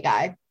little gay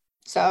guy.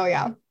 So,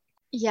 yeah.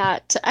 Yeah,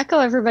 to echo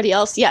everybody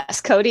else,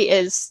 yes, Cody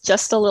is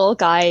just a little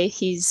guy.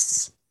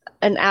 He's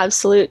an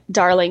absolute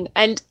darling.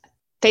 And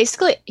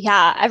basically,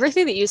 yeah,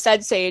 everything that you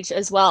said, Sage,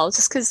 as well,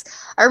 just because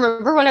I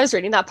remember when I was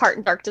reading that part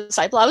in Dark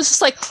Disciple, I was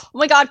just like, oh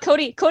my God,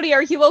 Cody,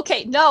 are you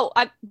okay? No,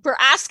 we're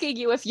asking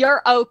you if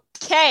you're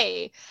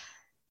okay.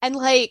 And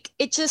like,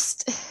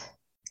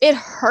 it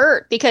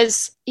hurt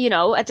because, you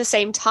know, at the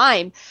same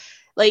time,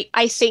 like,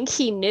 I think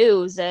he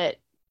knew that,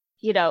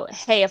 you know,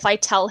 hey, if I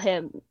tell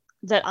him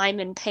that I'm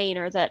in pain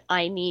or that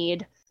I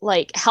need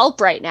like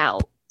help right now,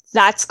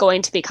 that's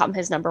going to become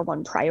his number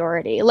one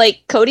priority.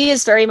 Like, Cody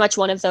is very much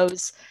one of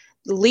those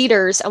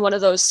leaders and one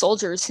of those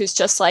soldiers who's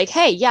just like,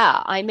 hey,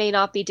 yeah, I may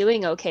not be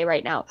doing okay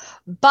right now,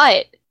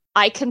 but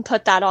I can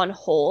put that on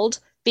hold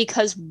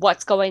because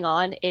what's going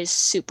on is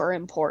super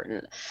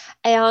important.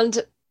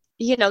 And,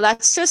 you know,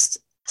 that's just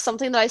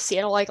something that I see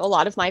in like a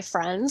lot of my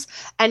friends.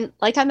 And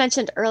like I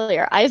mentioned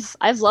earlier,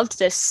 I've loved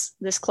this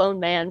clone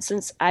man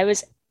since I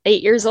was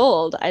 8 years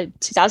old,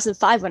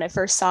 2005 when I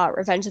first saw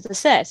Revenge of the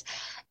Sith.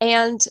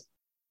 And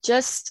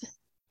just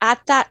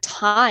at that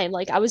time,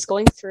 like I was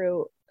going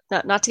through,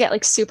 not to get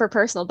like super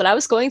personal, but I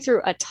was going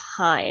through a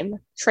time,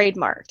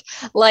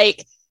 trademarked.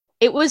 Like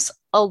it was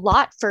a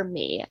lot for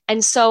me.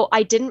 And so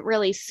I didn't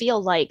really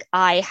feel like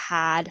I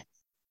had,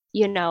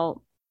 you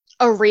know,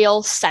 a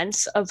real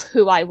sense of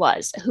who I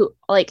was. Who,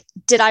 like,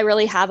 did I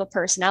really have a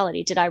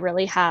personality? Did I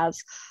really have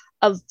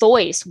a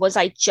voice? Was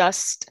I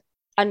just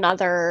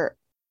another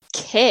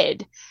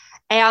kid?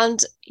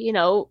 And, you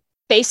know,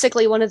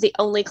 basically one of the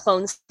only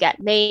clones get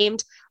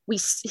named.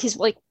 He's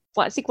like,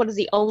 well, I think one of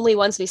the only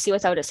ones we see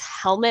without his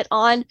helmet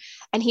on,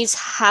 and he's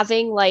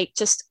having like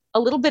just a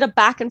little bit of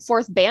back and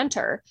forth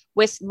banter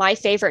with my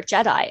favorite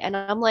Jedi. And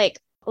I'm like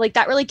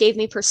that really gave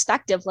me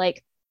perspective.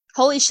 Like,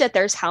 holy shit,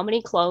 there's how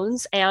many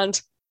clones, and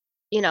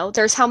you know,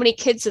 there's how many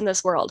kids in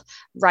this world,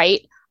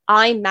 right?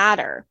 I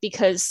matter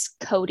because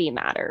Cody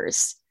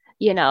matters,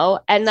 you know?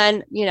 And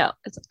then, you know,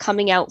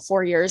 coming out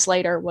 4 years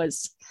later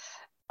was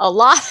a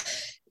lot.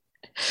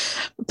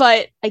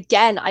 But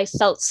again, I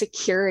felt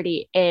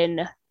security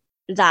in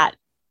that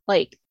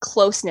like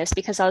closeness,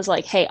 because I was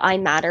like, hey, I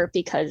matter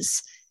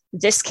because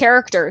this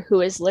character, who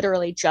is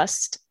literally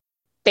just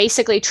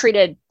basically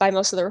treated by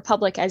most of the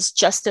Republic as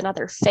just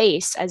another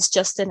face, as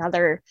just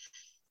another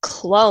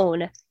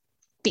clone,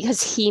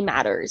 because he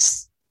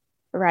matters,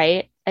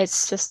 right?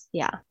 It's just,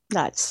 yeah,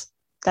 that's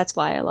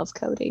why I love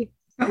Cody.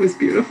 That was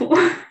beautiful.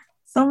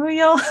 Some of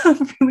y'all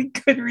have really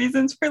good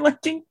reasons for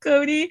liking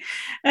Cody,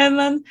 and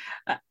then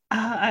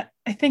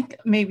I think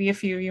maybe a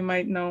few of you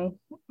might know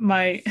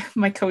my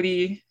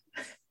Cody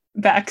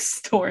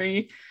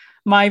backstory.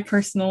 My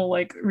personal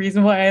like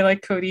reason why I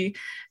like Cody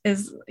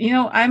is, you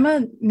know, I'm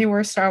a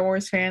newer Star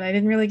Wars fan. I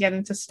didn't really get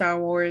into Star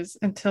Wars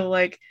until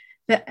like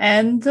the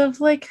end of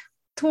like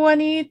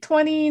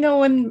 2020, you know,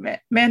 when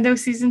Mando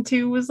season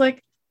 2 was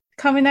like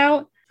coming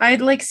out. I'd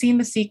like seen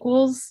the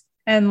sequels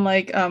and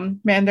like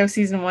Mando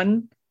season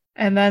 1,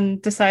 and then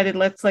decided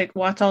let's like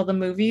watch all the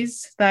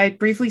movies. That I'd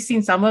briefly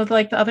seen some of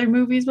like the other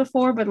movies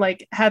before, but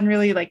like hadn't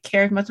really like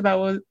cared much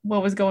about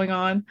what was going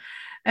on.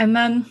 And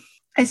then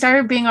I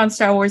started being on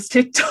Star Wars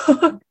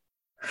TikTok,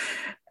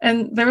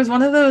 and there was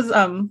one of those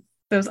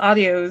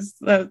audios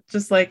that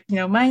just like, you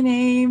know, my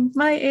name,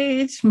 my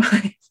age,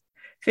 my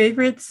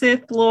favorite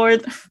Sith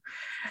Lord.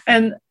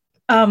 And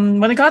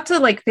when it got to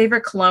like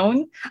favorite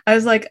clone, I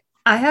was like,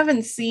 I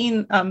haven't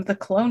seen the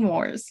Clone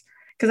Wars,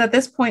 because at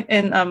this point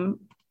in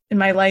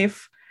my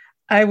life,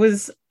 I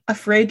was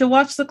afraid to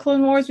watch the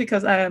Clone Wars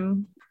because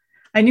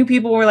I knew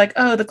people were like,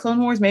 oh, the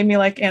Clone Wars made me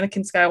like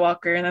Anakin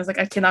Skywalker, and I was like,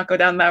 I cannot go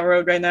down that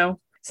road right now.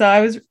 So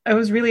I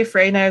was really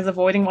afraid, and I was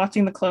avoiding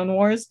watching the Clone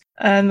Wars.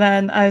 And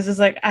then I was just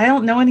like, I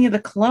don't know any of the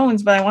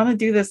clones, but I want to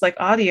do this like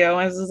audio.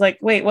 I was just like,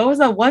 wait, what was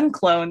that one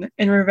clone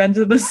in Revenge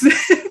of the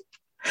Sith?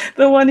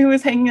 The one who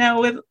was hanging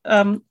out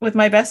with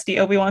my bestie,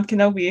 Obi-Wan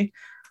Kenobi.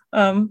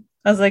 I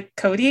was like,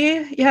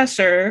 Cody? Yeah,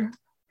 sure.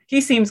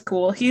 He seems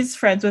cool. He's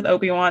friends with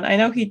Obi-Wan. I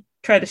know he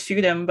tried to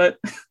shoot him, but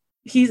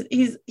he's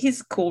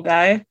a cool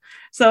guy.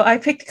 So I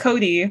picked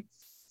Cody.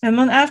 And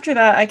then after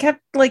that, I kept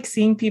like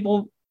seeing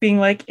people being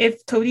like,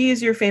 if Cody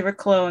is your favorite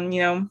clone,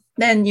 you know,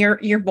 then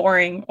you're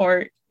boring,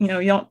 or, you know,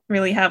 you don't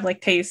really have like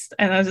taste.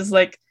 And I was just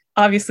like,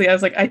 obviously, I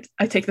was like,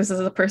 I take this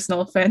as a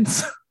personal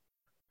offense.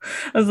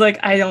 I was like,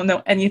 I don't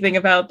know anything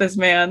about this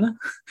man,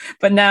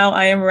 but now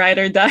I am ride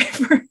or die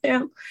for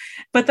him.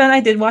 But then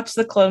I did watch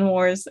the Clone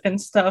Wars and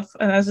stuff,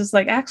 and I was just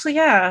like, actually,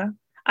 yeah,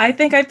 I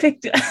think I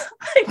picked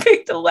I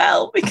picked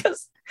well,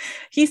 because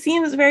he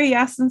seems very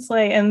Yasin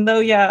Slay. And though,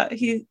 yeah,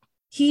 he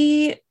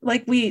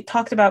like we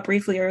talked about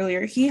briefly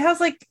earlier, he has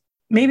like,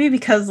 maybe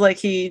because like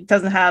he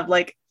doesn't have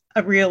like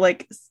a real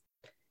like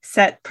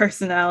set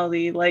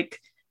personality like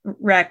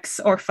Rex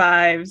or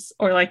Fives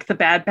or like the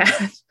Bad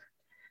Batch.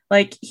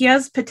 Like he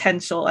has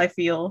potential, I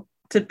feel,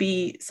 to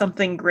be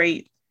something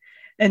great.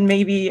 And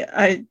maybe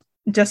I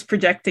just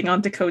projecting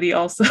onto Cody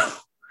also.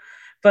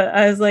 But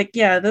I was like,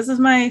 yeah, this is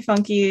my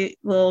funky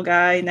little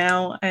guy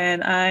now,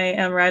 and I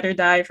am ride or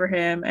die for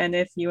him. And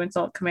if you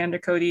insult Commander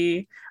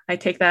Cody, I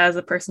take that as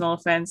a personal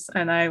offense,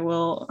 and I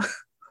will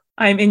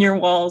I'm in your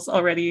walls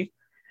already,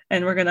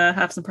 and we're gonna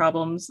have some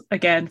problems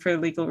again for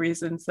legal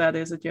reasons. That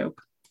is a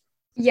joke.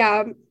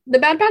 Yeah, the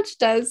Bad Batch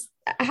does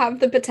have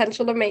the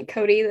potential to make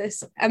Cody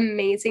this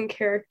amazing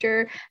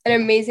character, an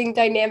amazing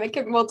dynamic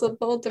and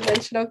multiple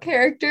dimensional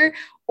character,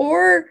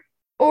 or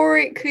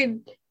it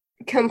could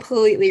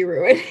completely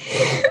ruin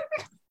him.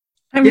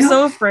 I'm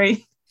so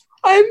afraid.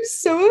 I'm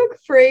so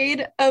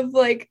afraid of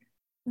like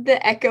the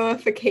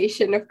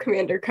echoification of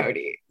Commander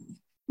Cody.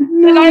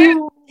 No. And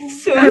I'm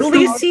so At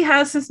least he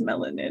has his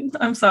melanin.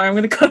 I'm sorry, I'm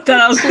gonna cut that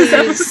out.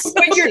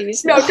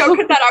 Please. No, don't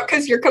cut that out,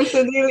 because you're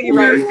completely You're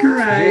right.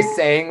 correct. You're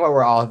saying what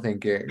we're all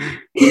thinking.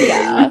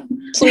 Yeah.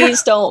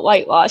 Please don't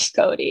whitewash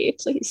Cody.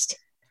 Please.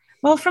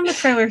 Well, from the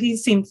trailer, he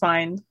seemed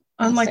fine,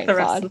 unlike thank the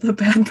rest God. of the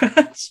Bad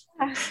Batch.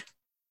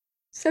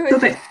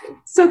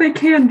 So they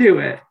can do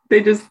it.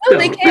 They just Oh, don't.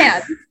 they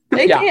can.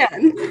 They Yeah.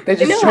 can. They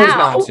just know chose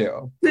how. not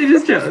to. They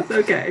just chose.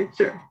 Okay,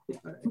 sure.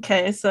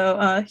 Okay,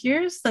 so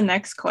here's the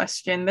next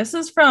question. This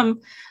is from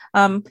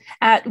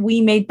at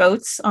We Made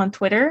Boats on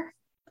Twitter.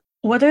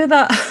 what are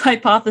the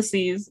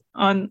hypotheses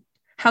on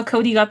how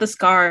Cody got the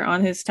scar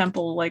on his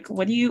temple? Like,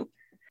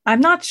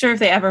 I'm not sure if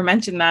they ever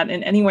mentioned that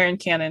in anywhere in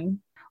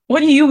canon.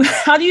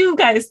 How do you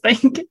guys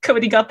think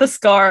Cody got the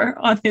scar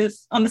on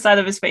the side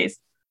of his face?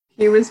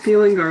 He was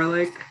peeling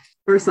garlic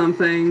or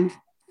something.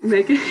 He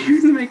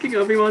was making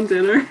Obi-Wan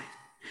dinner.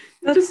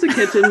 That's just a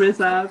kitchen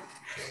mishap.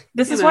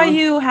 This is why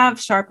you have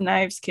sharp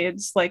knives,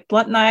 kids. Like,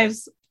 blunt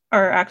knives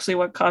are actually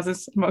what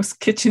causes most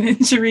kitchen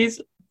injuries,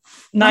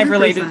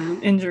 knife-related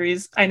 100%.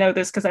 injuries. I know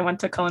this because I went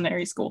to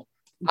culinary school.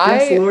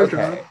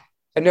 Okay.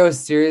 No,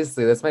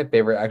 seriously, that's my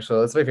favorite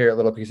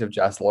little piece of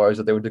Jess lore is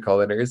that they went to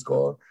culinary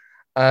school.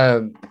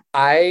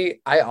 I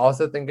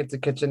also think it's a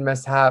kitchen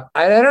mishap.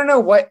 I don't know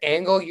what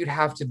angle you'd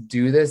have to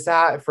do this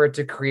at for it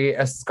to create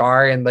a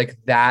scar in like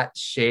that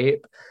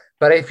shape.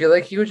 But I feel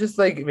like he was just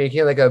like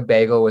making like a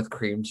bagel with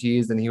cream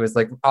cheese, and he was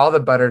like, all the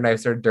butter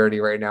knives are dirty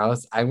right now,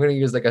 so I'm gonna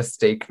use like a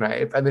steak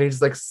knife, and then he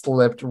just like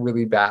slipped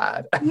really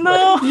bad.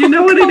 No, You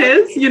know what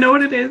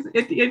it is?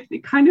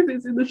 It kind of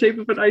is in the shape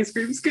of an ice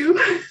cream scoop.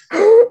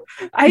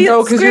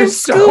 No, because you're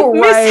so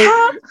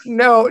right.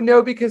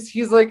 No, because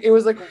he's like, it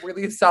was like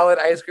really solid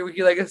ice cream.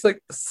 He like it's like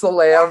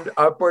slammed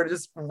upward,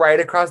 just right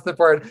across the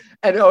board,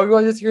 and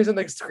Obi-Wan just hears him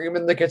like scream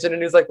in the kitchen,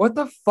 and he's like, "What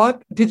the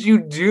fuck did you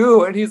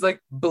do?" And he's like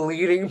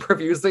bleeding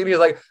profusely, and he's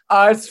like,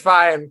 "Oh, it's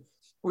fine.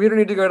 We don't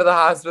need to go to the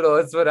hospital.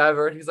 It's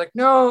whatever." And he's like,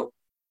 "No,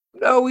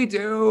 we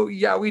do.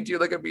 Yeah, we do."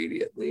 Like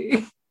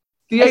immediately.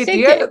 The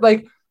idea that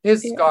like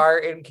his scar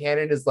in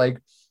canon is like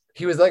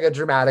he was like a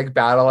dramatic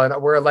battle,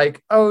 and we're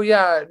like, oh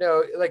yeah,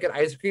 no, like an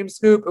ice cream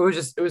scoop.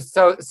 It was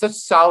such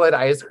solid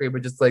ice cream,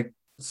 but just like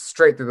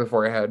straight through the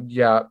forehead.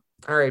 Yeah,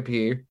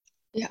 R.I.P.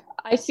 Yeah,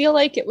 I feel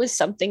like it was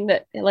something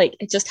that like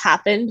it just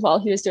happened while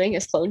he was doing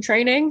his clone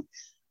training,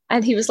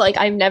 and he was like,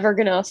 I'm never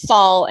gonna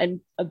fall and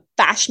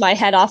bash my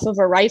head off of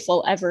a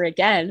rifle ever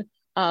again.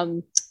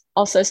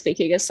 Also,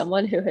 speaking as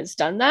someone who has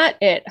done that,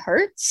 it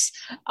hurts.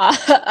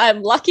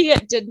 I'm lucky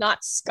it did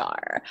not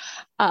scar.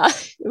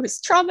 It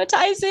was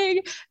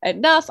traumatizing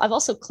enough. I've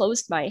also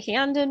closed my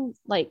hand in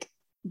like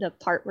the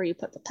part where you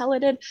put the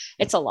pellet in.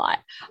 It's a lot.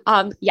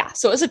 Yeah,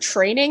 so it was a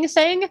training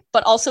thing,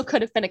 but also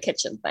could have been a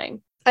kitchen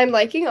thing. I'm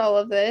liking all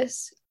of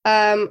this.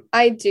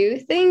 I do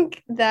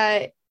think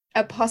that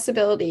a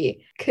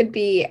possibility could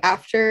be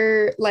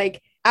after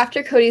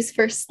Cody's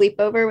first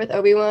sleepover with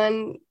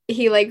Obi-Wan,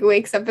 he like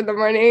wakes up in the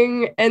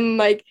morning and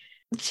like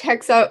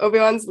checks out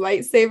Obi-Wan's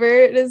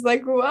lightsaber and is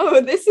like,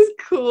 whoa, this is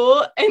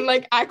cool, and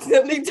like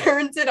accidentally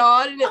turns it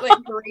on and it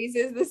like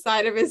grazes the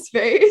side of his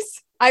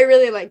face. I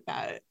really like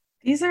that.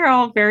 These are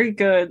all very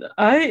good.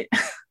 I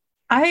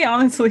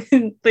honestly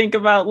didn't think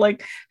about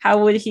like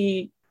how would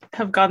he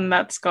have gotten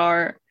that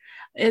scar.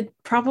 It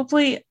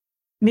probably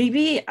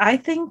I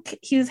think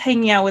he was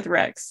hanging out with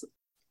Rex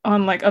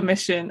on like a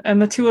mission,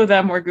 and the two of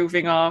them were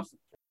goofing off.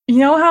 You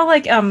know how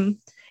like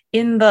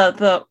in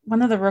the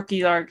one of the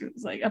rookie arcs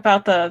like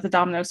about the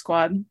Domino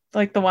Squad,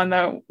 like the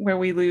one where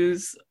we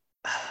lose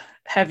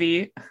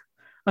Heavy,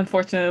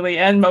 unfortunately,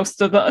 and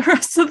most of the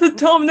rest of the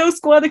Domino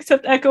Squad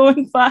except Echo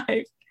and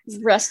Five.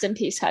 Rest in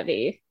peace,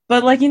 Heavy.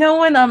 But like, you know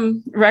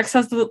when Rex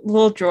has the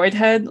little droid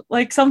head,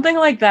 like something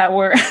like that,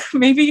 where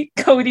maybe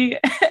Cody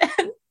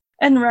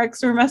and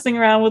Rex were messing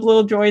around with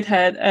little droid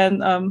head,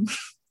 and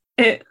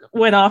it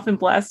went off and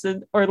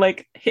blasted or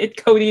like hit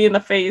Cody in the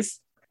face,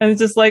 and it's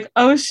just like,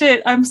 oh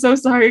shit, I'm so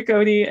sorry,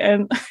 Cody,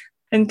 and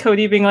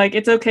Cody being like,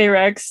 it's okay,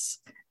 Rex.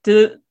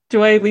 Do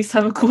I at least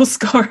have a cool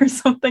scar or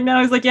something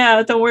now? He's like,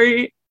 yeah, don't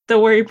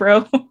worry,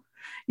 bro.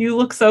 You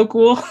look so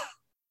cool.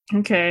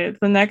 Okay,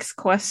 the next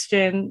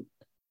question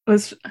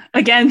was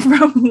again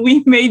from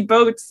We Made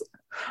Boats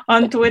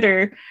on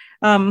Twitter.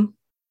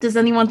 Does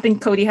anyone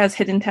think Cody has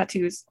hidden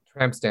tattoos?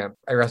 Tramp stamp.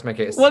 I rest my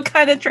case. What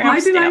kind of tramp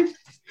stamp?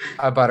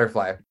 A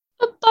butterfly.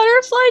 A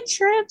butterfly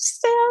tramp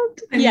stamp?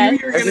 Yeah, you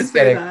were gonna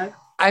say that.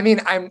 I mean,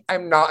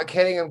 I'm not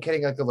kidding. I'm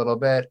kidding like a little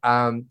bit.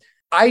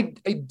 I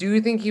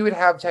do think he would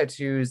have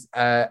tattoos.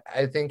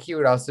 I think he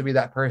would also be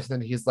that person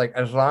that he's like,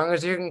 as long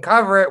as you can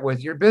cover it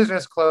with your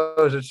business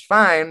clothes, it's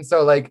fine.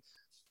 So like,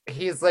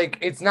 he's like,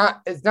 it's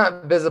not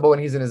visible when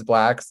he's in his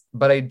blacks,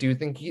 but I do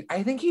think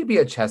he'd be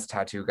a chest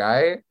tattoo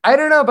guy. I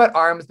don't know about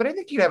arms, but I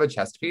think he'd have a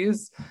chest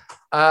piece.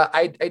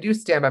 I do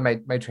stand by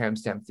my tramp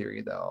stamp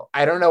theory though.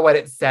 I don't know what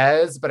it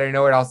says, but I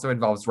know it also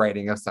involves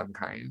writing of some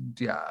kind.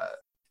 Yeah.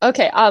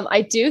 Okay.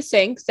 I do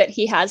think that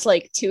he has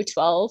like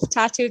 212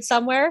 tattooed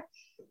somewhere.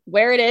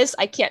 Where it is,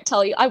 I can't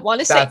tell you. I want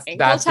to say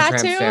ankle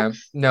tattoo.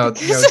 No,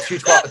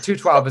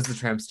 212 is the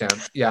tramp stamp.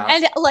 Yeah.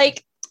 And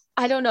like,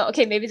 I don't know.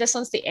 Okay, maybe this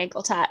one's the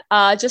ankle tat.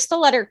 Just the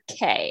letter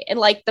K and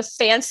like the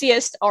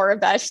fanciest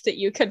Arabesh that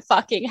you could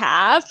fucking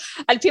have.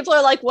 And people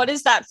are like, what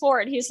is that for?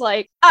 And he's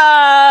like,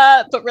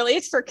 but really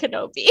it's for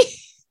Kenobi.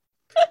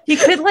 He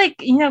could like,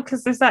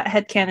 because there's that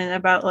headcanon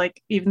about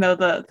like, even though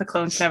the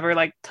clones never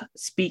like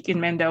speak in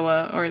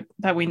Mandoa or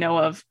that we know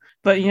of,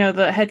 but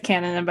the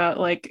headcanon about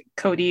like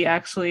Cody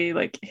actually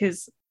like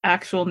his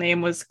actual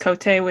name was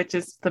Kote, which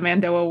is the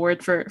Mandoa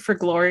word for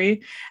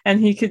glory, and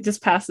he could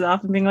just pass it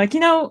off and being like,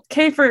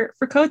 K for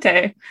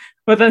Kote,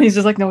 but then he's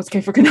just like, no, it's K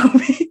for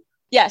Kenobi.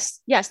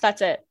 Yes,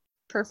 that's it.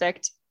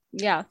 Perfect.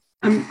 Yeah.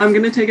 I'm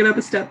going to take it up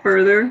a step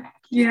further.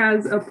 He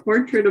has a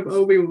portrait of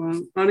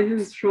Obi-Wan on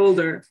his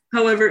shoulder.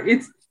 However,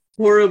 it's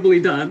horribly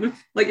done.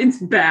 Like,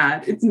 it's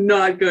bad. It's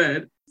not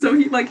good. So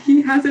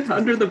he has it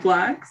under the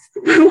blacks,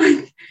 but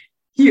like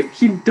he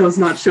does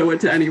not show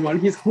it to anyone.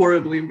 He's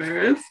horribly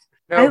embarrassed.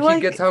 No,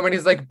 he gets home and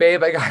he's like,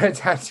 babe, I got a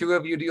tattoo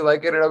of you. Do you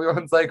like it? And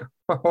Obi-Wan's like,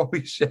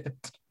 holy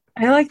shit.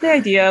 I like the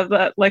idea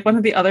that like one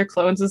of the other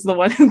clones is the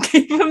one who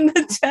gave him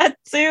the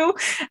tattoo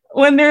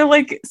when they're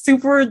like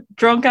super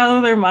drunk out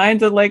of their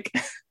minds at like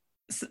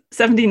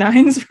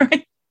 79s,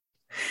 right?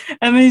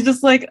 And then he's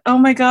just like, oh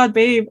my god,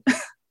 babe,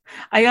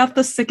 I got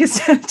the sickest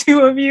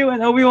tattoo of you.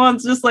 And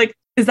Obi-Wan's just like,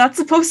 is that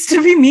supposed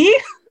to be me?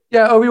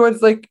 Yeah,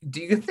 Obi-Wan's like,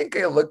 do you think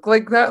I look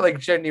like that? Like,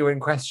 genuine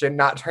question,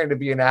 not trying to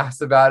be an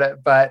ass about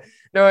it. But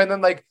no, and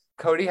then like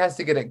Cody has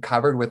to get it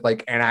covered with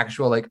like an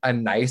actual, like a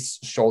nice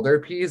shoulder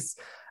piece.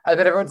 And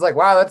then everyone's like,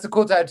 wow, that's a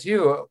cool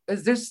tattoo.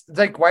 Is this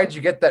like, why'd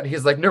you get that?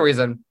 He's like, no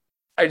reason.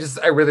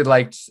 I really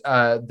liked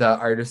the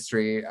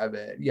artistry of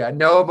it. Yeah,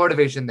 no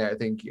motivation there.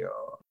 Thank you.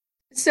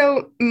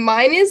 So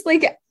mine is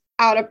like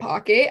out of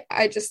pocket.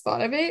 I just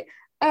thought of it.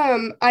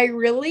 I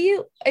really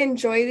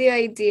enjoy the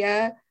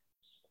idea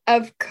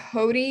of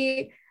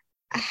Cody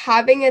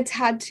having a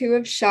tattoo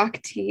of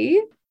Shaak Ti.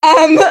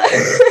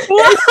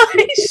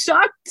 Why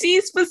Shaak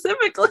Ti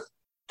specifically?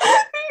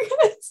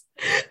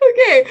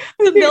 Okay,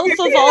 the MILF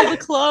of all the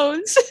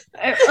clones.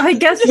 I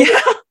guess, yeah.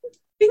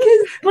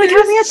 Because like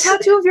having a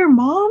tattoo of your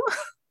mom?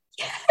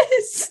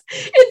 Yes,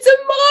 it's a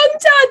mom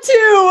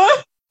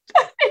tattoo.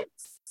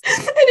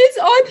 And it's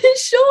on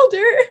his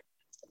shoulder.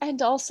 And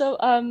also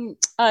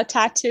a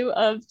tattoo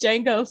of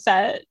Jango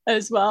Fett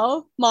as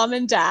well. Mom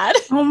and dad.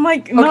 Oh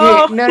my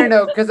no. Okay,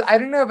 no. Because I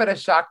don't know about a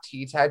Shaak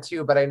Ti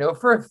tattoo, but I know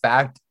for a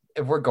fact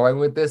if we're going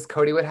with this,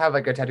 Cody would have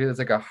like a tattoo that's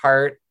like a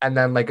heart and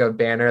then like a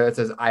banner that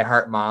says I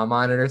heart mom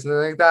on it or something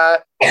like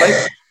that.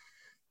 Like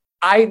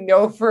I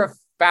know for a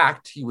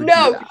fact he would do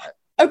that.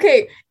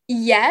 Okay,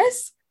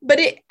 yes, but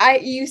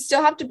you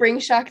still have to bring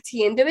Shaak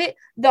Ti into it.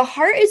 The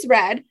heart is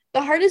red,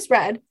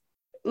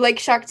 like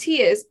Shaak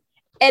Ti is,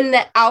 and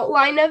the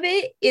outline of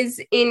it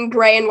is in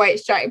gray and white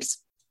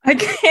stripes. I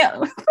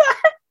can't.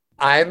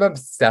 I'm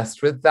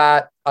obsessed with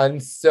that.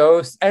 And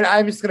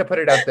I'm just gonna put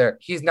it out there.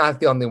 He's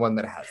not the only one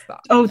that has that.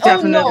 Oh,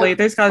 definitely. No.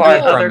 There's gotta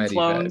be other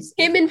clones.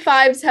 Him and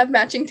Fives have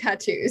matching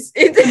tattoos.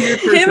 Him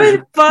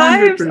and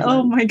Fives. 100%.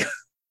 Oh my god.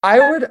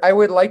 I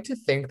would like to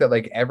think that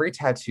like every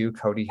tattoo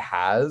Cody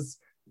has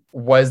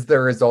was the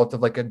result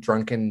of like a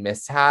drunken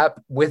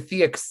mishap, with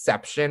the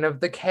exception of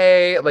the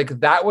K. Like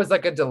that was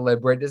like a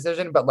deliberate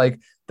decision, but like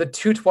the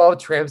 212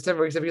 tramp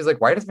stamp, except he's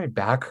like, why does my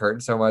back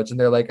hurt so much? And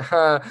they're like,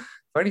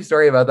 funny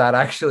story about that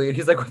actually. And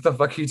he's like, what the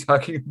fuck are you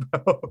talking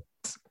about?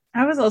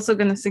 I was also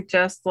gonna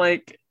suggest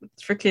like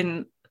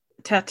freaking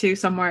tattoo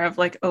somewhere of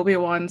like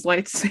Obi-Wan's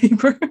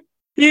lightsaber.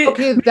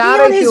 Okay, that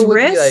I feel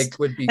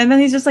would be, and then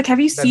he's just like, have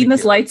you seen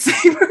this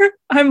lightsaber?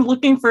 I'm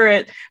looking for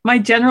it. My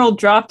general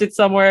dropped it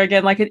somewhere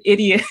again, like an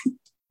idiot.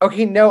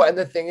 Okay, no, and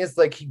the thing is,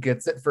 like, he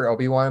gets it for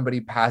Obi-Wan, but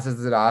he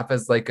passes it off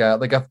as like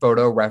a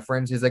photo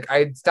reference. He's like,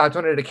 I stopped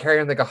wanting to carry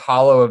on like a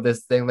hollow of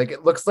this thing. Like,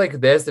 it looks like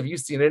this. Have you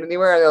seen it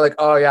anywhere? And they're like,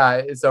 oh yeah,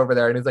 it's over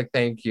there. And he's like,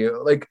 thank you.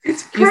 Like,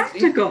 it's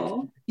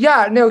practical.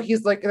 Yeah, no,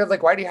 he's like, and I was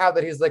like, why do you have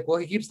that? He's like, well,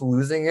 he keeps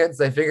losing it,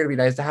 so I figured it'd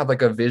be nice to have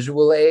like a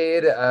visual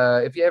aid.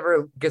 If he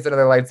ever gets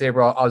another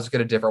lightsaber, I'll just get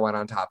a different one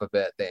on top of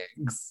it.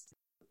 Thanks.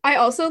 I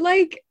also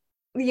like,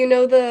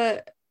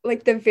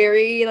 the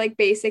very like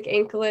basic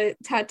anklet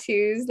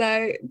tattoos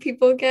that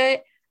people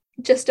get,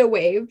 just a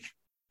wave.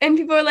 And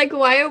people are like,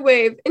 why a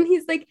wave? And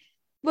he's like,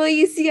 well,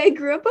 you see, I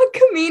grew up on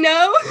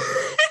Camino.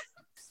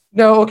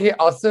 No, okay,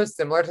 also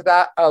similar to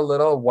that, a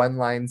little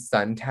one-line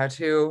sun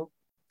tattoo.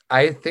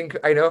 I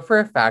know for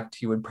a fact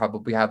he would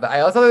probably have that.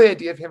 I also have the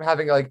idea of him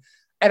having like,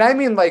 and I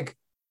mean like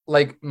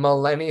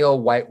millennial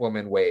white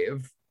woman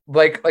wave,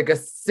 like a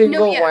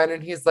single one.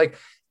 And he's like,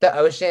 the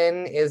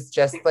ocean is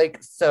just like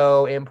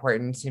so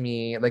important to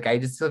me. Like, I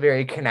just feel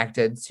very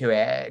connected to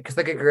it because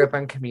like I grew up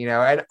on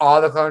Camino, and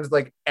all the clones,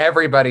 like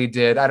everybody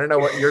did. I don't know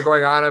what you're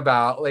going on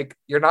about. Like,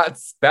 you're not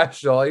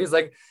special. He's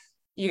like,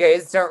 you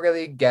guys don't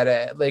really get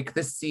it. Like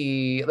the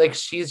sea, like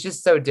she's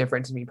just so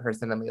different to me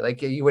personally.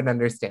 Like you wouldn't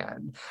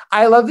understand.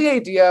 I love the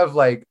idea of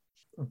like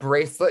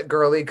bracelet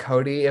girly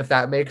Cody, if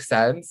that makes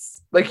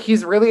sense. Like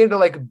he's really into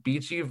like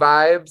beachy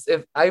vibes.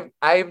 If I'm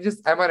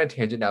on a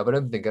tangent now, but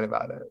I'm thinking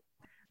about it.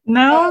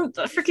 No,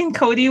 freaking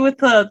Cody with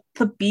the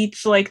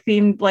beach like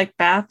themed like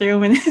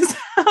bathroom in his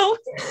house.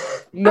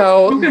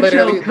 No,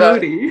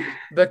 literally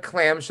the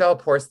clamshell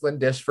porcelain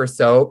dish for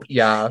soap.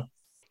 Yeah.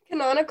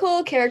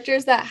 Canonical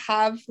characters that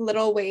have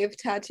little wave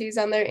tattoos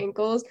on their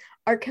ankles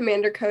are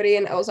Commander Cody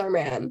and Elzar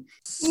Mann.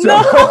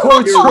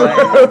 So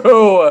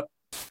true.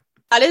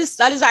 That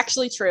is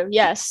actually true.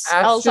 Yes.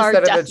 Ash just Elzar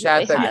said in the chat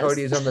definitely that has.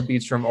 Cody's on the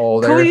beach from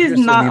old. I Cody is refuse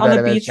to not leave on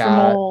that the in beach from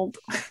chat. old.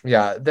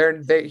 Yeah,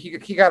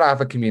 he got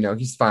off a Camino.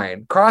 He's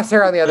fine.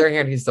 Crosshair, on the other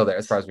hand, he's still there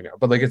as far as we know.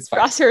 But like, it's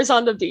fine. Crosshair's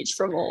on the beach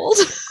from old.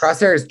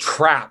 Crosshair is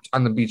trapped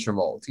on the beach from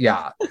old.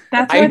 Yeah,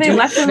 That's I where they do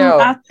left him know-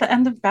 at the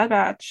end of Bad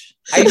Batch.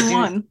 I Season do-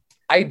 1.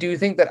 I do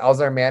think that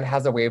Elzar Mann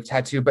has a wave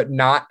tattoo, but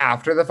not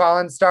after the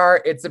Fallen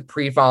Star. It's a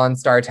pre-Fallen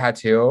Star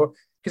tattoo.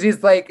 Because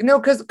he's like, no,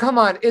 because come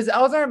on, is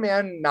Elzar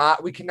Mann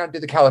not, we cannot do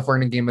the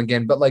California game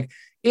again, but like,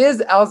 is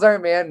Elzar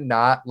Mann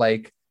not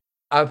like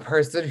a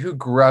person who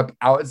grew up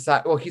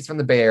outside? Well, he's from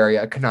the Bay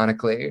Area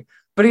canonically,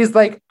 but he's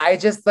like, I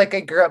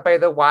grew up by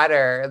the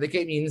water. Like,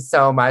 it means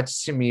so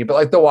much to me. But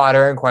like, the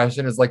water in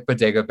question is like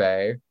Bodega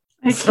Bay.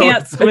 I So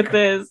can't it's like- with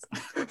this.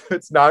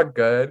 It's not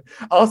good.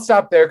 I'll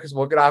stop there because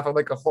we'll get off on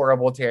like a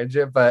horrible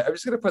tangent, but I'm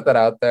just going to put that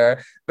out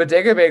there.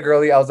 Bodega Bay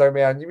girly Elzar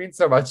Mann, you mean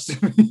so much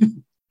to me.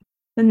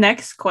 The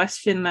next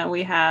question that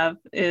we have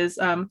is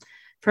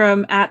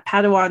from at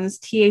Padawan's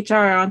THR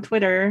on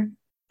Twitter.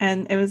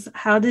 And it was,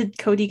 how did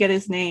Cody get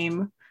his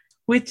name?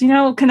 Which, you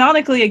know,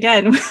 canonically,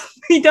 again,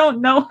 we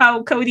don't know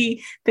how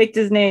Cody picked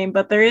his name,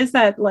 but there is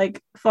that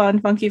like fun,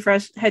 funky,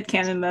 fresh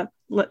headcanon that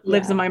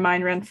lives in my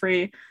mind rent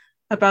free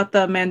about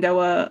the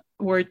Mandoa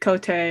word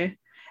Kote, and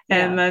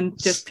then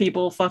just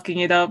people fucking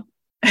it up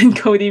and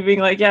Cody being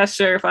like, yeah,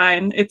 sure,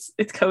 fine. It's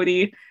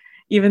Cody,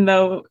 even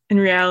though in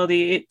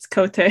reality it's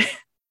Kote.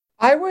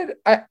 I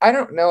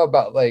don't know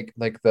about like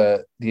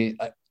the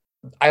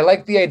I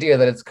like the idea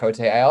that it's Kote.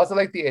 I also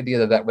like the idea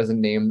that that was a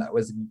name that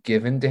was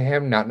given to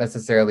him, not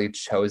necessarily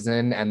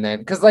chosen. And then,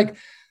 because like,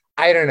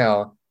 I don't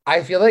know.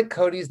 I feel like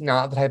Cody's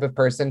not the type of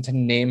person to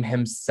name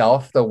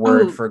himself the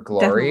word for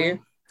glory.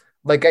 Definitely.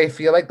 Like, I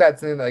feel like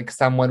that's something that, like,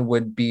 someone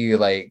would be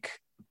like,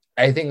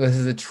 I think this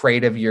is a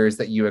trait of yours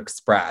that you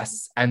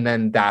express. And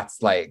then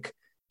that's like,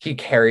 he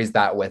carries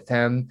that with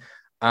him.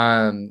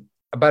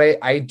 But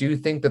I do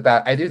think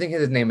I do think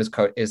his name is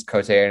Kote, and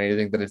I do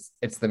think that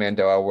it's the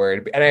Mandoa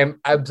word. And I'm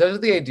obsessed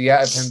with the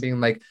idea of him being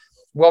like,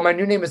 well, my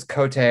new name is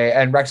Kote,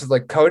 and Rex is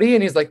like, Cody,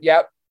 and he's like,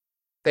 yep,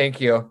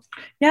 thank you.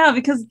 Yeah,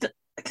 because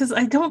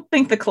I don't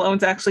think the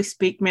clones actually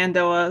speak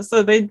Mandoa,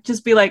 so they'd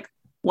just be like,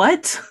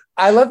 what?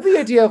 I love the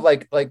idea of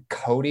like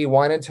Cody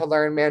wanted to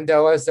learn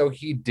Mandoa, so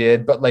he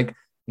did, but like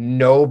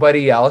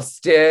nobody else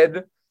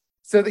did.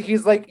 So that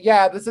he's like,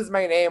 yeah, this is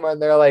my name.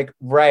 And they're like,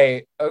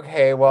 right,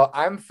 okay, well,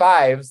 I'm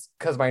Fives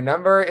because my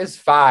number is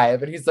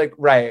 5. And he's like,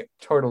 right,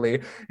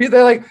 totally.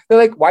 They're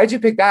like, why'd you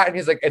pick that? And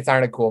he's like, it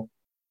sounded cool.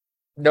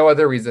 No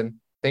other reason.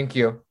 Thank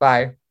you.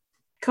 Bye.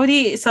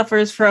 Cody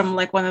suffers from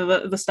like one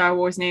of the Star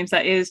Wars names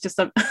that is just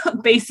a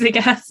basic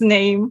ass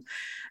name.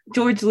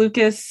 George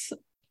Lucas.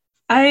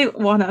 I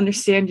want to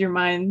understand your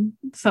mind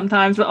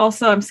sometimes, but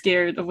also I'm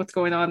scared of what's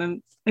going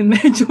on in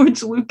there,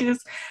 George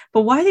Lucas.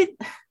 But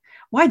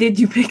why did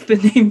you pick the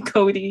name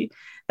Cody?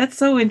 That's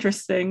so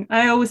interesting.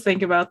 I always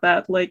think about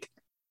that. Like,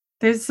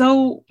 there's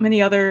so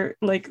many other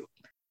like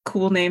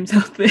cool names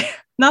out there.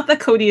 Not that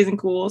Cody isn't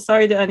cool.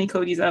 Sorry to any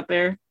Codys out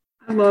there.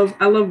 I love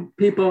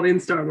people in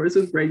Star Wars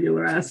with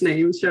regular ass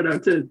names. Shout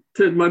out to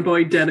my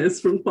boy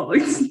Dennis from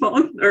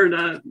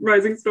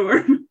Rising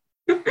Storm.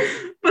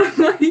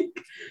 But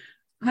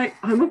like,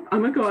 I'm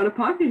gonna go out of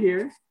pocket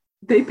here.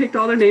 They picked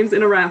all their names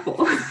in a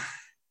raffle.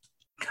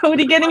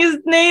 Cody getting his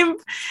name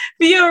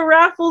via a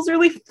raffle is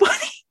really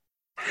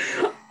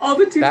funny. All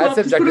the 212 That's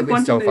just put a objectively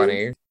bunch so of names,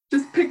 funny.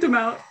 just picked them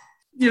out,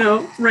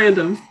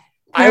 random.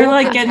 They're will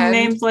like getting contend-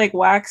 names like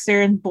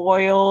Waxer and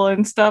Boyle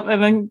and stuff,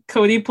 and then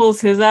Cody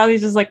pulls his out. He's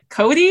just like,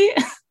 Cody?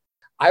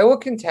 I will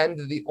contend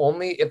that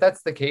if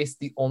that's the case,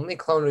 the only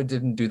clone who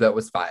didn't do that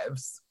was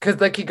Fives. Because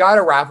like he got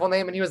a raffle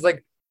name and he was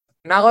like,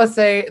 now let's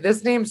say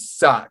this name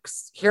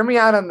sucks. Hear me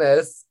out on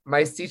this.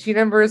 My CT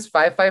number is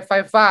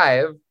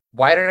 5555.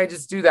 Why didn't I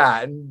just do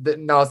that? And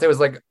Nalase was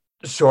like,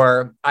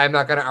 sure, I'm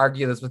not going to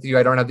argue this with you.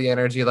 I don't have the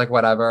energy, like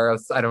whatever.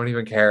 I don't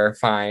even care.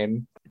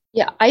 Fine.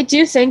 Yeah, I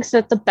do think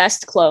that the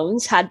best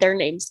clones had their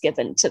names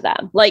given to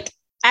them. Like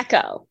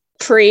Echo,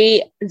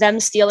 pre them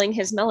stealing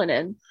his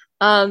melanin.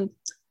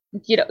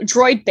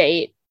 Droid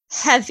Bait,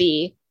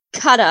 Heavy,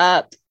 Cut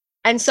Up.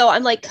 And so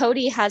I'm like,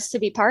 Cody has to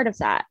be part of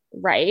that,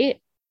 right?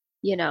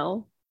 Yeah,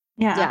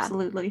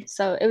 absolutely.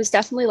 So it was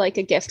definitely like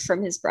a gift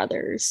from his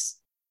brothers,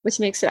 which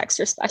makes it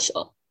extra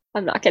special.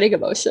 I'm not getting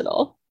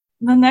emotional.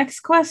 The next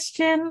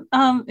question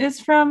is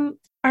from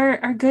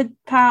our good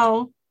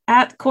pal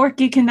at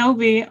Corky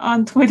Kenobi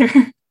on Twitter.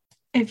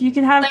 If you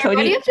could have Claire, why do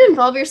Cody, you have to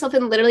involve yourself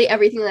in literally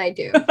everything that I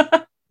do?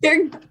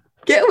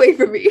 Get away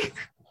from me.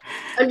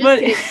 I'm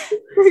just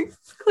kidding.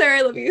 Claire,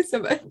 I love you so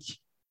much.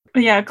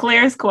 Yeah,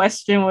 Claire's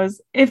question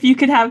was, if you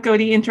could have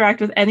Cody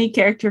interact with any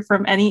character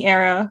from any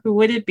era, who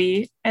would it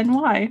be and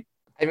why?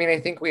 I mean,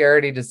 I think we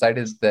already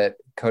decided that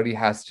Cody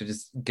has to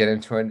just get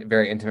into a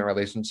very intimate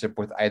relationship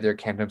with either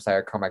Cantum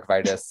Sire Cormac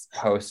Vitus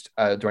post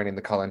joining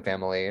the Cullen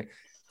family.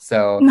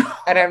 So,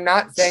 and I'm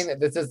not saying that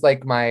this is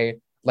like my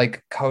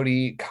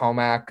Cody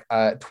Cormac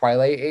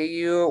Twilight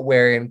AU,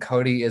 wherein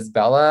Cody is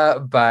Bella,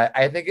 but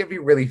I think it'd be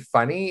really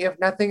funny if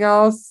nothing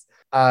else.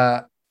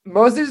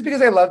 Mostly just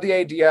because I love the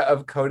idea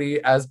of Cody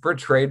as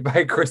portrayed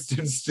by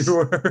Kristen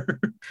Stewart.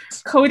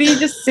 Cody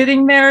just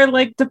sitting there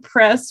like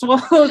depressed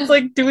while it's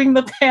like doing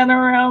the pan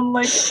around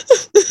like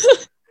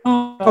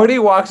oh. Cody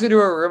walks into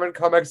a room and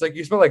comics like,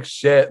 you smell like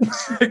shit.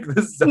 Like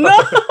this sucks.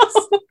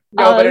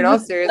 No. But in all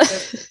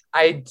seriousness,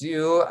 I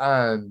do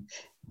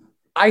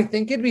I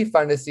think it'd be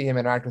fun to see him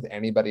interact with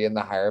anybody in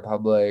the High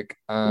Republic.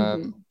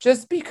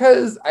 Just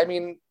because, I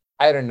mean,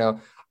 I don't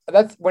know.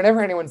 That's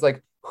whenever anyone's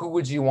like, who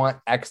would you want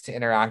X to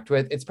interact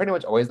with? It's pretty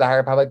much always the High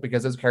Republic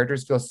because those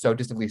characters feel so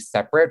distinctly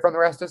separate from the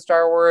rest of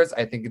Star Wars.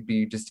 I think it'd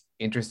be just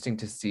interesting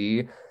to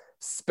see.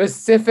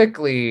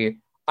 Specifically,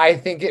 I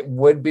think it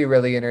would be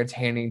really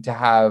entertaining to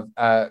have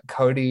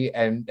Cody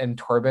and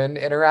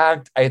Torben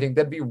interact. I think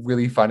that'd be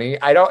really funny.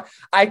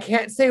 I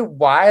can't say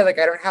why. Like,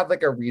 I don't have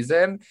like a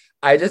reason.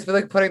 I just feel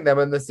like putting them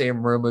in the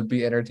same room would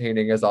be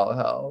entertaining as all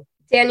hell.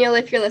 Daniel,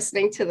 if you're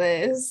listening to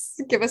this,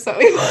 give us what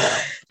we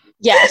want.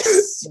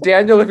 Yes.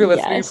 Daniel, if you're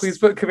listening, please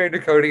put Commander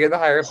Cody in the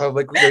High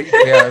Republic. We know you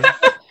can.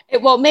 It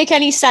won't make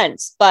any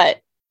sense, but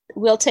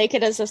we'll take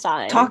it as a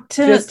sign. Talk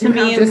to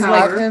me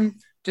and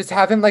just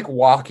have him like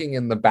walking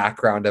in the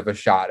background of a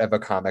shot of a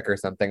comic or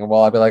something, and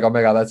I'll be like, oh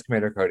my god, that's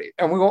Commander Cody,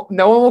 and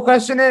no one will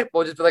question it.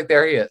 We'll just be like,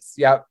 there he is.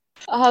 Yep.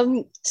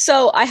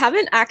 So I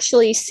haven't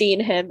actually seen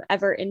him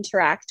ever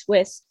interact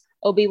with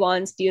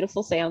Obi-Wan's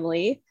beautiful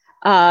family,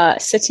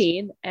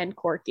 Satine and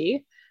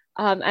Corky.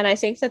 And I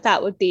think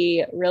that would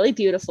be really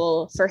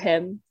beautiful for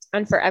him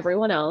and for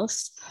everyone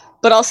else,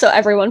 but also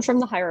everyone from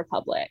the High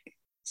Republic.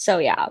 So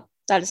yeah,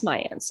 that is my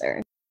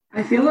answer.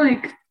 I feel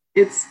like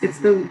it's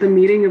the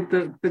meeting of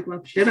the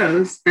Glove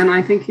Shitos, and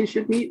I think he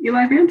should meet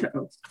Eli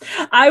Vanto.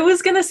 I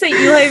was gonna say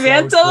Eli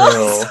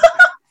Vanto.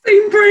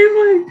 Same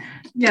brainwave.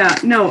 Yeah,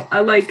 no,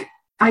 I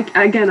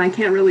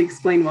can't really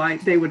explain why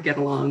they would get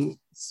along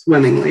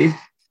swimmingly.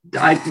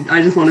 I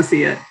just want to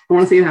see it. I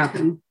want to see it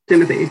happen.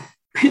 Timothy,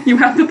 you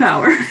have the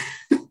power.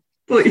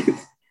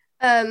 Please.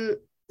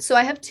 So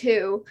I have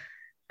two.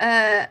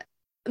 The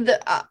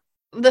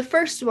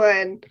first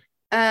one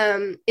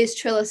is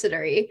Trilla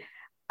Siduri.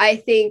 I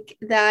think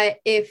that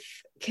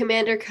if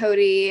Commander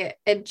Cody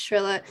and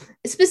Trilla,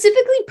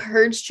 specifically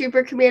Purge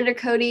Trooper Commander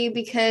Cody,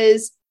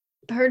 because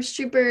Purge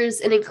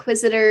Troopers and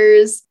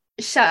Inquisitors,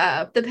 shut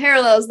up. The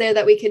parallels there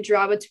that we could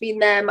draw between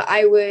them,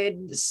 I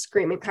would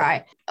scream and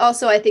cry.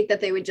 Also, I think that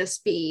they would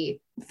just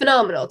be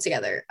phenomenal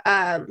together.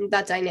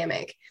 That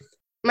dynamic.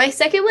 My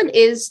second one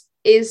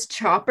is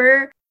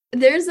Chopper.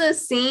 There's a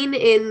scene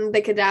in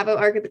the Kadavo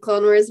arc of the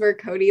Clone Wars where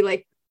Cody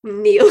like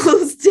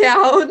kneels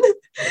down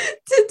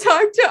to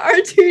talk to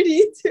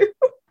R2-D2.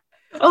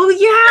 Oh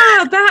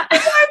yeah, that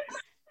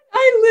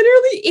I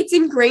literally, it's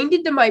ingrained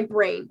into my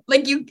brain.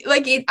 I'm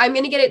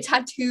gonna get it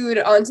tattooed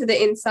onto the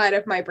inside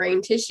of my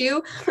brain tissue.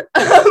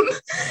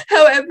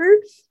 However,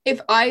 if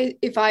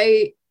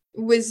I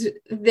was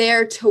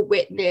there to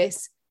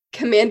witness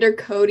Commander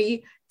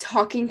Cody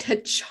talking to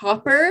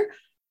Chopper,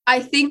 I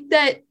think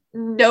that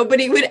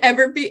nobody would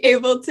ever be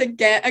able to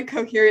get a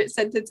coherent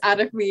sentence out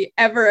of me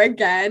ever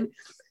again.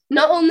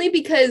 Not only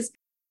because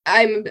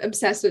I'm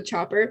obsessed with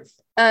Chopper,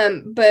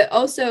 but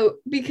also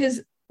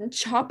because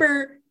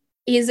Chopper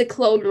is a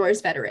Clone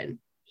Wars veteran.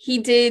 He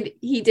did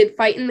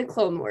fight in the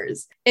Clone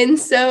Wars. And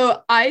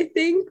so I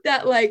think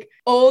that like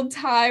old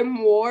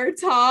time war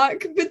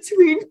talk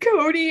between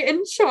Cody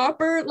and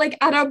Chopper, like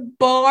at a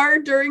bar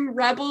during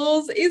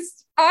Rebels,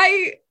 it's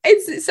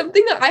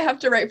something that I have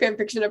to write fan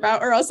fiction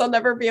about, or else I'll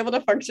never be able to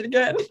function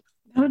again.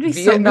 That would be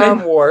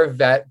Vietnam War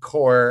vet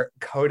core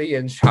Cody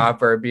and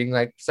Chopper being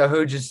like, so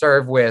who'd you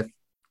serve with?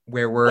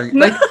 Where were you?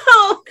 Like,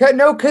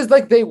 no, because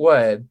like they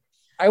would.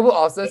 I will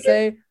also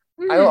say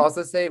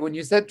when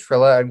you said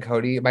Trilla and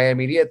Cody, my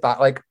immediate thought,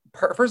 like,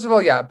 first of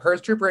all, yeah,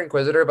 Purge Trooper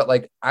Inquisitor, but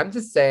like, I'm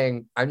just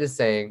saying,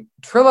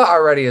 Trilla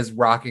already is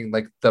rocking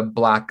like the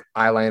black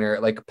eyeliner,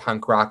 like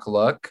punk rock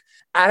look,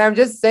 and I'm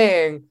just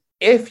saying,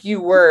 if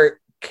you were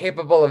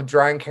capable of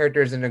drawing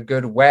characters in a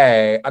good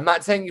way, I'm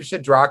not saying you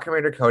should draw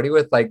Commander Cody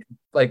with like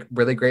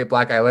really great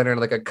black eyeliner and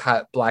like a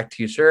cut black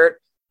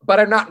t-shirt, but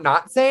I'm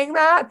not saying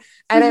that,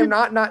 and I'm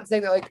not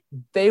saying that like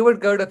they would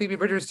go to Phoebe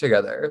Bridgers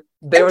together.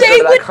 They would go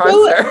to that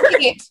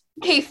concert.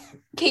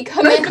 Okay,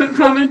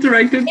 comment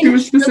directed to a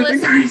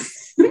specific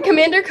person.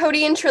 Commander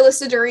Cody and Trilla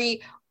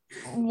Siduri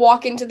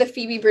walk into the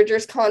Phoebe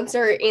Bridgers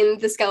concert in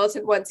the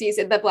skeleton onesies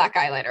and the black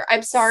eyeliner.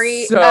 I'm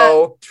sorry.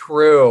 So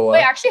true. I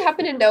actually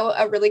happen to know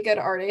a really good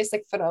artist,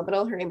 like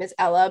phenomenal. Her name is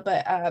Ella,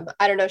 but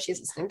I don't know if she's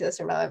listening to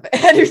this or not. But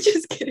I'm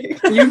just kidding.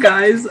 You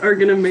guys are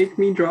gonna make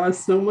me draw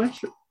so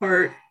much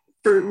art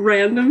for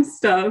random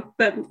stuff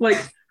that like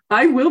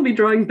I will be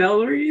drawing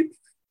bell wreaths.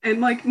 And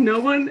like no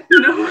one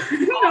else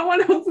is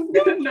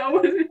gonna know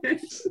what it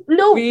is.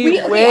 No,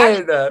 we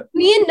win.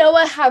 Me and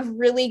Noah have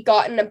really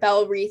gotten a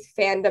bell wreath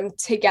fandom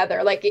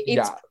together. Like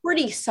it's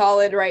pretty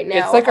solid right now.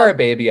 It's like our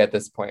baby at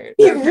this point.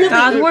 Really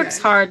God works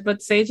hard,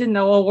 but Sage and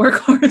Noah work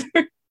harder.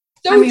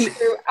 True,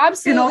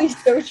 absolutely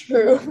so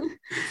true.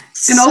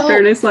 In all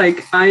fairness,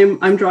 like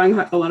I'm drawing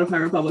a lot of High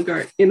Republic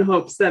art in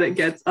hopes that it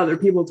gets other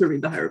people to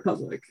read the High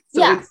Republic.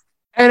 So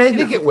And I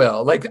think it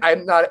will. Like,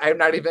 I'm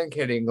not even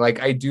kidding.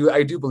 Like, I do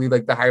believe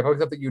like the hyperpunk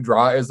stuff that you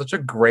draw is such a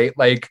great,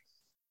 like,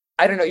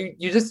 I don't know,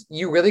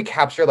 you really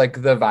capture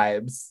like the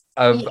vibes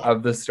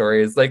of the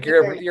stories. Like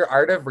your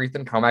art of Wreath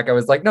and Comac, I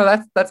was like,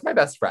 no, that's my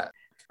best friend.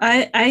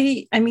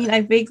 I mean,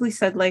 I vaguely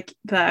said like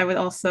that I would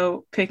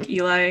also pick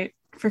Eli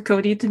for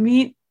Cody to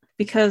meet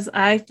because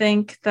I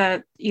think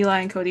that Eli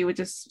and Cody would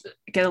just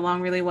get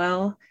along really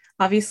well.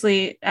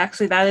 Obviously,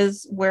 actually, that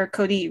is where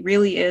Cody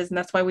really is, and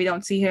that's why we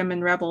don't see him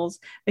in Rebels,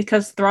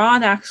 because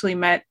Thrawn actually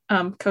met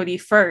Cody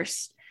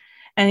first.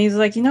 And he's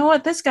like, you know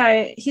what? This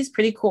guy, he's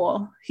pretty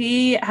cool.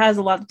 He has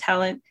a lot of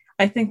talent.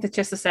 I think that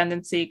Chiss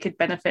Ascendancy could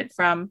benefit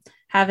from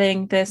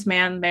having this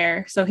man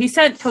there. So he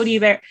sent Cody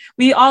there.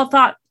 We all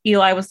thought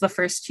Eli was the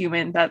first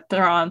human that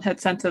Thrawn had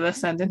sent to the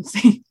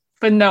Ascendancy.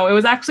 But no, it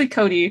was actually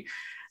Cody.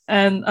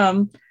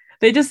 And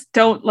they just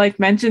don't like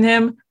mention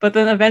him. But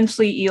then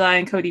eventually Eli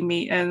and Cody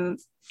meet. And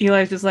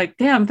Eli's just like,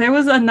 damn, there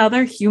was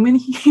another human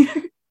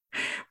here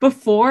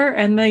before.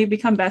 And they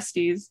become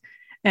besties.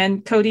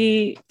 And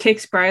Cody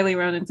kicks Briley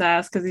Ronan's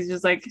ass because he's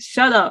just like,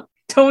 shut up,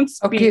 don't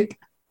speak.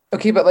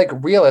 Okay, but like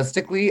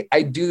realistically,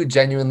 I do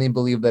genuinely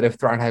believe that if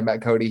Thrawn had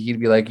met Cody, he'd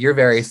be like, you're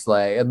very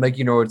slay. And like,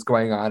 you know what's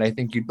going on. I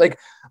think you'd like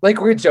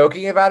we're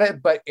joking about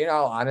it. But in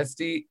all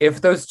honesty, if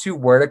those two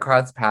were to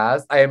cross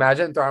paths, I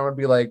imagine Thrawn would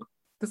be like,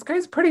 this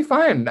guy's pretty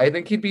fun. I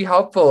think he'd be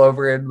helpful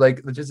over in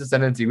like the Chiss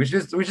Ascendancy. We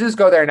should just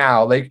go there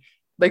now. Like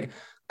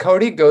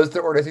Cody goes to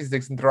Order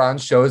 66 and Thrawn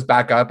shows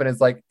back up and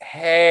is like,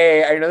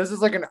 hey, I know this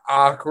is like an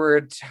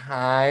awkward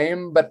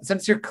time, but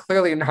since you're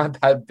clearly not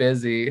that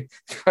busy,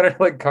 do you want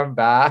to like come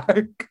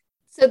back?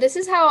 So this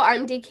is how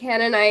I'm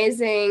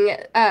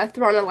decanonizing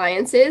Thrawn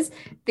alliances.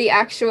 The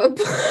actual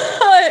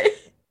plot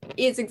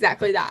is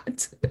exactly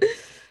that.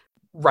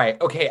 Right.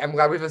 Okay. I'm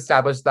glad we've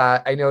established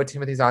that. I know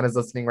Timothy Zahn is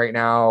listening right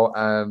now.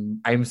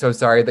 I'm so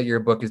sorry that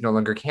your book is no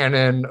longer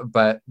canon,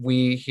 but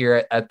we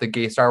here at the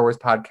Gay Star Wars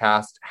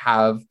podcast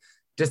have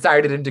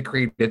decided and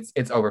decreed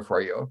it's over for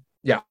you.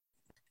 Yeah.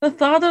 The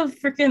thought of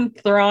freaking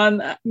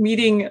Thrawn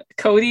meeting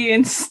Cody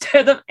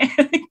instead of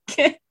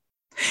Anakin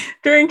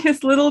during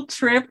his little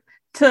trip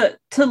to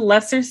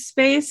lesser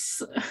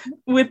space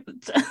with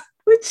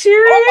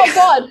Cheery.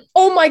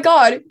 Oh my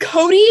god.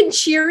 Cody and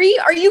Cheery?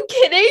 Are you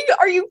kidding?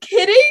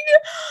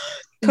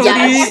 Cody,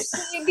 yes.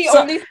 The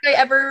only thing I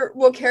ever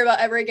will care about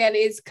ever again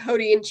is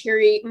Cody and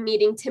Cheery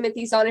meeting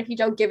Timothy Zahn. If you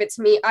don't give it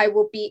to me, I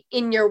will be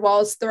in your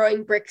walls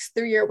throwing bricks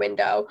through your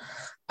window.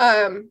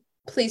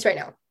 Please, right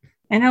now.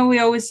 I know we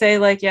always say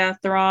like, yeah,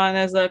 Thrawn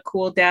as a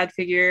cool dad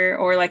figure,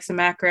 or like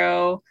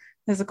Samacro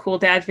as a cool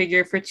dad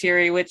figure for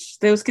Cheery, which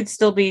those could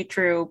still be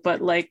true,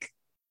 but like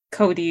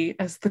Cody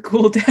as the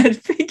cool dad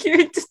figure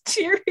to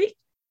Cheery.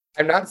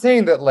 I'm not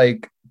saying that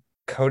like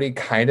Cody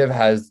kind of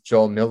has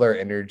Joel Miller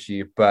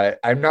energy, but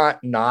I'm not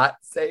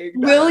saying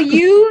that. Will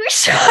you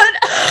shut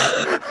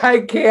up?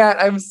 I can't.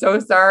 I'm so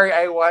sorry.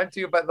 I want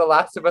to, but The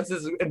Last of Us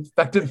has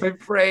infected my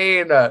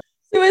brain.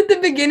 So at the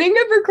beginning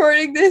of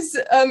recording this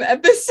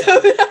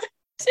episode, I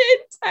did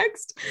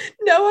text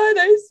Noah and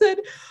I said,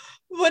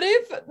 what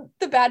if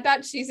the Bad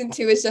Batch season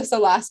 2 is just The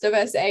Last of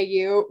Us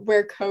AU,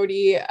 where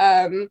Cody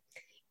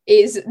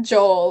is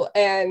Joel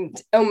and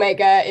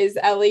Omega is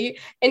Ellie?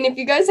 And if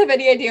you guys have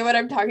any idea what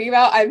I'm talking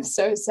about, I'm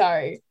so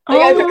sorry.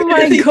 Like, oh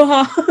my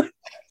god.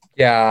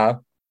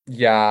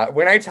 Yeah.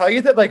 When I tell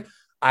you that, like,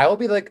 I will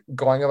be like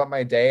going about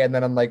my day and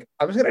then I'm like,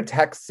 I'm just gonna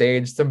text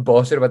Sage some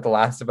bullshit about The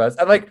Last of Us.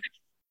 I'm like,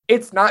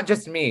 it's not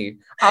just me.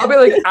 I'll be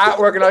like at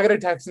work and I'll get a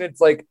text and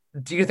it's like,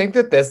 do you think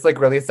that this like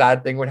really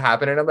sad thing would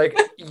happen? And I'm like,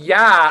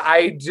 yeah,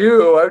 I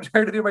do. I'm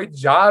trying to do my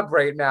job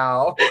right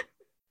now.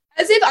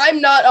 As if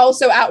I'm not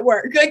also at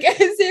work. Like, as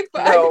if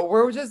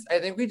I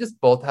think we just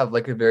both have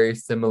like a very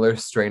similar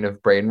strain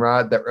of brain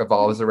rot that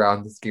revolves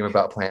around this game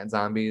about plant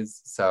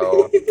zombies.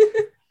 So,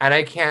 and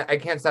I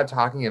can't stop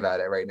talking about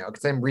it right now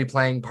because I'm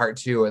replaying part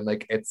 2 and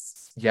like,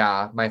 it's,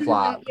 yeah, my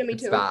flop. Yeah, me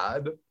it's too.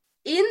 bad.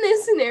 In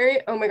this scenario,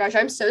 oh my gosh,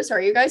 I'm so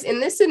sorry, you guys. In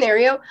this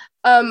scenario,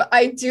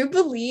 I do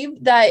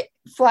believe that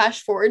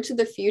flash forward to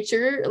the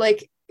future,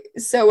 like,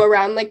 so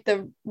around like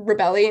the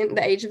rebellion,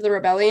 the age of the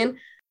rebellion,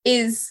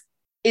 is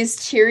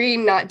Cheery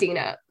not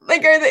Dina?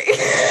 Like, are they?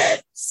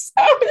 So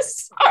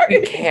sorry.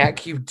 You can't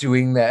keep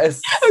doing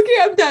this. Okay,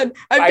 I'm done.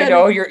 I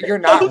know you're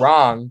not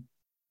wrong.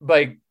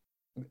 Like,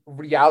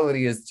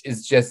 reality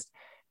is just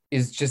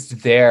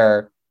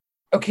there.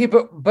 Okay,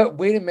 but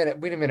wait a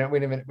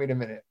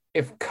minute.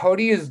 If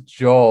Cody is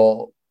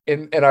Joel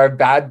in our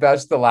Bad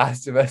Batch The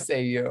Last of Us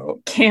AU,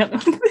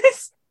 Can't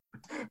this.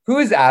 Who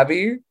is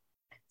Abby?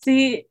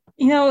 See,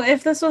 you know,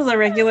 if this was a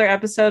regular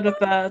episode with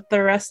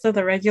the rest of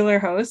the regular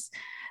hosts,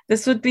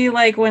 this would be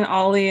like when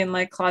Ollie and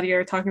like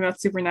Claudia are talking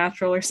about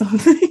Supernatural or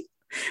something.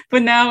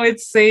 But now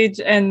it's Sage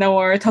and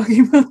Noah are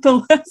talking about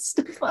The Last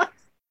of Us.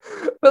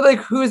 But like,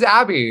 who's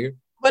Abby?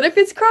 What if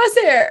it's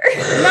Crosshair?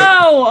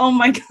 No! Oh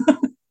my god.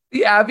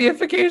 The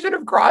Abbyification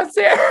of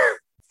Crosshair.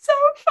 So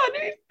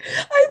funny.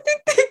 I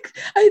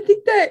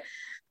think that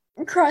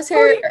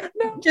Crosshair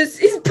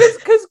just is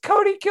because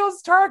Cody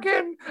kills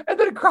Tarkin, and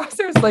then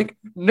Crosshair's like,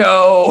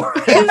 no,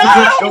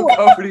 no!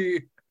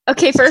 Cody.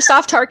 Okay, first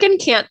off, Tarkin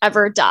can't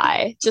ever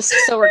die, just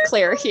so we're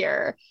clear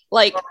here.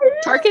 Like,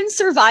 Tarkin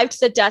survived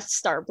the Death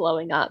Star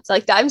blowing up.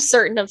 Like, I'm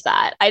certain of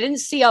that. I didn't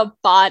see a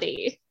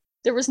body.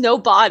 There was no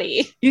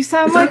body. You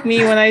sound like me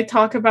when I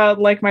talk about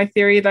like my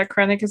theory that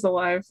Krennic is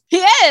alive. He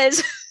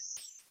is!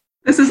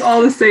 This is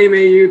all the same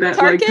AU that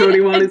like Tarkin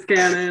Cody Wan and- is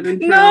canon and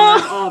No!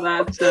 and all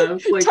that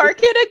stuff. Like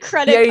Tarkin and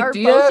Krennic are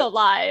idea- both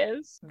alive.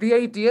 The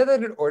idea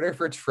that in order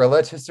for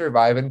Trilla to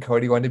survive and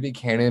Cody One to be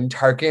canon,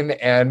 Tarkin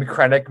and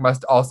Krennic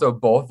must also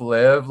both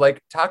live.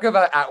 Like, talk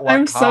about at what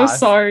I'm so cost.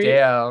 sorry.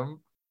 Damn.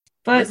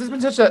 But This has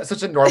been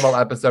such a normal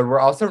episode. We're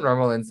also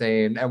normal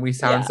insane, and we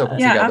sound so put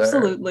yeah, together.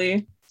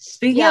 absolutely.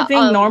 Speaking Yeah, of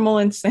being normal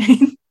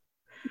insane.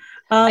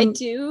 I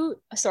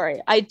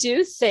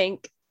do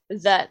think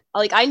that,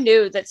 like, I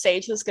knew that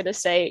Sage was going to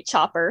say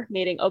Chopper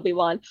meeting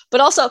Obi-Wan, but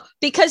also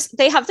because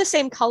they have the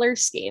same color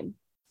scheme.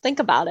 Think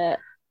about it.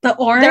 The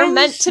orange. They're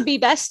meant to be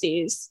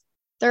besties.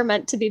 They're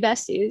meant to be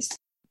besties.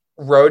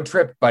 Road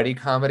trip buddy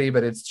comedy,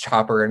 but it's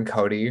Chopper and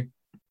Cody.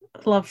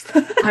 Love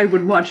that. I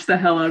would watch the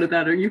hell out of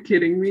that. Are you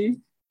kidding me?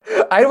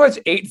 I'd watch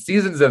 8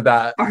 seasons of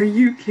that. Are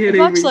you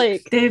kidding Much me?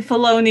 like Dave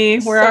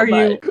Filoni, where so are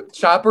you? much.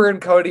 Chopper and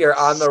Cody are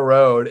on the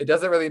road. It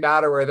doesn't really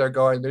matter where they're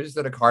going. They're just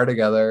in a car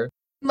together.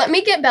 Let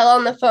me get Bella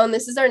on the phone.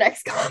 This is our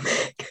next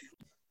comic.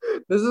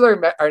 This is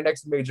our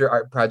next major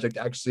art project.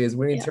 Actually, is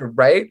we need to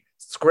write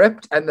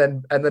script and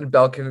then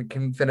Belle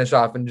can finish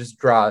off and just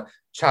draw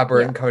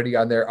Chopper and Cody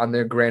on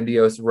their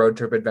grandiose road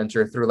trip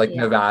adventure through like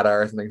Nevada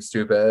or something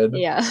stupid.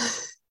 Yeah.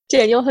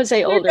 Daniel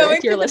Jose We're Older, going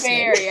if you're to the listening.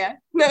 Bay Area.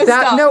 No,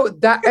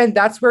 stop. And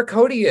that's where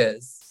Cody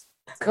is.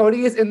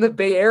 Cody is in the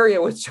Bay Area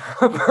with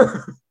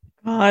Chopper.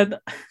 God.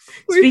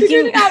 We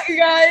figured it out, you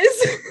guys.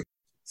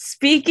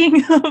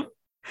 Speaking of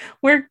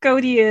where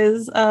Cody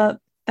is,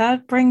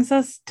 that brings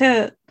us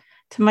to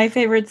my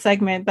favorite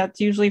segment that's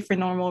usually for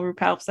normal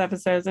RuPaul's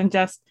episodes and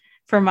just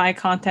for my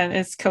content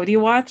is Cody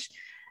Watch.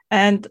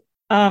 And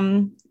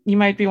you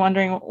might be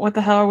wondering, what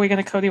the hell are we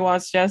going to Cody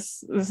watch,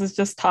 Jess? This is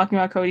just talking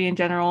about Cody in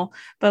general.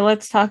 But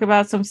let's talk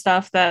about some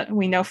stuff that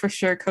we know for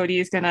sure Cody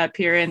is going to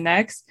appear in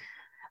next.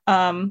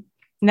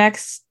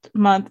 Next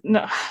month,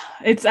 no,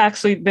 it's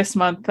actually this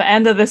month, the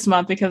end of this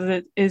month, because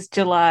it is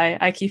July.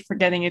 I keep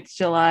forgetting it's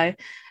July.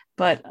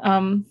 But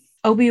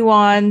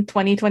Obi-Wan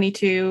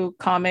 2022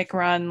 comic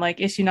run, like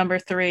issue number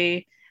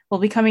 3, will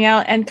be coming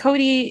out. And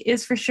Cody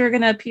is for sure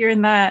going to appear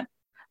in that,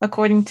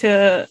 according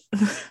to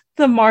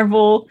the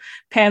Marvel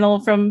panel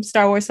from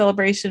Star Wars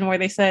Celebration, where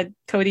they said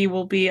Cody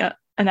will be an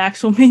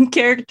actual main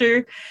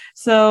character.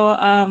 So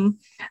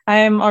I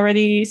am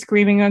already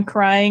screaming and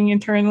crying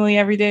internally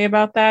every day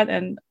about that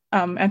and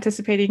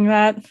anticipating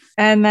that.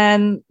 And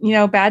then,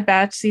 Bad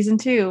Batch season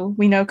 2,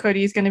 we know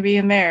Cody is going to be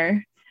in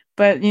there.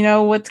 But you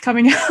know what's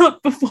coming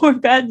out before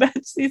Bad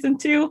Batch season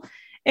 2?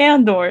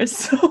 Andor.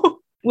 So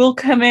will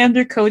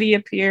Commander Cody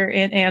appear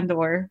in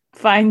Andor?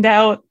 Find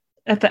out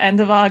at the end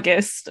of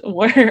August,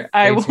 where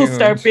I will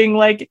start being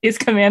like, is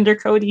Commander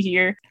Cody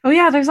here? Oh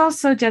yeah, there's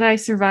also Jedi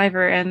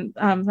Survivor and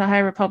the High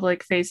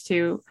Republic Phase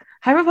 2.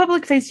 High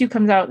Republic Phase 2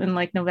 comes out in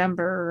like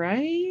November,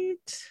 right?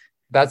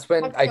 That's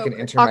when October. I can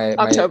enter my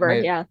October,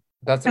 yeah.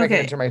 That's when I can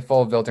enter my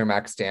full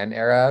Vildermax Stan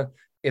era.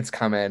 It's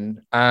coming.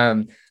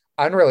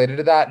 Unrelated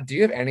to that, do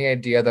you have any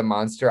idea the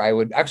monster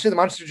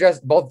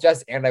both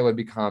Jess and I would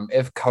become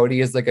if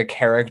Cody is like a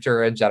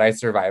character in Jedi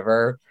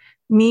Survivor?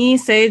 Me,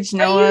 Sage,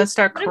 Noah you-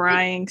 start what if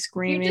crying, You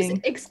screaming.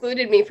 just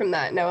excluded me from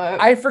that, Noah.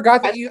 I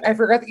forgot that you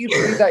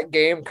played that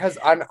game because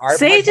on our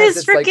Sage podcast, is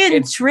it's like, freaking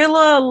it's-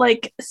 Trilla,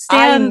 like I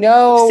Stan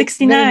know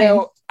 69.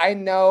 No, I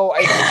know.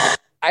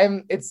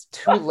 It's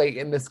too late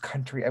in this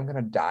country. I'm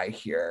gonna die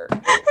here.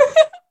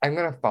 I'm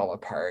gonna fall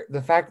apart.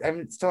 The fact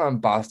I'm still on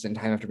Boston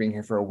time after being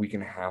here for a week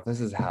and a half. This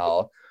is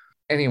hell.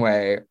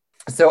 Anyway,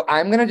 so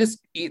I'm gonna just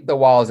eat the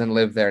walls and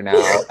live there now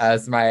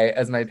as my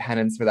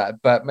penance for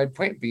that. But my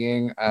point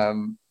being,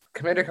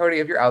 Commander Cody,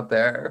 if you're out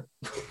there,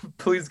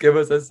 please give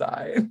us a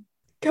sign.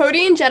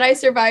 Cody and Jedi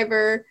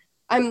Survivor.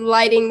 I'm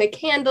lighting the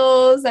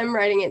candles. I'm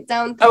writing it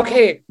down.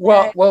 Okay,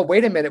 well,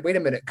 wait a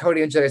minute.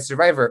 Cody and Jedi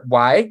Survivor.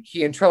 Why?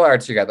 He and Trilla are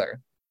together.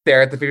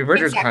 They're at the Phoebe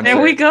Bridgers concert.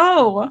 There we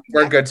go.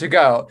 We're good to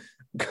go.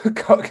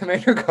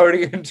 Commander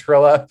Cody and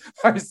Trilla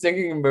are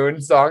singing Moon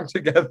Song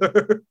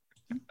together.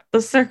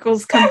 The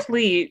circle's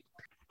complete.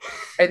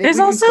 I think There's we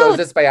can also- close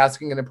this by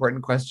asking an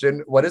important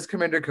question. What is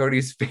Commander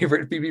Cody's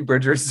favorite Phoebe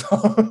Bridgers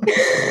song?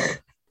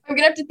 I'm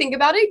gonna have to think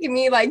about it. Give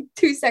me like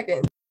 2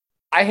 seconds.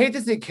 I hate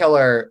to say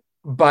Killer,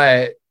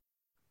 but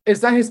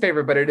it's not his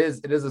favorite, but it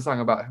is a song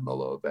about him a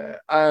little bit.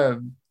 I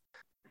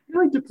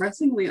feel like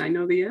depressingly, I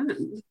know the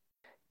end.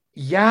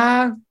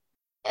 Yeah,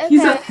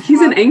 He's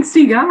an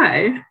angsty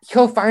guy.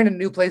 he'll find a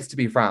new place to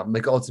be from,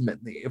 like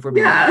ultimately, if we're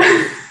being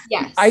honest.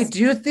 Yeah. Yes. I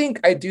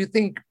do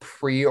think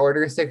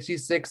pre-order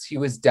 66, he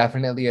was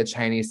definitely a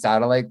Chinese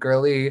satellite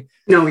girly,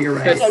 No, you're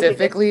right.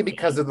 specifically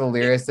because of the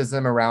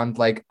lyricism around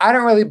like, I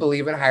don't really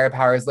believe in higher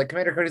powers. Like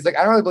Commander Cody's like,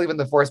 I don't really believe in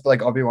the Force, but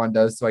like Obi-Wan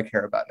does, so I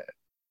care about it.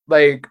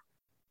 Like,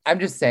 I'm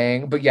just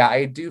saying, but yeah,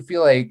 I do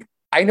feel like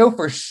I know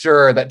for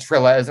sure that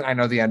Trilla is an I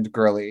know the end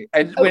girly.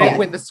 And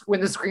when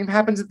the scream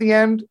happens at the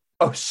end,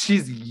 Oh,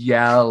 she's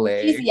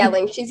yelling.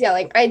 She's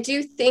yelling. I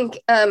do think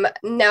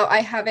now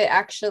I have it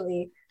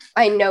actually.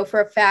 I know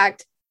for a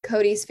fact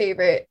Cody's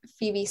favorite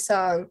Phoebe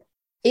song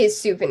is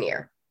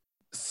Souvenir.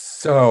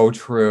 So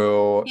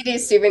true. It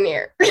is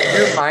Souvenir.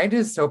 Your mind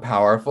is so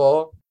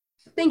powerful.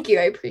 Thank you.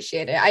 I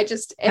appreciate it. I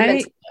just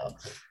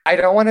I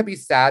don't want to be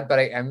sad, but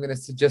I am going to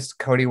suggest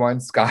Cody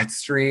wants Scott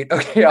Street.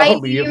 Okay, I'll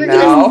leave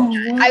now.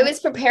 I was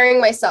preparing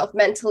myself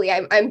mentally.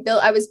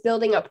 I was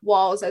building up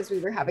walls as we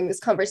were having this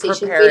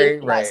conversation.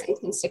 Preparing, right.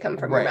 Sentence to come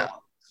from her mouth.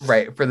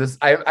 Right. For this,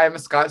 I'm a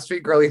Scott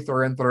Street girly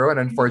through and through. And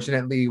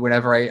unfortunately,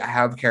 whenever I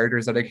have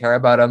characters that I care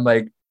about, I'm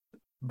like,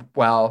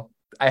 well,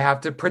 I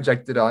have to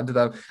project it onto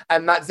them.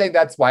 I'm not saying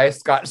that's why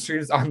Scott Street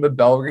is on the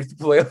Belle Wreath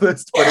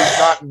playlist, but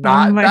it's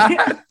not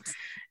that.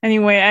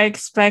 Anyway, I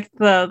expect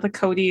the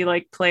Cody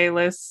like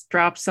playlist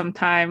drop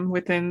sometime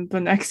within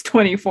the next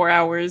 24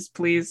 hours,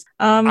 please.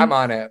 I'm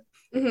on it.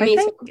 I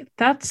think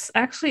that's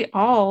actually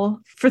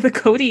all for the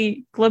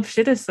Cody Glub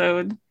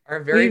Shit-isode.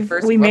 Our very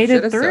first we made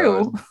it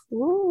through.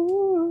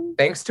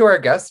 Thanks to our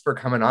guests for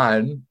coming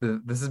on.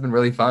 This has been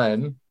really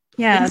fun.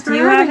 Yeah. Do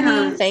you have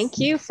any? Thank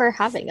you for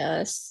having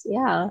us.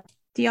 Yeah.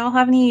 Do y'all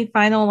have any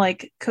final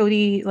like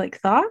Cody like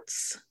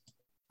thoughts?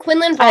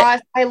 Quinlan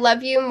Voss, I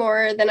love you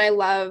more than I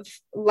love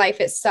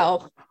life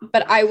itself,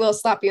 but I will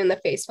slap you in the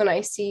face when I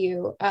see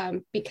you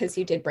because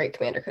you did break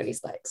Commander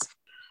Cody's legs.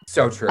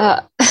 So true.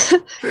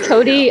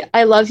 Cody,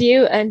 I love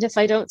you. And if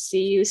I don't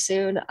see you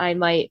soon, I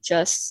might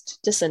just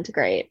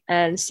disintegrate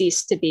and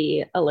cease to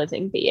be a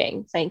living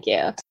being. Thank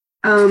you.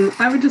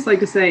 I would just like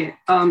to say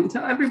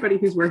to everybody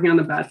who's working on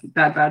the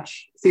Bad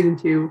Batch season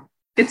 2,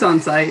 it's on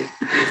site.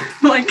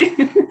 Like,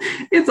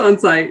 it's on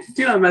site.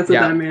 Do not mess with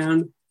that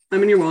man.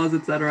 I'm in your walls,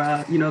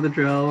 etc. You know the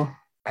drill.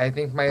 I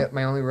think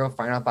my only real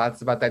final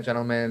thoughts about that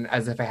gentleman,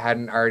 as if I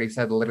hadn't already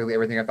said literally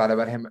everything I thought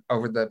about him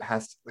over the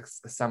past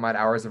some odd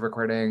hours of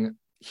recording.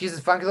 He's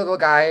a funky little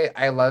guy.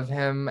 I love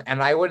him.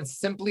 And I am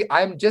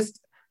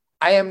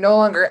no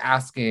longer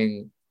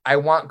asking, I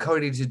want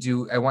Cody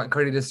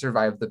to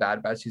survive the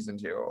Bad Batch season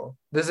 2.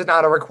 This is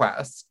not a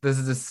request. This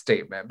is a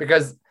statement.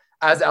 Because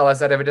as Ella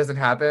said, if it doesn't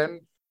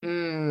happen,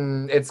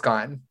 it's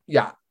gone.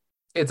 Yeah.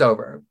 It's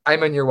over.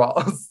 I'm in your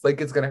walls.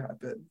 Like, it's gonna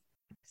happen.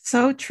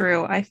 So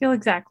true. I feel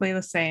exactly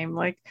the same.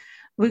 Like,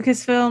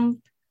 Lucasfilm,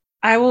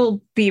 I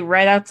will be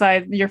right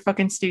outside your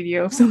fucking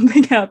studio if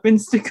something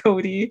happens to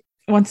Cody.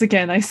 Once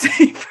again, I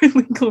say for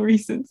legal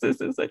reasons,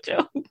 this is a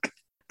joke.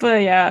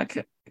 But yeah,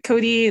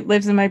 Cody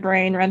lives in my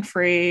brain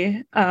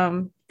rent-free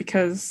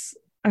because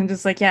I'm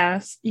just like,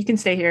 yes, you can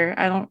stay here.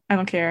 I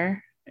don't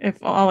care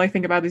if all I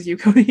think about is you,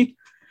 Cody.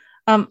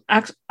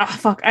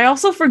 I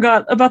also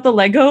forgot about the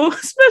Lego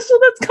special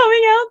that's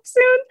coming out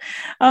soon.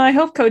 I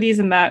hope Cody's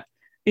in that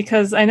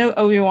because I know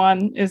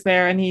Obi-Wan is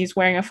there and he's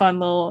wearing a fun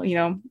little,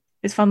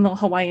 his fun little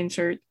Hawaiian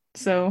shirt.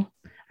 So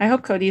I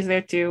hope Cody's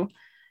there too.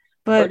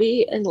 But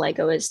Cody and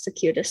Lego is the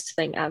cutest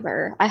thing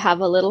ever. I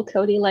have a little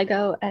Cody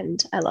Lego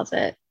and I love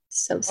it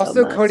so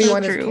also much. Cody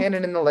won his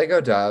canon in the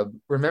Lego dub.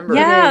 Remember?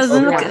 Yeah,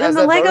 in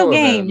the Lego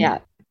game. Yeah.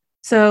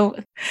 So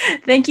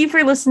thank you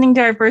for listening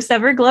to our first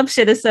ever Glub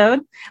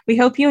Shit-isode. We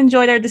hope you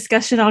enjoyed our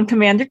discussion on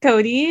Commander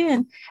Cody,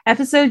 and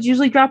episodes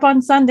usually drop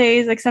on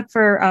Sundays, except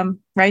for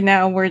right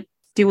now we're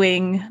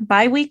doing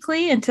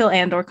bi-weekly until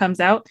Andor comes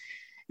out.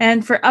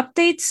 And for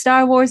updates,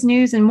 Star Wars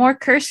news, and more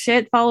curse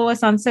shit, follow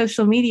us on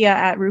social media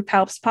at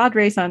RuPaul's Pod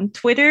Race on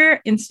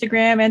Twitter,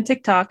 Instagram, and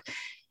TikTok.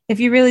 If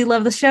you really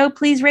love the show,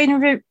 please rate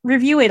and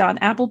review it on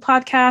Apple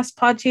Podcasts,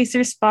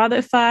 Podchaser,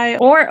 Spotify,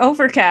 or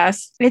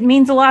Overcast. It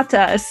means a lot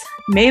to us.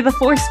 May the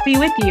Force be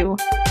with you.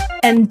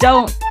 And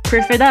don't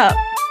priff it up.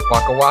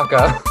 Waka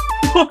waka.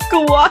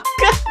 Waka waka.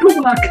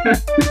 Waka.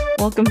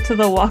 Welcome to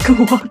the Waka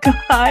Waka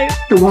Hive.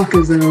 The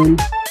Waka Zone.